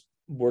months and just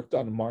worked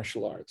on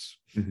martial arts,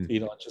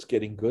 just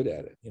getting good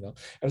at it, and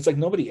it's like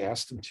nobody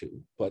asked him to,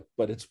 but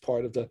it's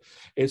part of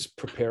it's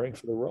preparing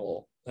for the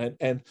role.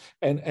 And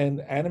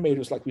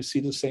animators, like, we see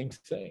the same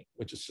thing,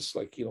 which is just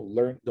like,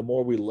 learn. The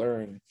more we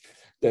learn,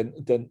 then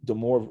the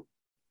more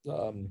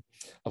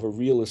of a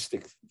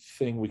realistic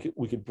thing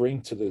we could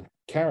bring to the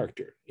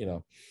character,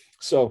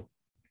 So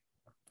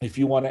if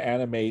you want to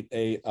animate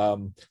a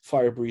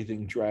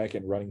fire-breathing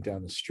dragon running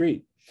down the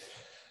street,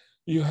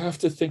 you have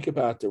to think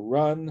about the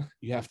run.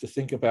 You have to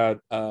think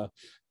about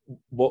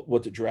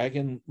what the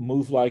dragon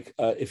move like.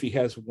 If he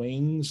has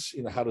wings,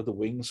 how do the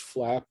wings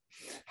flap?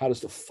 How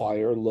does the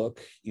fire look?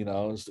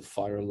 Does the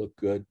fire look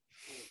good?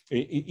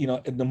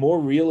 And the more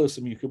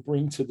realism you could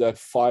bring to that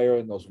fire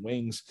and those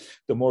wings,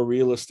 the more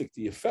realistic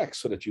the effects,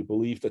 so that you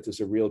believe that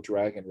there's a real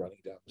dragon running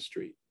down the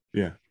street.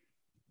 Yeah.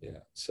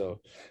 So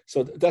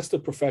that's the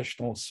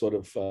professional sort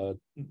of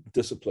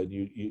discipline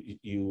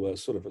you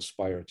sort of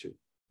aspire to.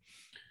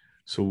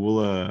 So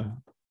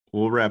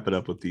we'll wrap it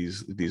up with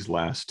these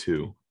last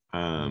two.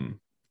 I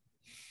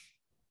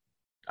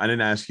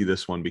didn't ask you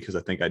this one because I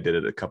think I did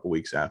it a couple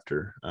weeks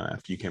after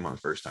you came on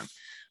the first time.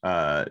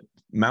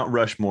 Mount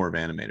Rushmore of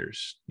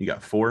animators. You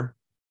got 4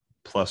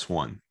 plus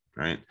 1,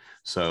 right?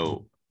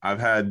 So I've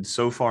had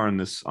so far on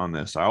this,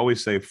 I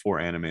always say 4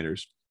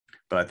 animators,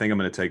 but I think I'm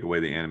going to take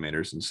away the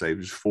animators and say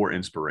just 4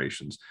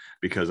 inspirations,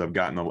 because I've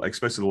gotten,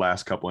 especially the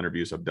last couple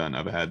interviews I've done,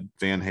 I've had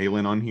Van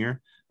Halen on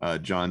here,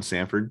 John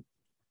Sanford.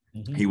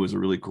 He was a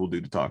really cool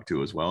dude to talk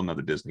to as well,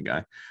 another Disney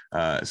guy.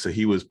 So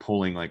he was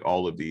pulling like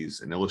all of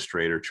these, an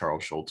illustrator,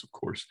 Charles Schultz, of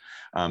course.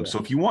 So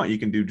if you want, you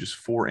can do just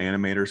 4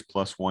 animators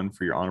plus 1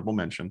 for your honorable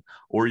mention,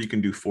 or you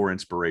can do 4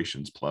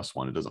 inspirations plus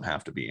 1. It doesn't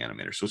have to be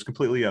animators. So it's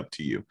completely up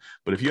to you.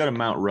 But if you had a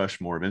Mount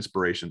Rushmore of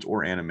inspirations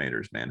or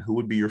animators, man, who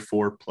would be your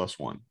 4 plus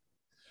 1?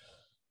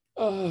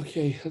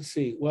 Okay, let's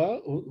see.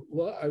 Well,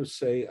 I would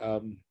say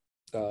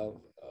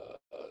Bill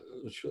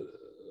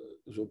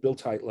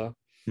Teitla.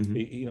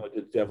 He,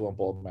 did Devil on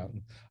Bald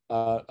Mountain.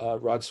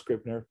 Rod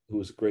Scribner, who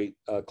was a great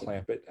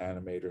Clampett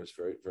animator, is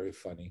very, very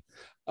funny.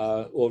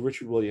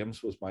 Richard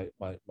Williams was my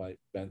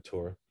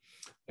mentor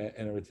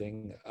and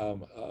everything. I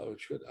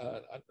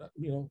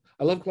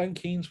love Glenn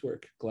Keane's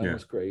work. Glenn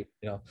was great,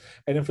 And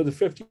then for the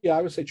 50,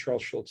 I would say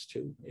Charles Schultz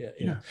too.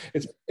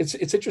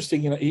 It's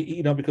interesting,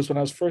 because when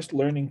I was first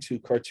learning to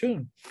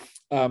cartoon,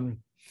 it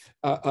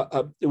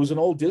was an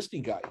old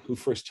Disney guy who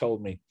first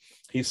told me.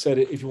 He said,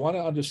 if you want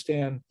to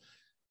understand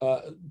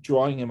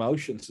drawing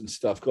emotions and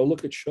stuff, go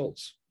look at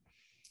Schultz.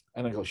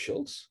 And I go,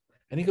 Schultz?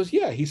 And he goes,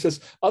 yeah. He says,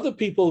 other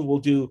people will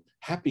do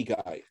happy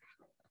guy,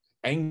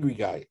 angry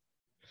guy,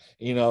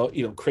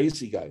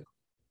 crazy guy.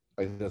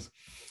 Like this.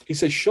 He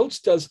says, Schultz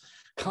does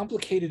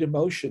complicated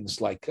emotions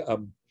like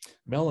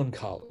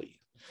melancholy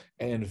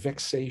and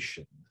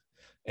vexation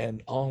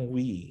and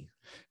ennui,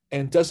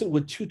 and does it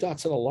with 2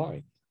 dots on a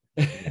line.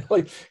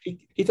 Like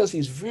he does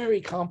these very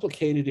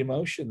complicated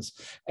emotions,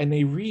 and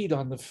they read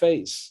on the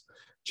face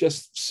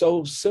just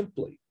so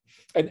simply.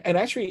 And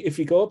actually, if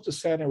you go up to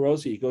Santa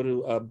Rosa, you go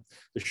to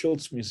the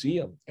Schultz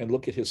Museum and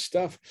look at his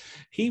stuff,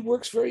 he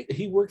worked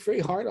very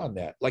hard on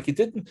that. Like he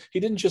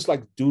didn't just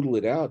like doodle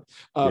it out.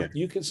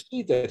 You can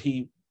see that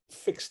he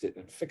fixed it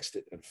and fixed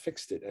it and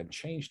fixed it and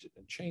changed it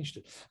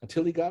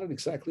until he got it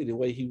exactly the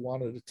way he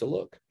wanted it to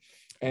look.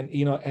 And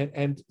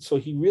and so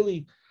he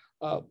really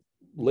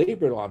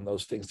labored on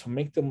those things to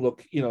make them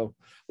look,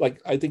 like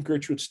I think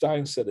Gertrude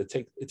Stein said,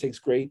 it takes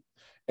great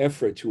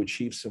effort to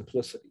achieve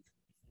simplicity.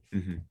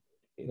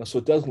 So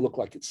it doesn't look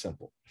like it's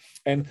simple.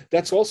 And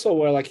that's also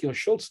where, like,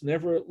 Schultz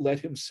never let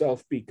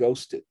himself be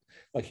ghosted.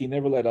 Like he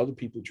never let other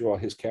people draw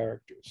his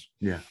characters.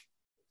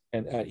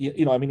 And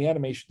the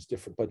animation is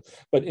different,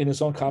 but in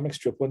his own comic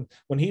strip,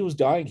 when he was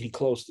dying, he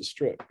closed the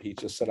strip. He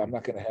just said, I'm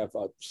not going to have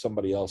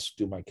somebody else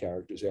do my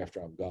characters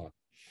after I'm gone.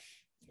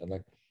 And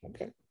like,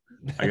 okay.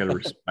 I gotta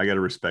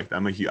respect.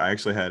 I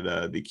actually had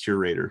the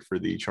curator for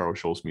the Charles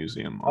Schultz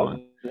Museum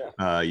on.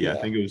 I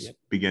think it was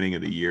beginning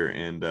of the year,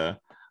 and I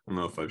don't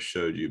know if I've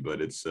showed you,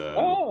 but it's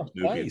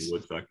nice.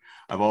 Woodstock.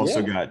 I've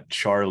also got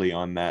Charlie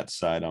on that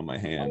side on my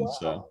hand.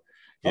 So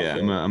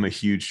I'm a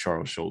huge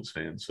Charles Schultz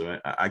fan. So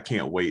I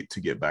can't wait to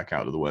get back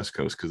out to the West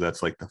Coast, because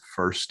that's like the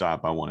first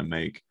stop I want to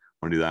make.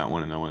 I want to do that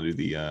one, and I want to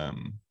do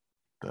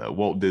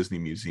Walt Disney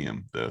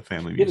Museum, the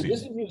family Yeah, the museum.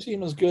 Disney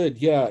Museum is good.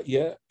 Yeah.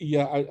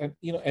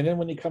 And then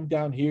when you come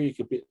down here, you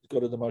could go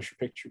to the Motion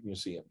Picture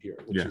Museum here,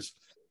 Yeah.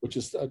 which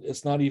is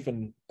it's not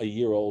even a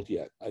year old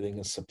yet. I think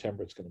in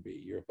September it's going to be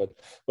a year. But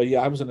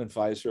yeah, I was an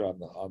advisor on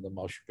the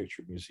Motion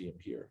Picture Museum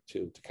here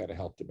too, to kind of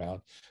help them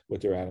out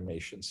with their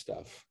animation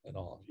stuff and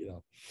all,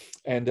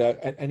 and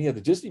yeah,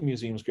 the Disney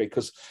Museum is great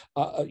because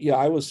yeah,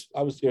 I was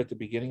there at the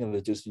beginning of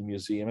the Disney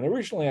Museum, and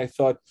originally I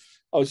thought,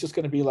 oh, it's just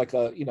going to be like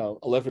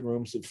 11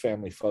 rooms of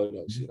family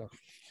photos,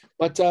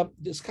 But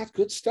it's got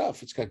good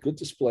stuff. It's got good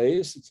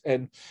displays,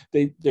 and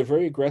they're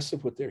very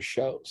aggressive with their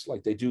shows.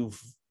 Like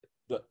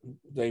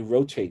they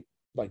rotate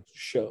like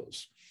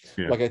shows.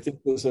 Yeah. Like I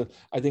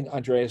think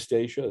Andreas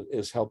Deja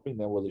is helping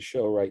them with a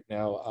show right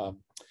now.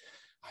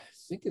 I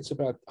think it's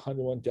about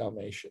 101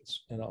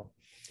 Dalmatians.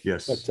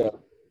 Yes. But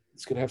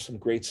it's gonna have some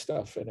great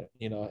stuff in it.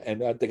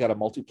 And they got a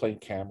multi-plane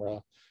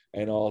camera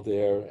and all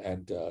there,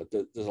 and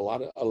there's a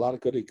lot of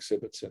good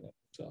exhibits in it.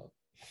 So.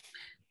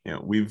 Yeah,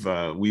 we've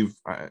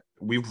to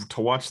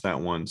watch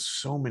that one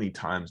so many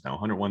times now.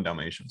 101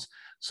 Dalmatians.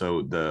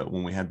 So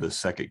when we had the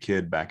second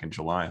kid back in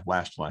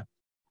last July,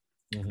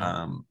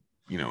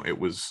 it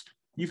was,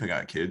 you've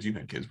had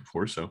kids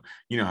before, so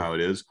you know how it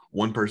is.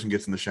 One person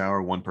gets in the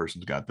shower, one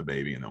person's got the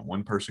baby, and then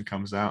one person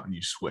comes out, and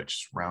you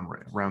switch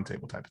round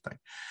table type of thing.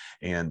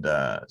 And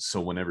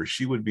so whenever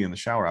she would be in the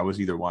shower, I was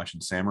either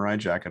watching Samurai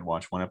Jack. I'd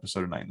watch one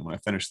episode a night, and when I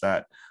finished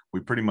that, we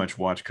pretty much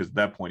watched, because at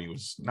that point he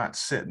was not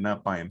sitting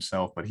up by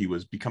himself, but he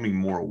was becoming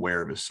more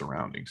aware of his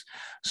surroundings.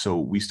 So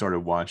we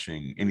started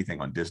watching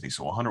anything on Disney.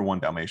 So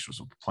 101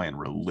 Dalmatians was playing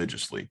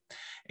religiously,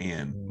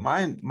 and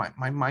my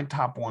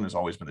top one has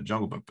always been The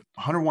Jungle Book, but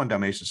 101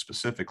 Dalmatians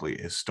specifically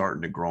is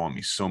starting to grow on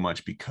me so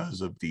much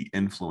because of the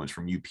influence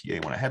from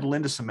UPA. When I had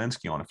Linda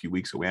Semensky on a few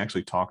weeks ago, we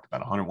actually talked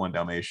about 101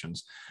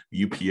 Dalmatians,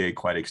 UPA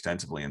quite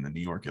extensively, in the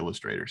New York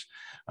Illustrators.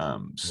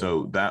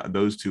 So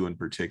those two in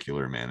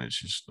particular, man, it's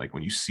just like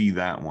when you see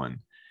that one,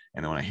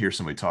 and then when I hear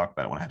somebody talk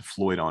about it, when I had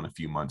Floyd on a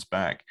few months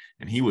back,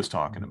 and he was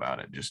talking about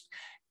it, just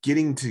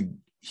getting to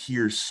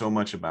hear so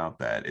much about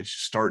that, it's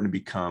starting to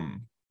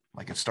become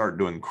like, it's starting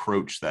to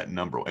encroach that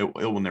number. It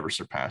will never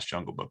surpass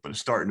Jungle Book, but it's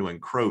starting to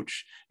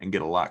encroach and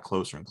get a lot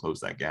closer and close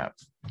that gap.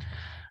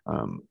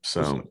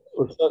 So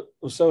it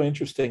was so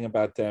interesting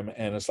about them,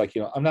 and it's like,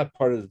 I'm not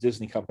part of the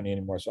Disney company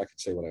anymore, so I can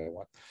say what I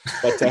want.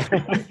 But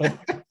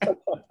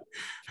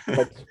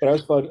but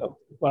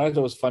what I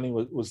thought was funny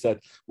was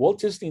that Walt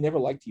Disney never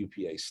liked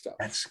UPA stuff.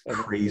 That's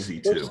crazy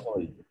too.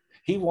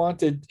 He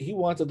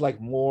wanted like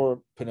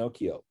more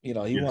Pinocchio. He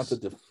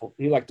wanted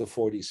he liked the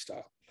 40s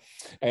style.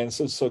 And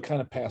so kind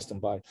of passed him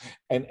by.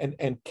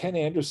 And Ken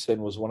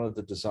Anderson was one of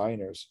the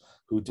designers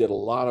who did a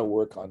lot of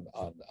work on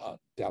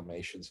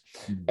Dalmatians.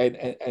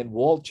 And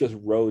Walt just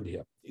rode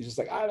him. He's just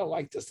like, I don't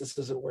like this. This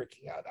isn't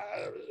working out.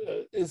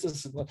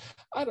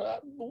 I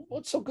don't.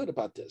 What's so good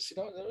about this?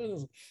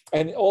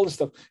 And all this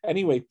stuff.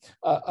 Anyway,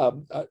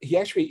 he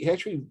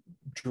actually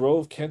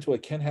drove Ken to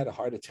Ken had a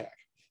heart attack,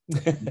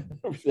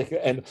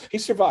 and he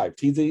survived.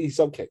 He's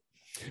okay,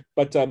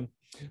 but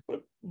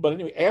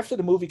anyway, after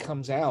the movie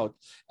comes out,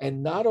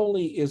 and not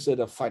only is it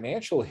a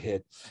financial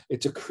hit,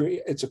 it's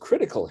a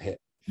critical hit.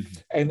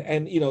 And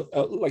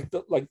like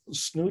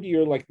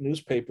snootier like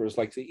newspapers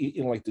like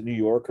the New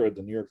Yorker or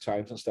the New York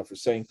Times and stuff are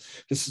saying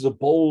this is a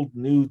bold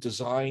new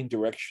design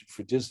direction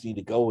for Disney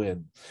to go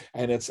in,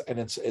 and it's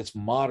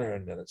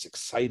modern and it's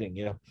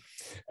exciting,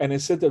 And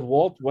it said that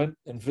Walt went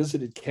and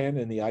visited Ken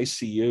in the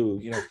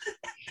ICU,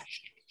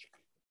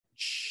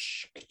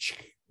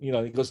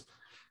 he goes,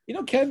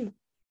 Ken,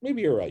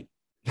 maybe you're right.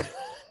 You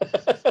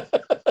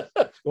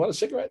want a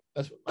cigarette?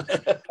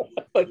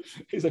 But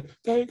he's like,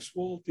 thanks,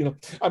 Walt.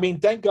 I mean,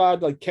 thank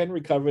God, like Ken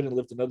recovered and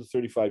lived another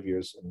 35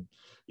 years, and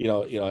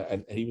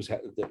and he was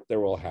they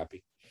were all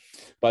happy.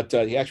 But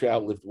he actually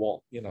outlived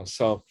Walt.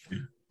 So.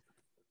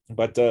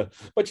 But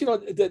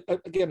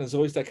again, there's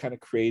always that kind of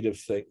creative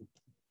thing,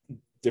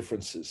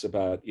 differences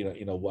about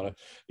what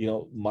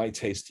my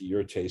taste to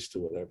your taste or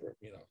whatever.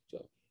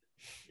 So.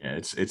 Yeah,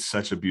 it's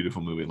such a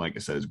beautiful movie. Like I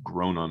said, it's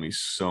grown on me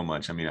so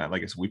much. I mean,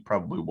 like I said, we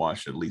probably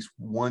watched it at least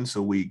once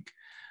a week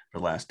for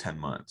the last 10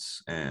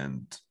 months,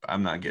 and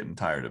I'm not getting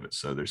tired of it.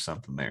 So there's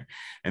something there.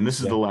 And this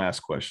is the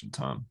last question,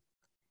 Tom.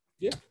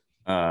 Yeah.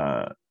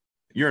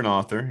 You're an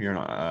author, you're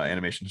an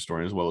animation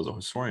historian as well as a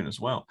historian as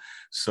well.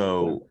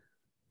 So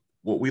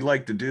what we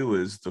like to do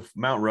is the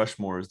Mount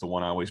Rushmore is the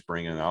one I always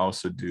bring in. I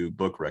also do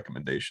book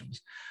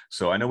recommendations.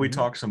 So I know we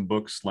talked some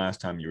books last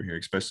time you were here,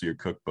 especially your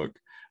cookbook,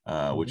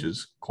 which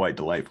is quite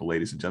delightful,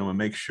 ladies and gentlemen.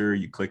 Make sure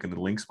you click on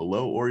the links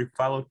below, or you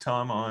follow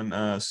Tom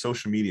on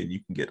social media, and you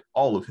can get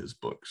all of his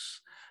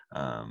books.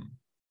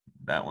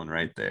 That one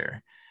right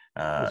there.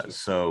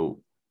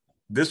 So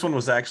this one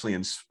was actually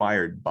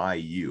inspired by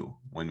you.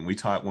 When we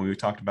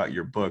talked about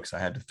your books, I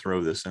had to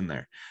throw this in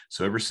there.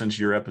 So ever since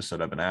your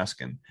episode, I've been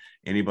asking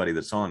anybody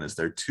that's on, is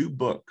there two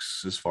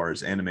books as far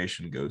as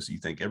animation goes you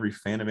think every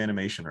fan of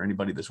animation or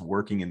anybody that's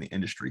working in the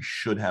industry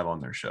should have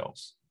on their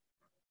shelves?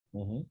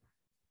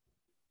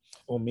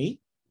 Oh, me?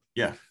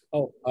 Yeah.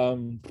 Oh,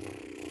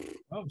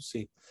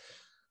 see.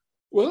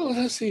 Well,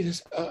 let's see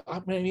this.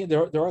 I mean,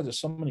 there's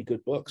so many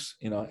good books,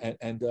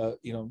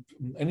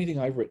 anything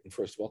I've written,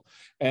 first of all,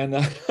 and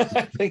I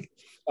think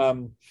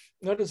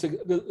there's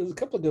a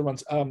couple of good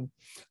ones.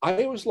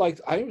 I always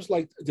liked.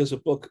 There's a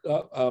book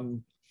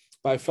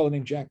by a fellow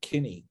named Jack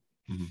Kinney,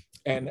 Mhm.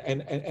 and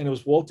it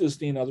was Walt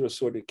Disney and Other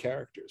Assorted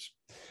Characters,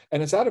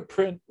 and it's out of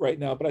print right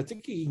now, but I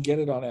think you can get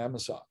it on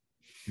Amazon.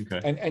 Okay.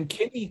 And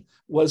Kinney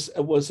was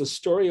a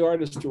story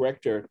artist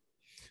director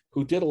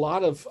who did a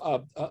lot of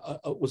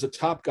was a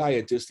top guy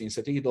at Disney.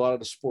 So I think he did a lot of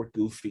the sport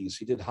goofies.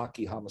 He did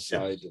Hockey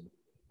Homicide and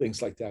things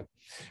like that.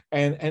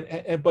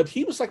 And but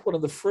he was like one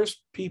of the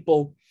first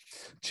people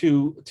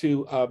to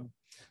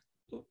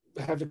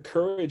have the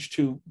courage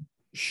to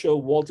show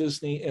Walt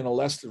Disney in a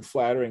less than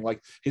flattering,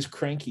 like his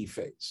cranky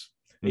phase.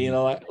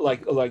 Mm-hmm.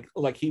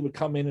 Like he would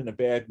come in a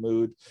bad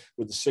mood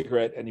with a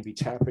cigarette, and he'd be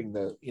tapping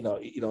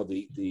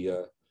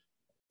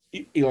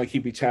like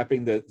he'd be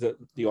tapping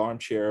the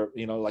armchair,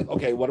 like,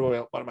 okay, what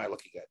am I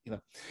looking at,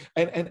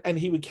 and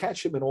he would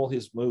catch him in all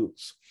his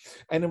moods,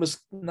 and it was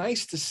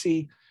nice to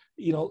see,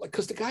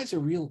 because the guy's a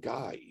real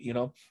guy,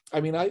 I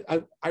mean,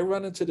 I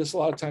run into this a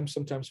lot of times,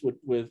 sometimes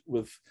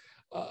with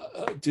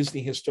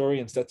Disney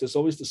historians, that there's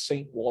always the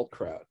Saint Walt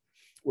crowd,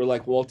 where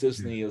like Walt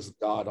Disney is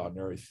God on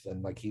earth,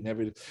 and like he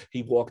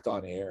walked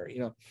on air,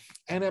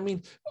 and I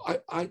mean,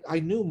 I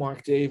knew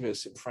Mark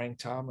Davis and Frank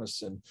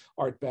Thomas and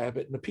Art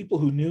Babbitt and the people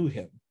who knew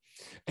him.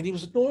 And he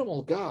was a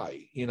normal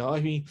guy, I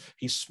mean,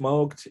 he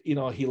smoked, he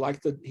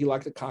liked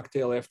the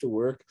cocktail after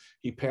work.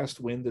 He passed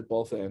wind at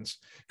both ends.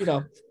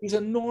 He's a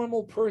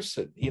normal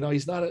person.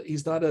 He's not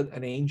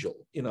an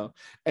angel.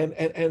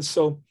 And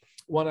so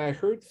when I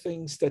heard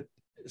things that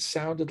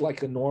sounded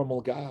like a normal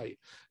guy,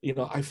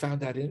 I found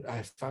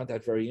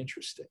that very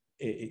interesting.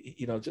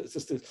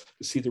 Just to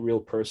see the real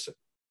person.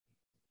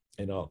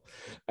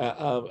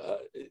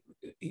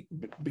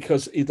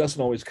 Because it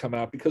doesn't always come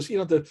out, because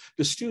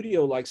the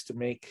studio likes to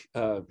make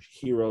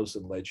heroes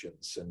and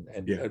legends,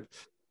 and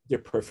they're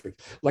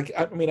perfect. Like,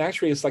 I mean,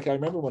 actually, it's like, I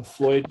remember when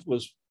Floyd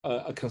was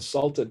a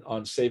consultant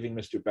on Saving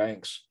Mr.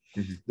 Banks,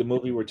 Mm-hmm. the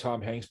movie where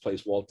Tom Hanks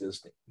plays Walt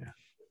Disney.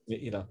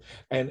 We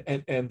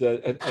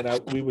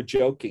were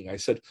joking. I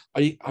said,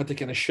 are they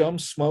going to show him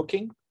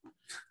smoking?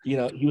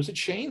 He was a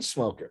chain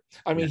smoker.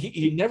 I mean,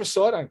 he never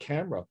saw it on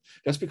camera.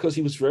 That's because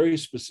he was very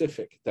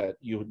specific that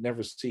you would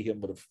never see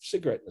him with a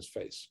cigarette in his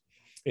face.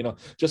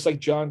 Just like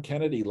John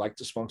Kennedy liked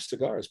to smoke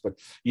cigars, but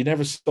you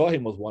never saw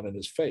him with one in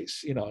his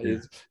face.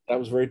 That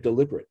was very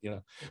deliberate.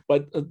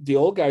 But the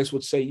old guys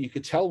would say you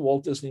could tell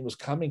Walt Disney was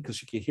coming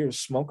because you could hear a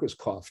smoker's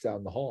cough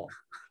down the hall.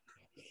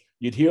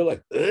 You'd hear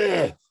like,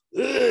 ugh,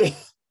 ugh,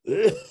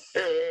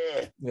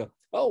 ugh.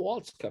 Oh,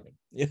 Walt's coming.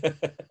 And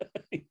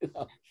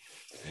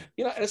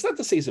it's not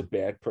to say he's a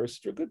bad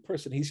person or a good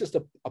person. He's just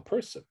a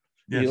person.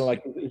 Yes.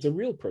 Like, it's a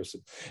real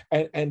person,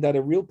 and that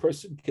a real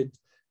person could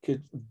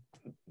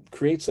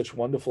create such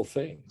wonderful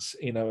things,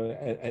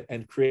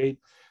 and create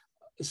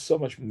so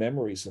much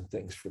memories and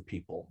things for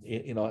people,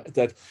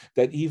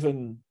 that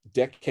even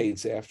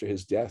decades after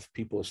his death,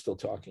 people are still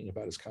talking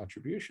about his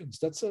contributions.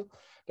 That's a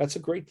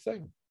great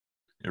thing.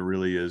 It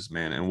really is,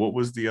 man. And what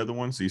was the other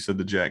one? So you said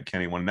the Jack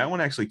Kenny one. That one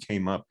actually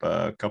came up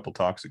a couple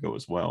talks ago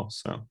as well.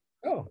 So.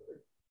 Oh.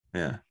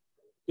 Yeah.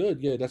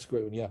 Good. Yeah, that's a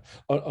great one. Yeah.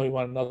 Oh, you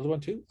want another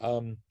one too?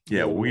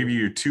 Yeah, we'll give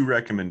you your 2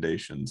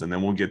 recommendations, and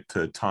then we'll get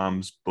to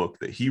Tom's book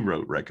that he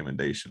wrote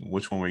recommendation.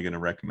 Which one are you going to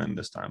recommend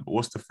this time? But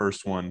what's the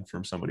first one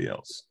from somebody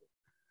else?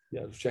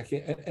 Yeah, check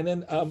it. And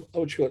then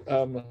sure.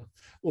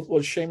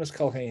 Seamus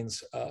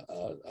Culhane's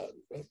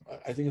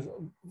I think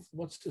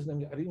what's his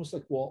name? I think it was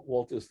like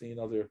Walt Disney and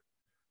Other.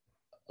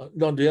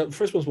 No, the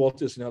first one was Walt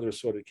Disney and Other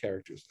Assorted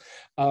Characters.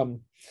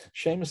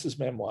 Seamus's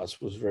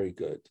memoirs was very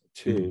good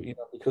too. Mm-hmm.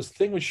 Because the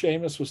thing with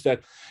Seamus was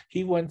that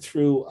he went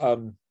through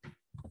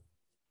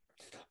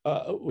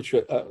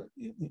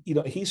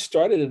he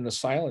started in the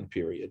silent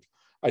period.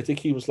 I think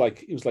he was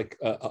like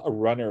a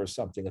runner or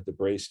something at the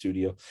Bray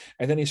studio,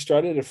 and then he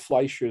started at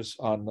Fleischer's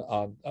on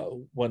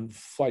when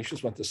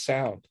Fleischer's went to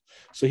sound.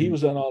 So he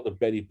was on all the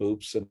Betty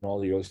Boops and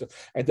all the early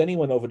stuff, and then he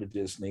went over to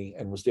Disney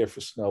and was there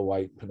for Snow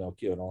White,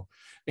 Pinocchio, and all.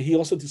 And he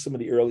also did some of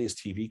the earliest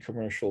TV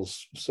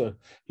commercials. So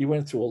he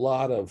went through a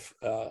lot of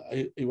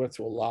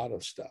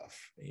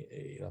stuff.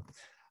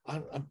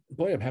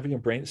 I'm having a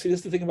brain. See,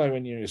 this is the thing about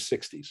when you're in your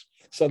 60s.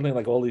 Suddenly,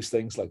 like all these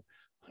things, like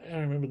I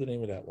don't remember the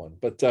name of that one,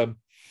 but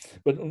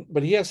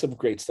he has some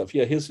great stuff.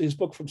 Yeah, his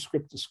book From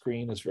Script to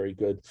Screen is very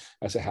good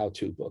as a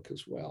how-to book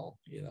as well.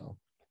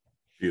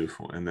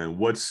 Beautiful. And then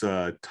what's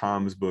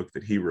Tom's book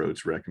that he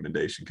wrote's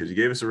recommendation? Because you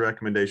gave us a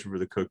recommendation for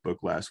the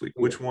cookbook last week.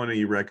 Which one are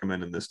you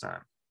recommending this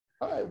time?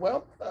 All right.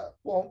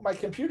 Well, my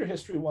computer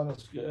history one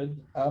is good.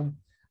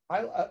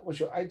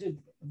 I did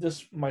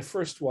this. My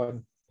first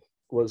one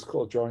was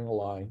called Drawing the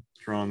Line.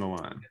 Drawing the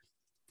Line.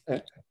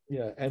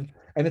 Yeah, and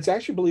it's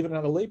actually, believe it or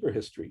not, a labor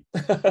history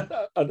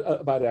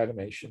about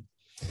animation,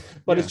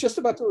 but it's just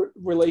about the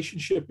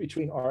relationship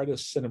between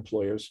artists and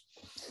employers,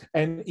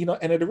 and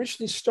and it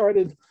originally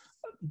started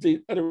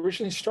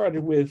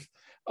with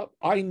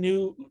I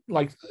knew,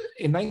 like,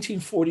 in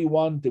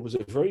 1941 there was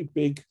a very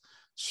big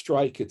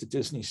strike at the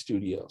Disney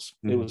studios.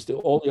 It Mhm. was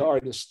all the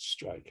artists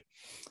strike,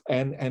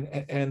 and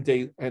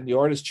the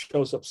artist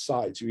chose up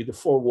sides. You're either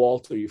for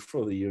Walt or you're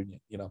for the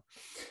union,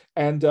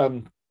 and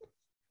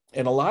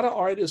and a lot of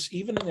artists,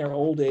 even in their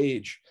old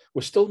age,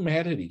 were still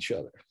mad at each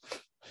other,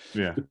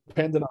 Yeah.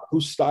 depending on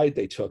whose side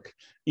they took,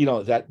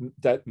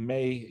 that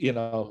May,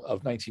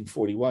 of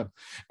 1941.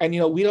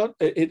 And, we don't,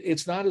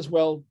 it's not as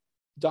well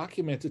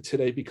documented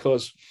today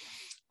because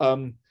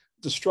the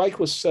strike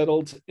was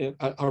settled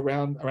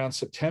around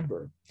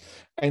September.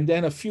 And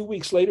then a few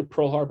weeks later,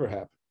 Pearl Harbor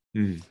happened.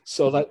 Mhm.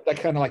 So that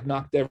kind of like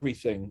knocked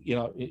everything,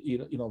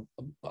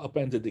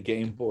 upended the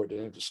game board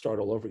and had to start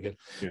all over again.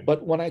 Yeah.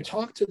 But when I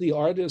talked to the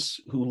artists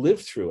who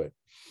lived through it,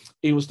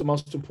 it was the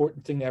most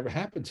important thing that ever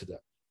happened to them.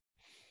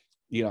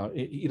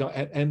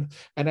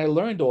 And I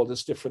learned all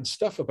this different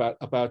stuff about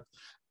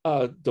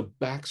the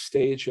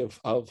backstage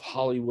of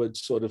Hollywood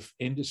sort of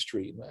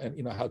industry,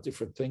 and how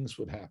different things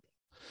would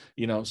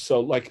happen. So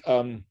like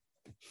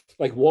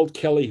Walt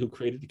Kelly, who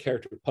created the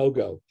character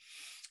Pogo,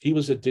 he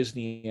was a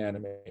Disney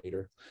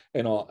animator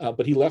and all,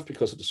 but he left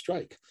because of the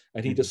strike,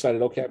 and he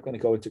decided, okay, I'm going to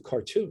go into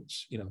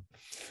cartoons,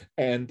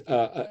 and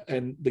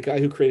the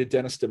guy who created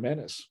Dennis the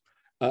Menace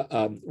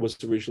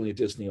was originally a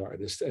Disney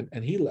artist,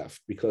 and he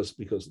left because of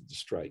the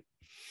strike.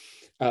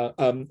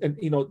 And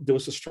there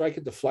was a strike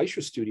at the Fleischer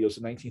Studios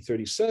in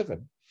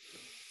 1937,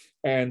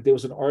 and there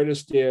was an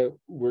artist there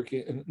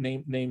working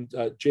named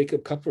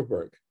Jacob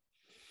Kupferberg.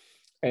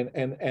 And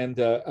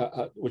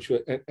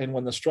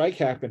when the strike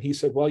happened, he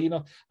said,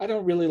 well, I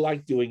don't really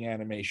like doing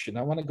animation.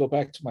 I want to go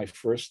back to my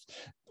first.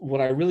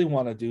 What I really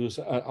want to do is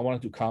I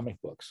want to do comic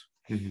books.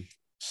 Mm-hmm.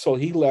 So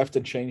he left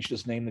and changed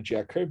his name to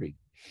Jack Kirby.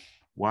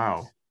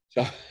 Wow.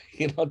 So,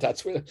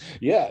 that's where,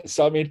 yeah.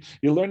 So, I mean,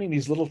 you're learning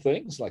these little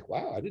things like,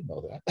 wow, I didn't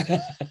know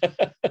that.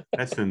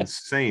 That's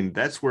insane.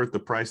 That's worth the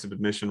price of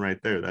admission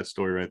right there. That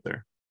story right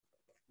there.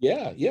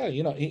 Yeah, and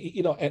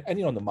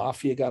the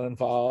mafia got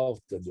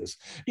involved, and this,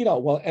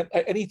 well,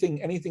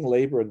 anything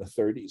labor in the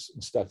 30s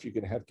and stuff, you're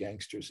going to have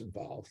gangsters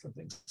involved and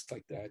things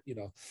like that,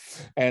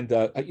 and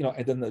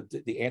and then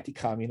the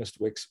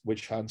anti-communist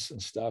witch hunts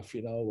and stuff,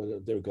 where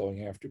they're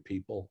going after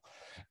people,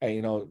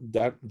 and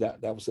that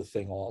was a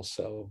thing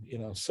also,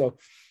 so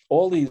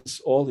all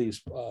these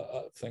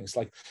things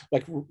like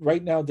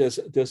right now there's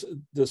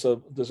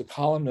a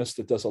columnist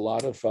that does a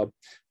lot of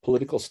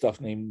political stuff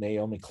named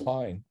Naomi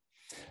Klein.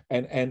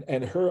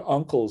 And her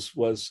uncles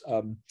was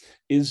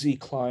Izzy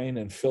Klein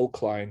and Phil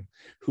Klein,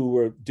 who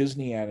were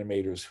Disney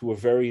animators who were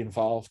very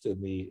involved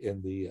in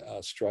the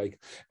strike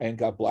and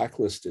got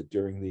blacklisted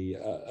during the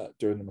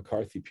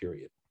McCarthy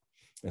period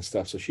and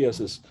stuff. So she has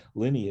this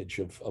lineage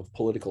of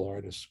political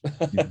artists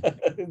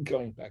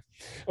going back.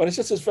 But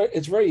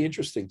it's very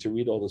interesting to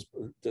read all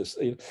this.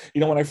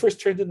 When I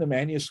first turned in the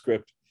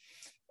manuscript,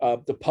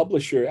 the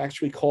publisher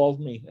actually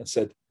called me and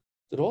said,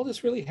 "Did all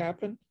this really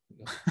happen?"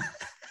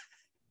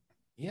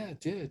 Yeah,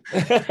 it did.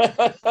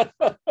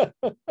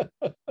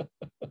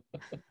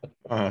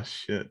 Oh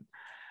shit!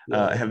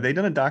 Yeah. Have they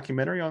done a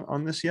documentary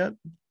on this yet?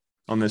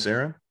 On this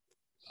era?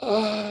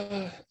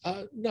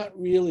 Not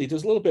really.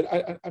 There's a little bit.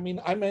 I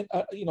mean, I'm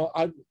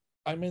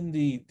in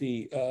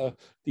the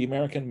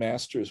American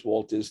Masters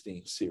Walt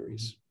Disney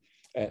series.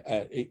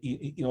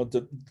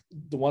 The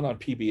one on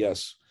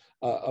PBS,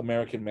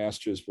 American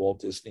Masters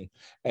Walt Disney,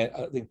 and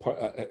I think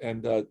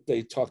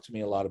they talked to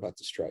me a lot about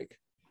the strike.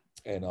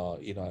 And I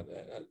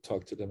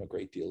talked to them a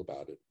great deal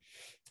about it,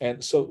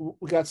 and so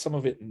we got some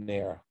of it in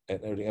there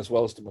and everything, as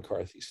well as the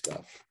McCarthy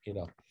stuff,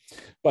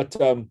 But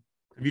have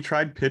you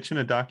tried pitching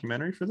a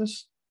documentary for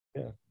this?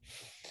 Yeah,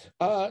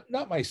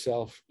 not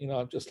myself.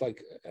 I'm just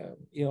like,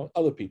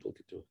 other people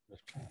could do it.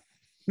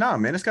 Nah,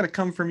 man, it's got to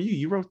come from you.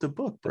 You wrote the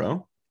book,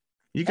 bro.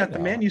 You got the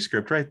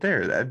manuscript right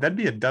there. That'd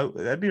be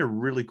a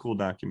really cool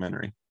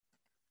documentary.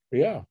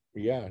 Yeah.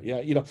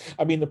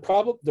 I mean,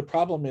 the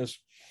problem is,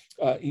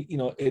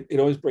 it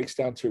always breaks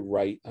down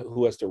to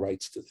who has the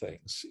rights to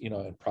things,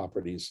 and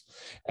properties,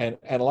 and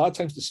a lot of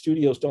times the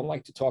studios don't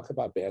like to talk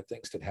about bad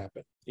things that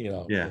happen,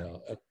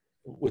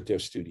 with their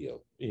studio.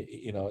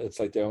 It's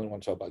like they only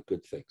want to talk about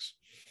good things,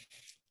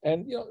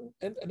 and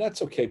and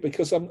that's okay,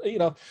 because I'm,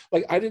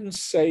 like, I didn't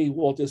say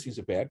Walt Disney's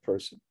a bad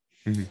person.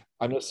 Mm-hmm.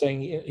 I'm just saying,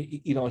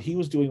 he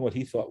was doing what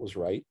he thought was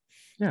right,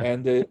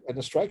 and the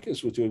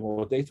strikers were doing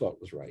what they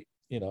thought was right,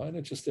 and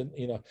it just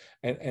didn't,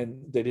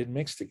 and they didn't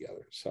mix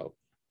together. So,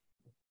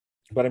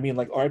 but I mean,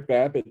 like Art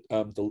Babbitt,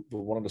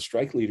 one of the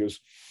strike leaders,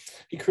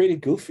 he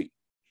created Goofy.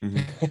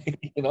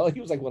 Mm-hmm.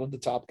 He was like one of the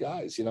top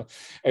guys, and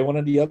one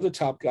of the other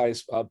top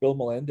guys, Bill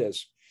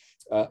Melendez,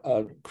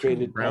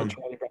 created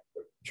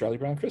Charlie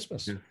Brown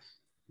Christmas.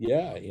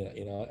 Yeah,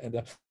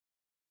 and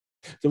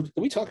did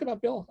we talk about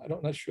Bill?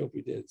 I'm not sure if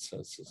we did.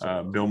 So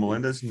Bill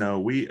Melendez?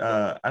 No,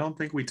 I don't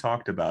think we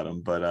talked about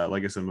him, but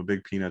like I said, I'm a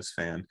big Peanuts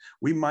fan.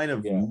 We might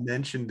have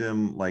mentioned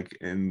him like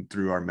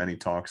through our many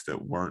talks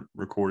that weren't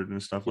recorded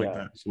and stuff like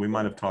that. So we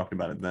might have talked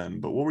about it then.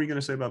 But what were you going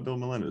to say about Bill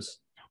Melendez?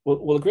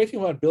 Well, the great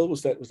thing about Bill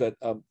was that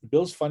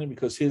Bill's funny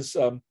because his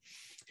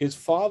his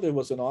father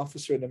was an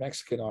officer in the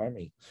Mexican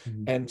army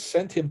and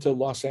sent him to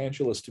Los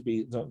Angeles to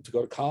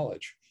go to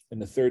college in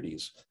the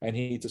 30s, and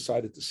he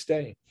decided to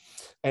stay.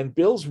 And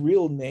Bill's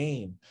real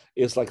name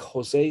is like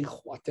Jose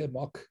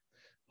Guatemoc.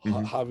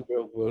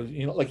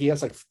 Like he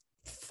has like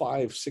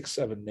 5, 6,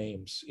 7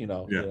 names,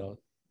 the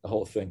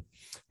whole thing.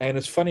 And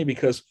it's funny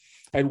because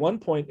at one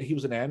point he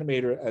was an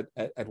animator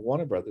at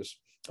Warner Brothers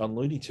on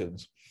Looney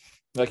Tunes.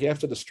 Like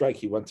after the strike,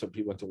 he went to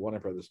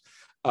Warner Brothers,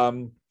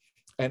 and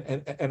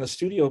the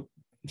studio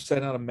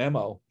sent out a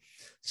memo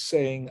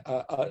saying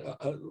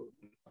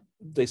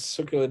they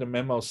circulated a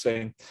memo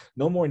saying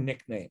no more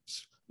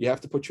nicknames. You have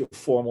to put your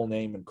formal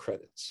name in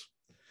credits.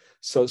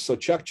 So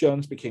Chuck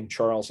Jones became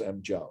Charles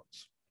M.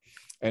 Jones,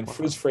 and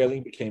Frizz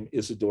Frayling became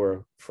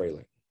Isidore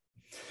Frayling.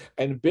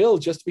 And Bill,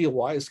 just to be a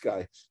wise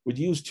guy, would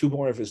use 2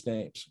 more of his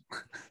names.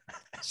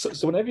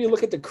 So whenever you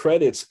look at the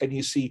credits and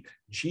you see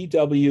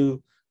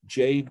GW,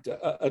 G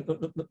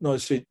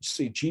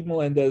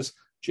Melendez,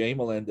 J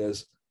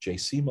Melendez,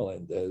 JC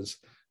Melendez,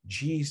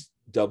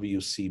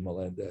 GWC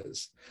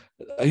Melendez,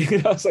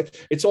 it's like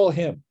it's all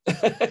him.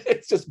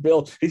 It's just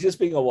Bill. He's just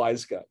being a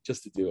wise guy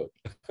just to do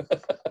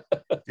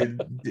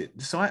it.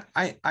 So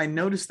I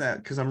noticed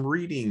that because I'm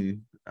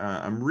rereading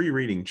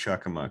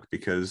Chuck-a-Muck,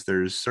 because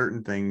there's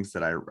certain things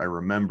that I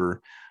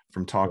remember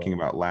from talking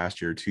about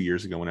last year, 2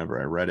 years ago, whenever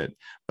I read it,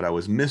 but I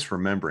was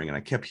misremembering, and I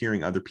kept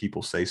hearing other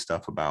people say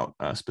stuff about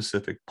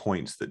specific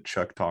points that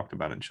Chuck talked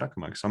about in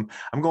Chuck-a-Muck. So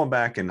I'm going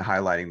back and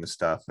highlighting the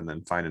stuff, and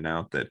then finding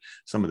out that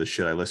some of the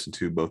shit I listened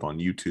to both on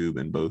YouTube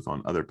and both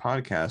on other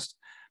podcasts,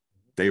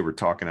 they were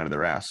talking out of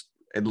their ass,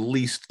 at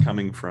least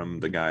coming from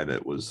the guy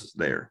that was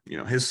there,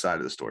 his side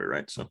of the story,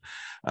 right? So,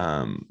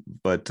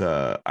 but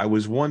I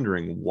was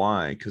wondering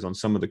why, because on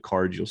some of the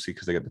cards you'll see,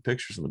 because they got the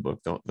pictures in the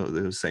book,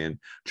 they were saying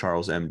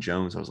Charles M.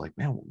 Jones. I was like,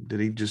 man, did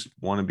he just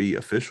want to be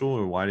official,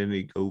 or why didn't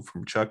he go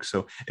from Chuck?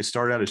 So it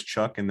started out as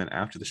Chuck, and then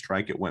after the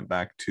strike, it went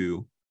back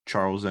to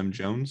Charles M.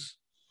 Jones.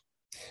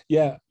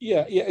 Yeah.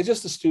 It's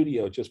just the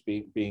studio just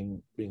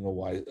being a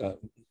wise.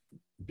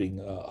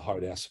 Being a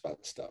hard ass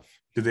about stuff.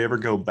 Did they ever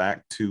go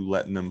back to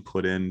letting them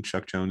put in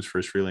Chuck Jones,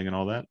 Frizz Frayling, and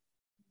all that?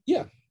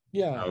 Yeah.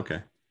 Oh,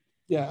 okay.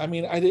 Yeah, I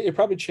mean, it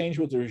probably changed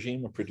with the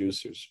regime of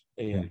producers.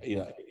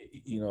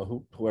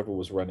 Whoever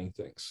was running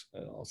things,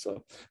 and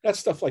also that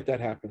stuff like that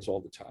happens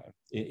all the time.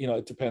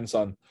 It depends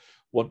on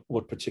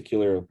what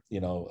particular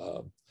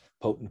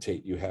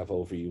potentate you have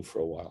over you for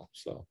a while.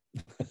 So,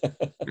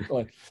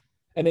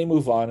 and they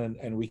move on,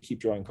 and we keep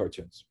drawing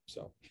cartoons.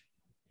 So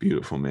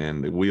beautiful,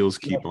 man. The wheels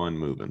keep on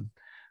moving.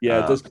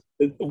 Yeah,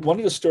 one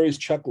of the stories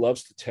Chuck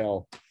loves to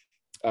tell,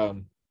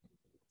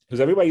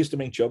 because everybody used to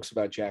make jokes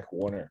about Jack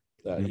Warner,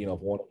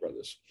 Warner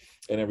Brothers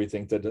and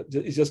everything.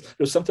 It's just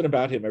there's something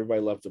about him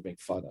everybody loved to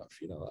make fun of.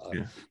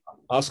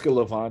 Oscar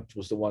Levant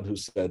was the one who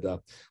said,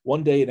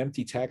 one day an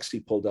empty taxi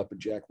pulled up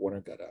and Jack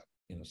Warner got out.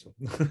 So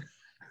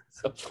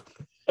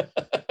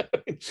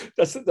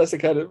that's the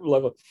kind of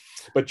level.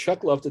 But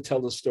Chuck loved to tell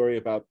the story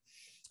about.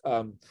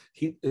 From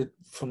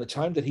the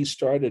time that he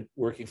started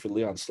working for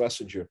Leon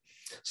Schlesinger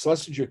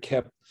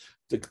kept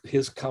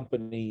his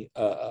company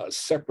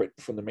separate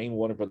from the main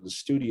Warner Brothers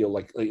studio,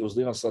 like it was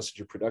Leon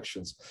Schlesinger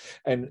Productions,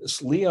 and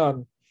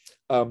Leon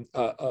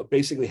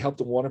basically helped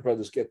the Warner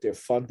Brothers get their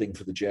funding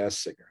for The Jazz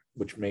Singer,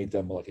 which made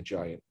them like a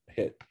giant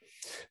hit.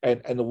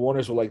 And the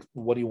Warners were like,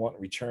 "What do you want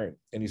in return?"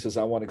 And he says,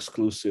 "I want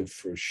exclusive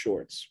for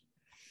shorts."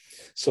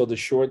 So the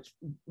short,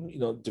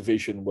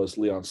 division was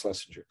Leon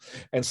Schlesinger,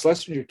 and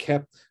Schlesinger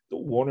kept the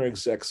Warner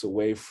execs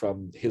away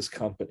from his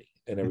company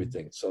and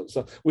everything. So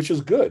which is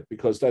good,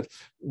 because that's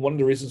one of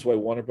the reasons why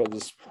Warner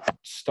Brothers'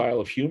 style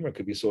of humor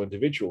could be so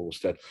individual, was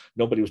that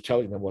nobody was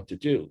telling them what to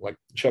do. Like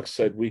Chuck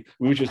said, we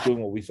were just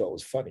doing what we thought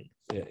was funny,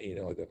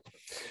 like that.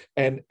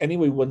 And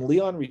anyway, when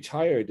Leon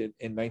retired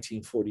in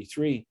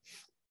 1943.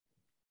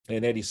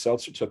 And Eddie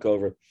Seltzer took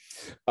over.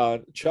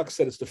 Chuck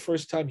said it's the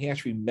first time he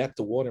actually met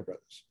the Warner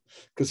Brothers,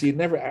 because he had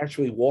never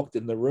actually walked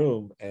in the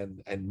room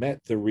and met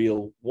the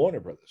real Warner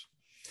Brothers.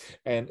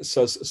 And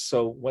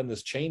so when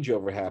this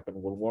changeover happened,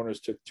 when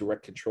Warner's took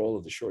direct control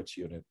of the shorts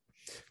unit,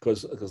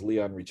 because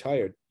Leon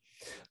retired,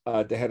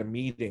 they had a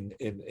meeting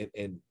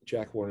in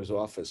Jack Warner's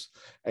office,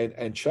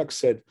 and Chuck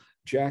said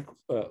Jack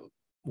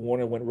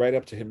Warner went right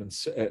up to him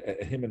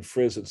and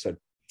Frizz and said,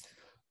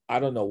 "I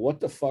don't know what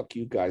the fuck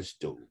you guys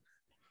do,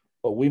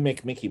 but we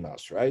make Mickey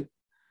Mouse, right?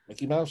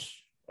 Mickey Mouse,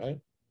 right?"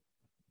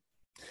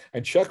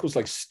 And Chuck was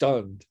like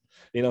stunned,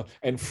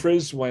 and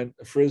Frizz went,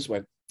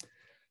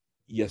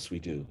 "Yes, we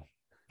do.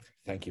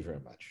 Thank you very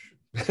much."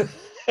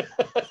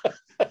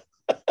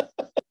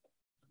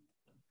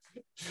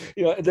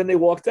 And then they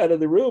walked out of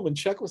the room, and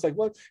Chuck was like,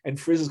 "What?" And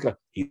Frizz is going,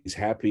 "He's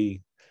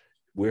happy.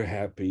 We're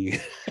happy."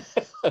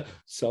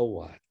 So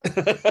what?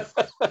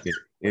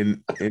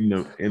 In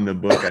the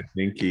book,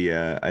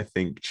 I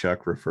think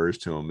Chuck refers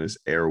to him as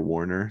Herr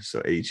Warner,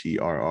 so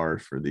HERR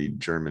for the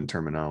German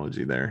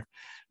terminology there.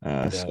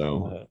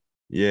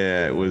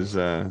 It was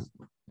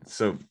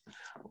so.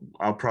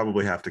 I'll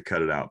probably have to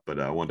cut it out, but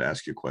I wanted to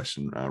ask you a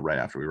question right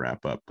after we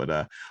wrap up.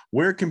 But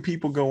where can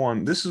people go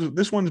on?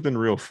 This one's been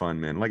real fun,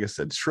 man. Like I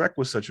said, Shrek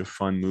was such a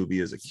fun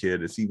movie as a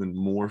kid. It's even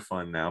more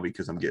fun now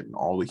because I'm getting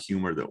all the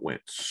humor that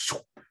went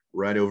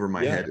right over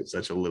my head at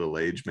such a little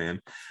age, man.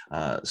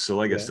 So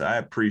like I said, I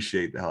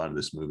appreciate the hell out of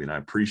this movie, and I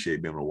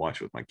appreciate being able to watch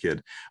it with my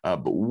kid.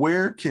 But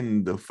where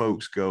can the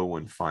folks go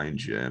and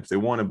find you if they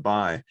want to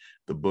buy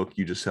the book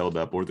you just held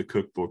up, or the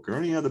cookbook, or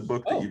any other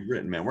book that you've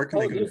written, man? Where can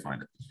they go to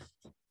find it?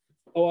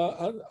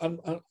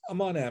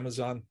 I'm on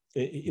Amazon.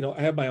 I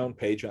have my own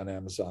page on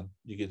Amazon.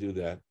 You can do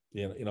that.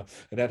 And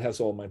that has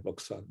all my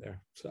books on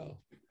there. So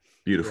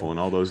beautiful, and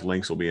all those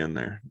links will be in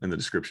there in the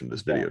description of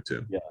this video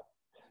too.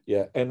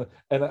 Yeah, and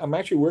I'm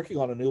actually working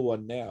on a new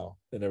one now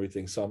and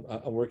everything. So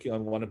I'm working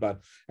on one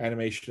about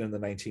animation in the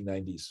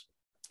 1990s,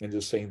 and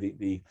just saying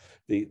the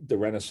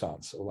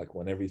Renaissance, or like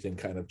when everything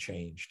kind of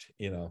changed.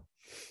 And,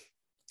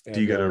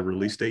 do you got a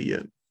release date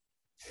yet?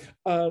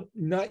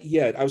 Not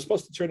yet. I was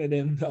supposed to turn it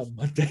in on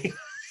Monday,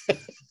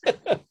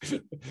 but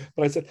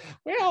I said,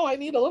 well, I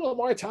need a little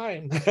more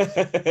time.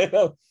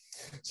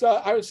 So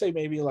I would say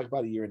maybe like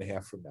about a year and a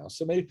half from now.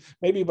 So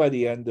maybe by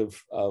the end of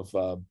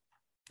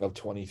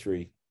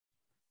 23.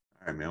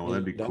 All right, man. Well,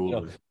 that'd be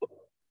cool.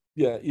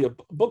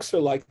 Books are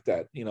like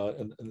that,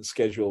 and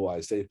schedule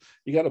wise, you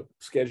got to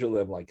schedule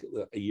them like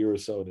a year or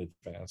so in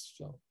advance.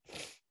 So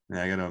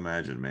yeah, I got to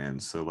imagine, man.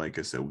 So like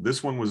I said,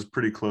 this one was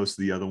pretty close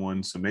to the other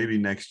one. So maybe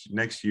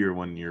next year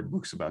when your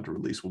book's about to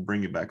release, we'll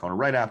bring it back on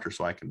right after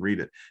so I can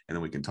read it, and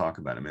then we can talk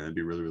about it, man. It'd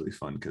be really, really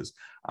fun. Because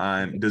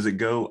does it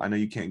go? I know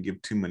you can't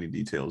give too many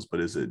details, but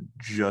is it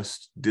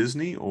just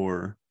Disney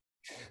or?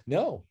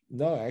 No,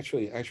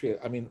 actually,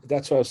 I mean,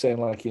 that's what I was saying.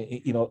 Like,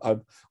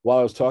 while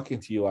I was talking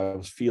to you, I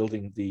was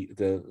fielding the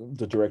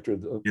director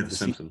of the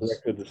Simpsons.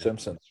 Director of the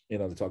Simpsons,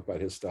 to talk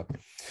about his stuff.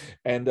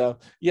 And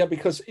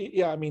because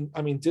I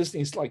mean,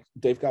 Disney's like,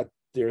 they've got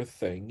their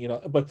thing,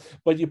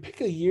 but you pick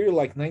a year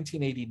like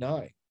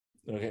 1989,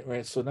 okay,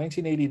 right? So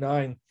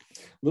 1989,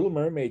 Little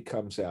Mermaid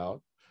comes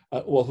out.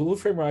 Who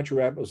Framed Roger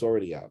Rabbit was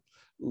already out.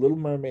 Little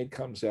Mermaid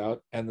comes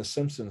out, and The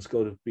Simpsons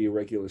go to be a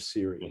regular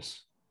series.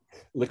 Yes.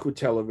 Liquid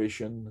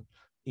Television,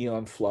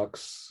 Eon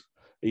Flux,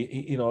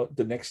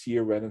 the next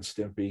year, Ren and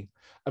Stimpy.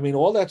 I mean,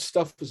 all that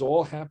stuff is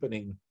all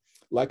happening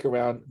like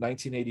around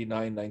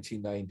 1989,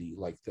 1990,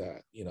 like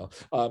that,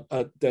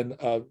 then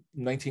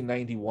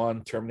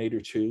 1991, Terminator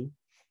 2,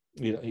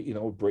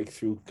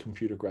 breakthrough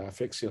computer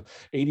graphics.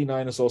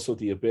 89 is also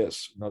The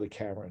Abyss, another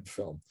Cameron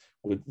film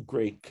with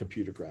great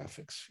computer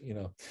graphics,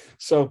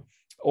 So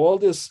all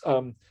this,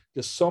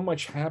 there's so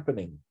much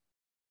happening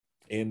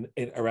in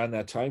around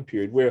that time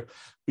period, where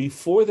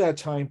before that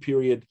time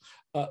period,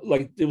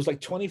 like there was like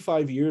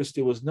 25 years,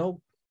 there was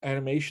no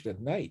animation at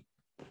night.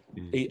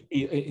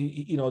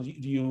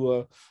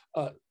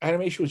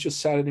 Animation was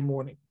just Saturday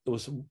morning. It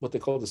was what they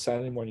called the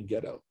Saturday morning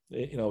ghetto,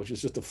 which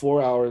is just the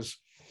 4 hours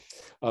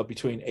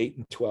between 8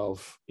 and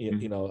 12,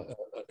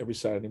 every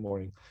Saturday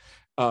morning.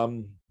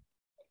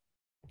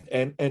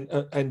 And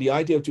the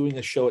idea of doing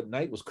a show at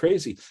night was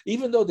crazy,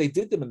 even though they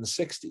did them in the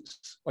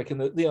 60s, like in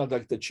the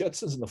like the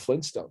Jetsons and the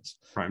Flintstones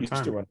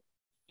used to run.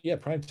 Yeah,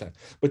 prime time.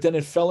 But then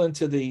it fell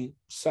into the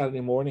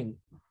Saturday morning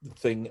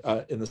thing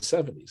in the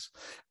 70s.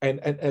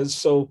 And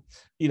so,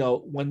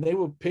 when they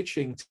were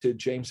pitching to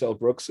James L.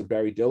 Brooks and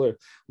Barry Diller,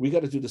 we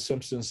got to do The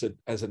Simpsons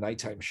as a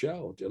nighttime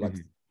show. They're like,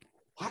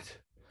 what?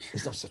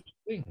 There's no such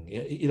thing,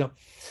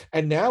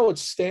 and now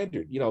it's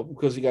standard,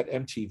 because you got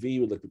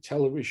MTV with liquid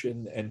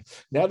television, and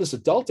now there's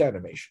adult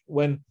animation.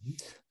 When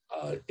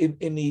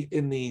in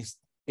the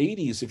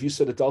 80s, if you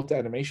said adult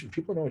animation,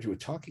 people know what you were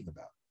talking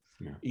about.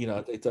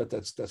 They thought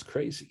that's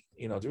crazy.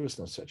 There was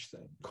no such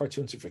thing.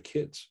 Cartoons are for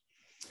kids.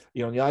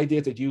 And the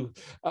idea that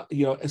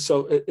and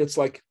so it's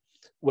like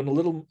when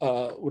Little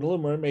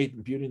Mermaid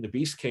and Beauty and the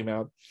Beast came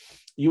out,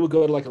 you would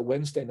go to like a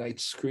Wednesday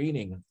night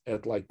screening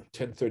at like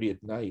 10:30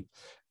 at night,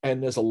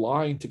 and there's a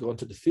line to go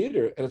into the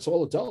theater, and it's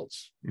all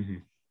adults.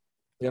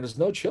 There's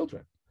no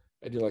children,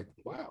 and you're like,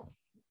 wow,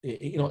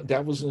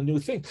 that was a new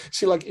thing.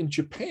 See, like in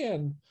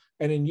Japan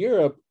and in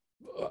Europe,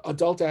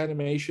 adult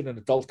animation and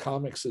adult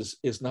comics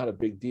is not a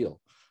big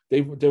deal.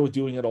 They were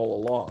doing it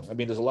all along. I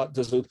mean,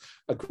 there's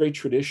a great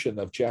tradition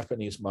of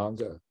Japanese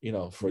manga,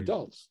 for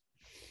adults,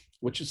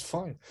 which is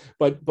fine.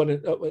 But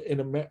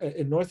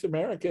in North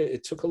America,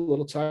 it took a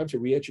little time to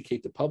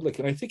re-educate the public,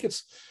 and I think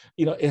it's,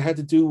 it had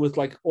to do with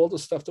like all the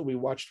stuff that we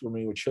watched when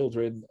we were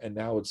children, and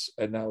now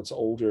it's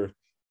older.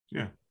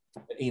 Yeah.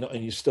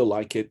 And you still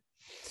like it.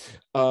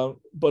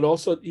 But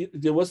also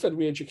there was that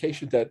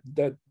re-education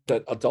that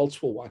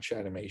adults will watch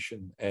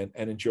animation and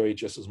enjoy it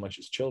just as much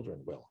as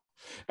children will.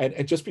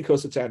 And just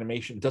because it's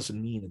animation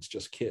doesn't mean it's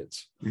just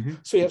kids.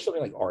 So you have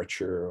something like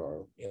Archer,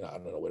 or I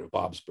don't know, whatever,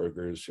 Bob's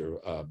Burgers,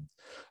 or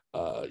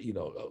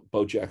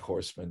BoJack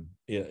Horseman.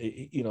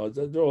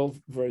 They're all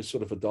very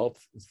sort of adult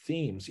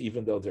themes,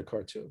 even though they're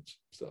cartoons.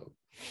 So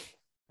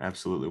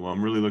Absolutely. Well,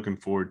 I'm really looking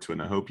forward to it,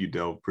 and I hope you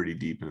delve pretty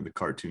deep into the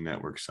Cartoon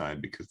Network side,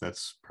 because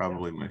that's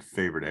probably my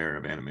favorite era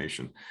of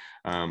animation.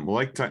 Well,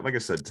 like I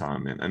said,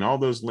 Tom, and all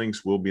those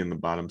links will be in the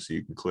bottom, so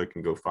you can click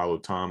and go follow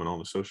Tom on all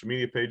the social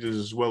media pages,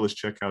 as well as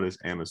check out his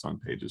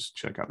Amazon pages.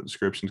 Check out the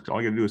descriptions. All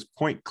you got to do is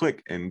point,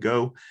 click, and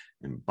go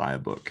and buy a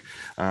book.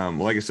 Well,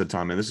 like I said,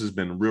 Tom, man, this has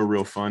been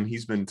real fun.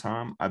 He's been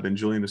Tom. I've been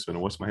Julian. This has been a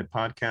What's My Head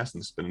podcast,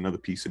 and this has been another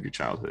piece of your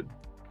childhood.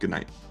 Good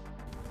night.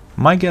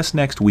 My guest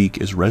next week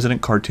is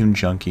resident cartoon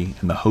junkie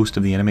and the host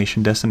of the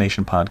Animation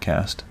Destination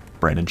podcast,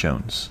 Brandon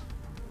Jones.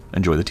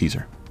 Enjoy the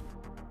teaser.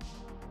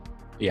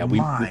 Yeah,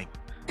 My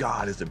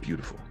God, is it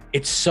beautiful.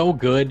 It's so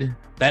good.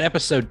 That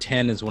episode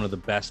 10 is one of the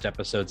best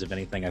episodes of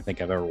anything I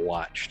think I've ever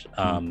watched.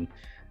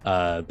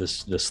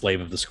 The Slave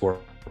of the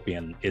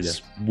Scorpion is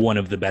one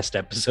of the best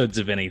episodes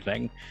of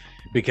anything,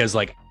 because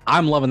like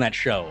I'm loving that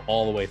show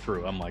all the way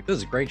through. I'm like, this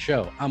is a great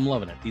show. I'm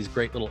loving it. These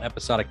great little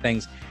episodic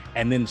things.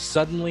 And then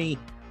suddenly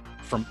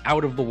from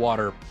out of the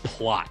water,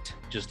 plot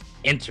just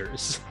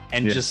enters,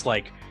 and just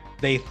like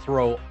they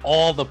throw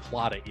all the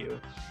plot at you.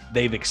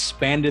 They've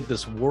expanded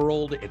this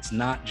world. It's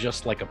not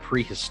just like a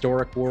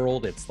prehistoric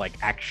world. It's like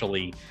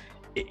actually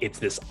it's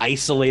this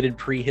isolated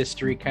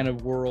prehistory kind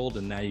of world,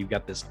 and now you've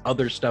got this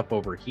other stuff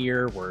over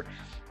here where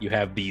you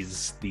have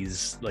these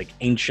like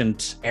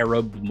ancient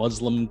Arab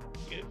Muslim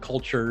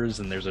cultures,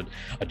 and there's a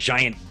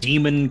giant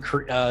demon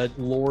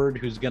lord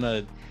who's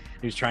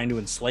trying to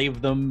enslave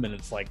them, and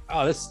it's like,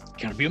 oh, this is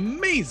gonna be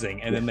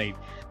amazing. And then they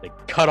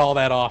cut all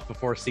that off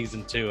before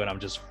season 2, and I'm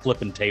just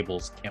flipping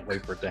tables. Can't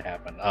wait for it to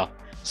happen. Oh,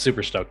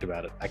 super stoked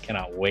about it. I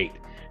cannot wait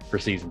for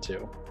season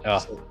 2.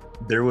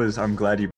 I'm glad you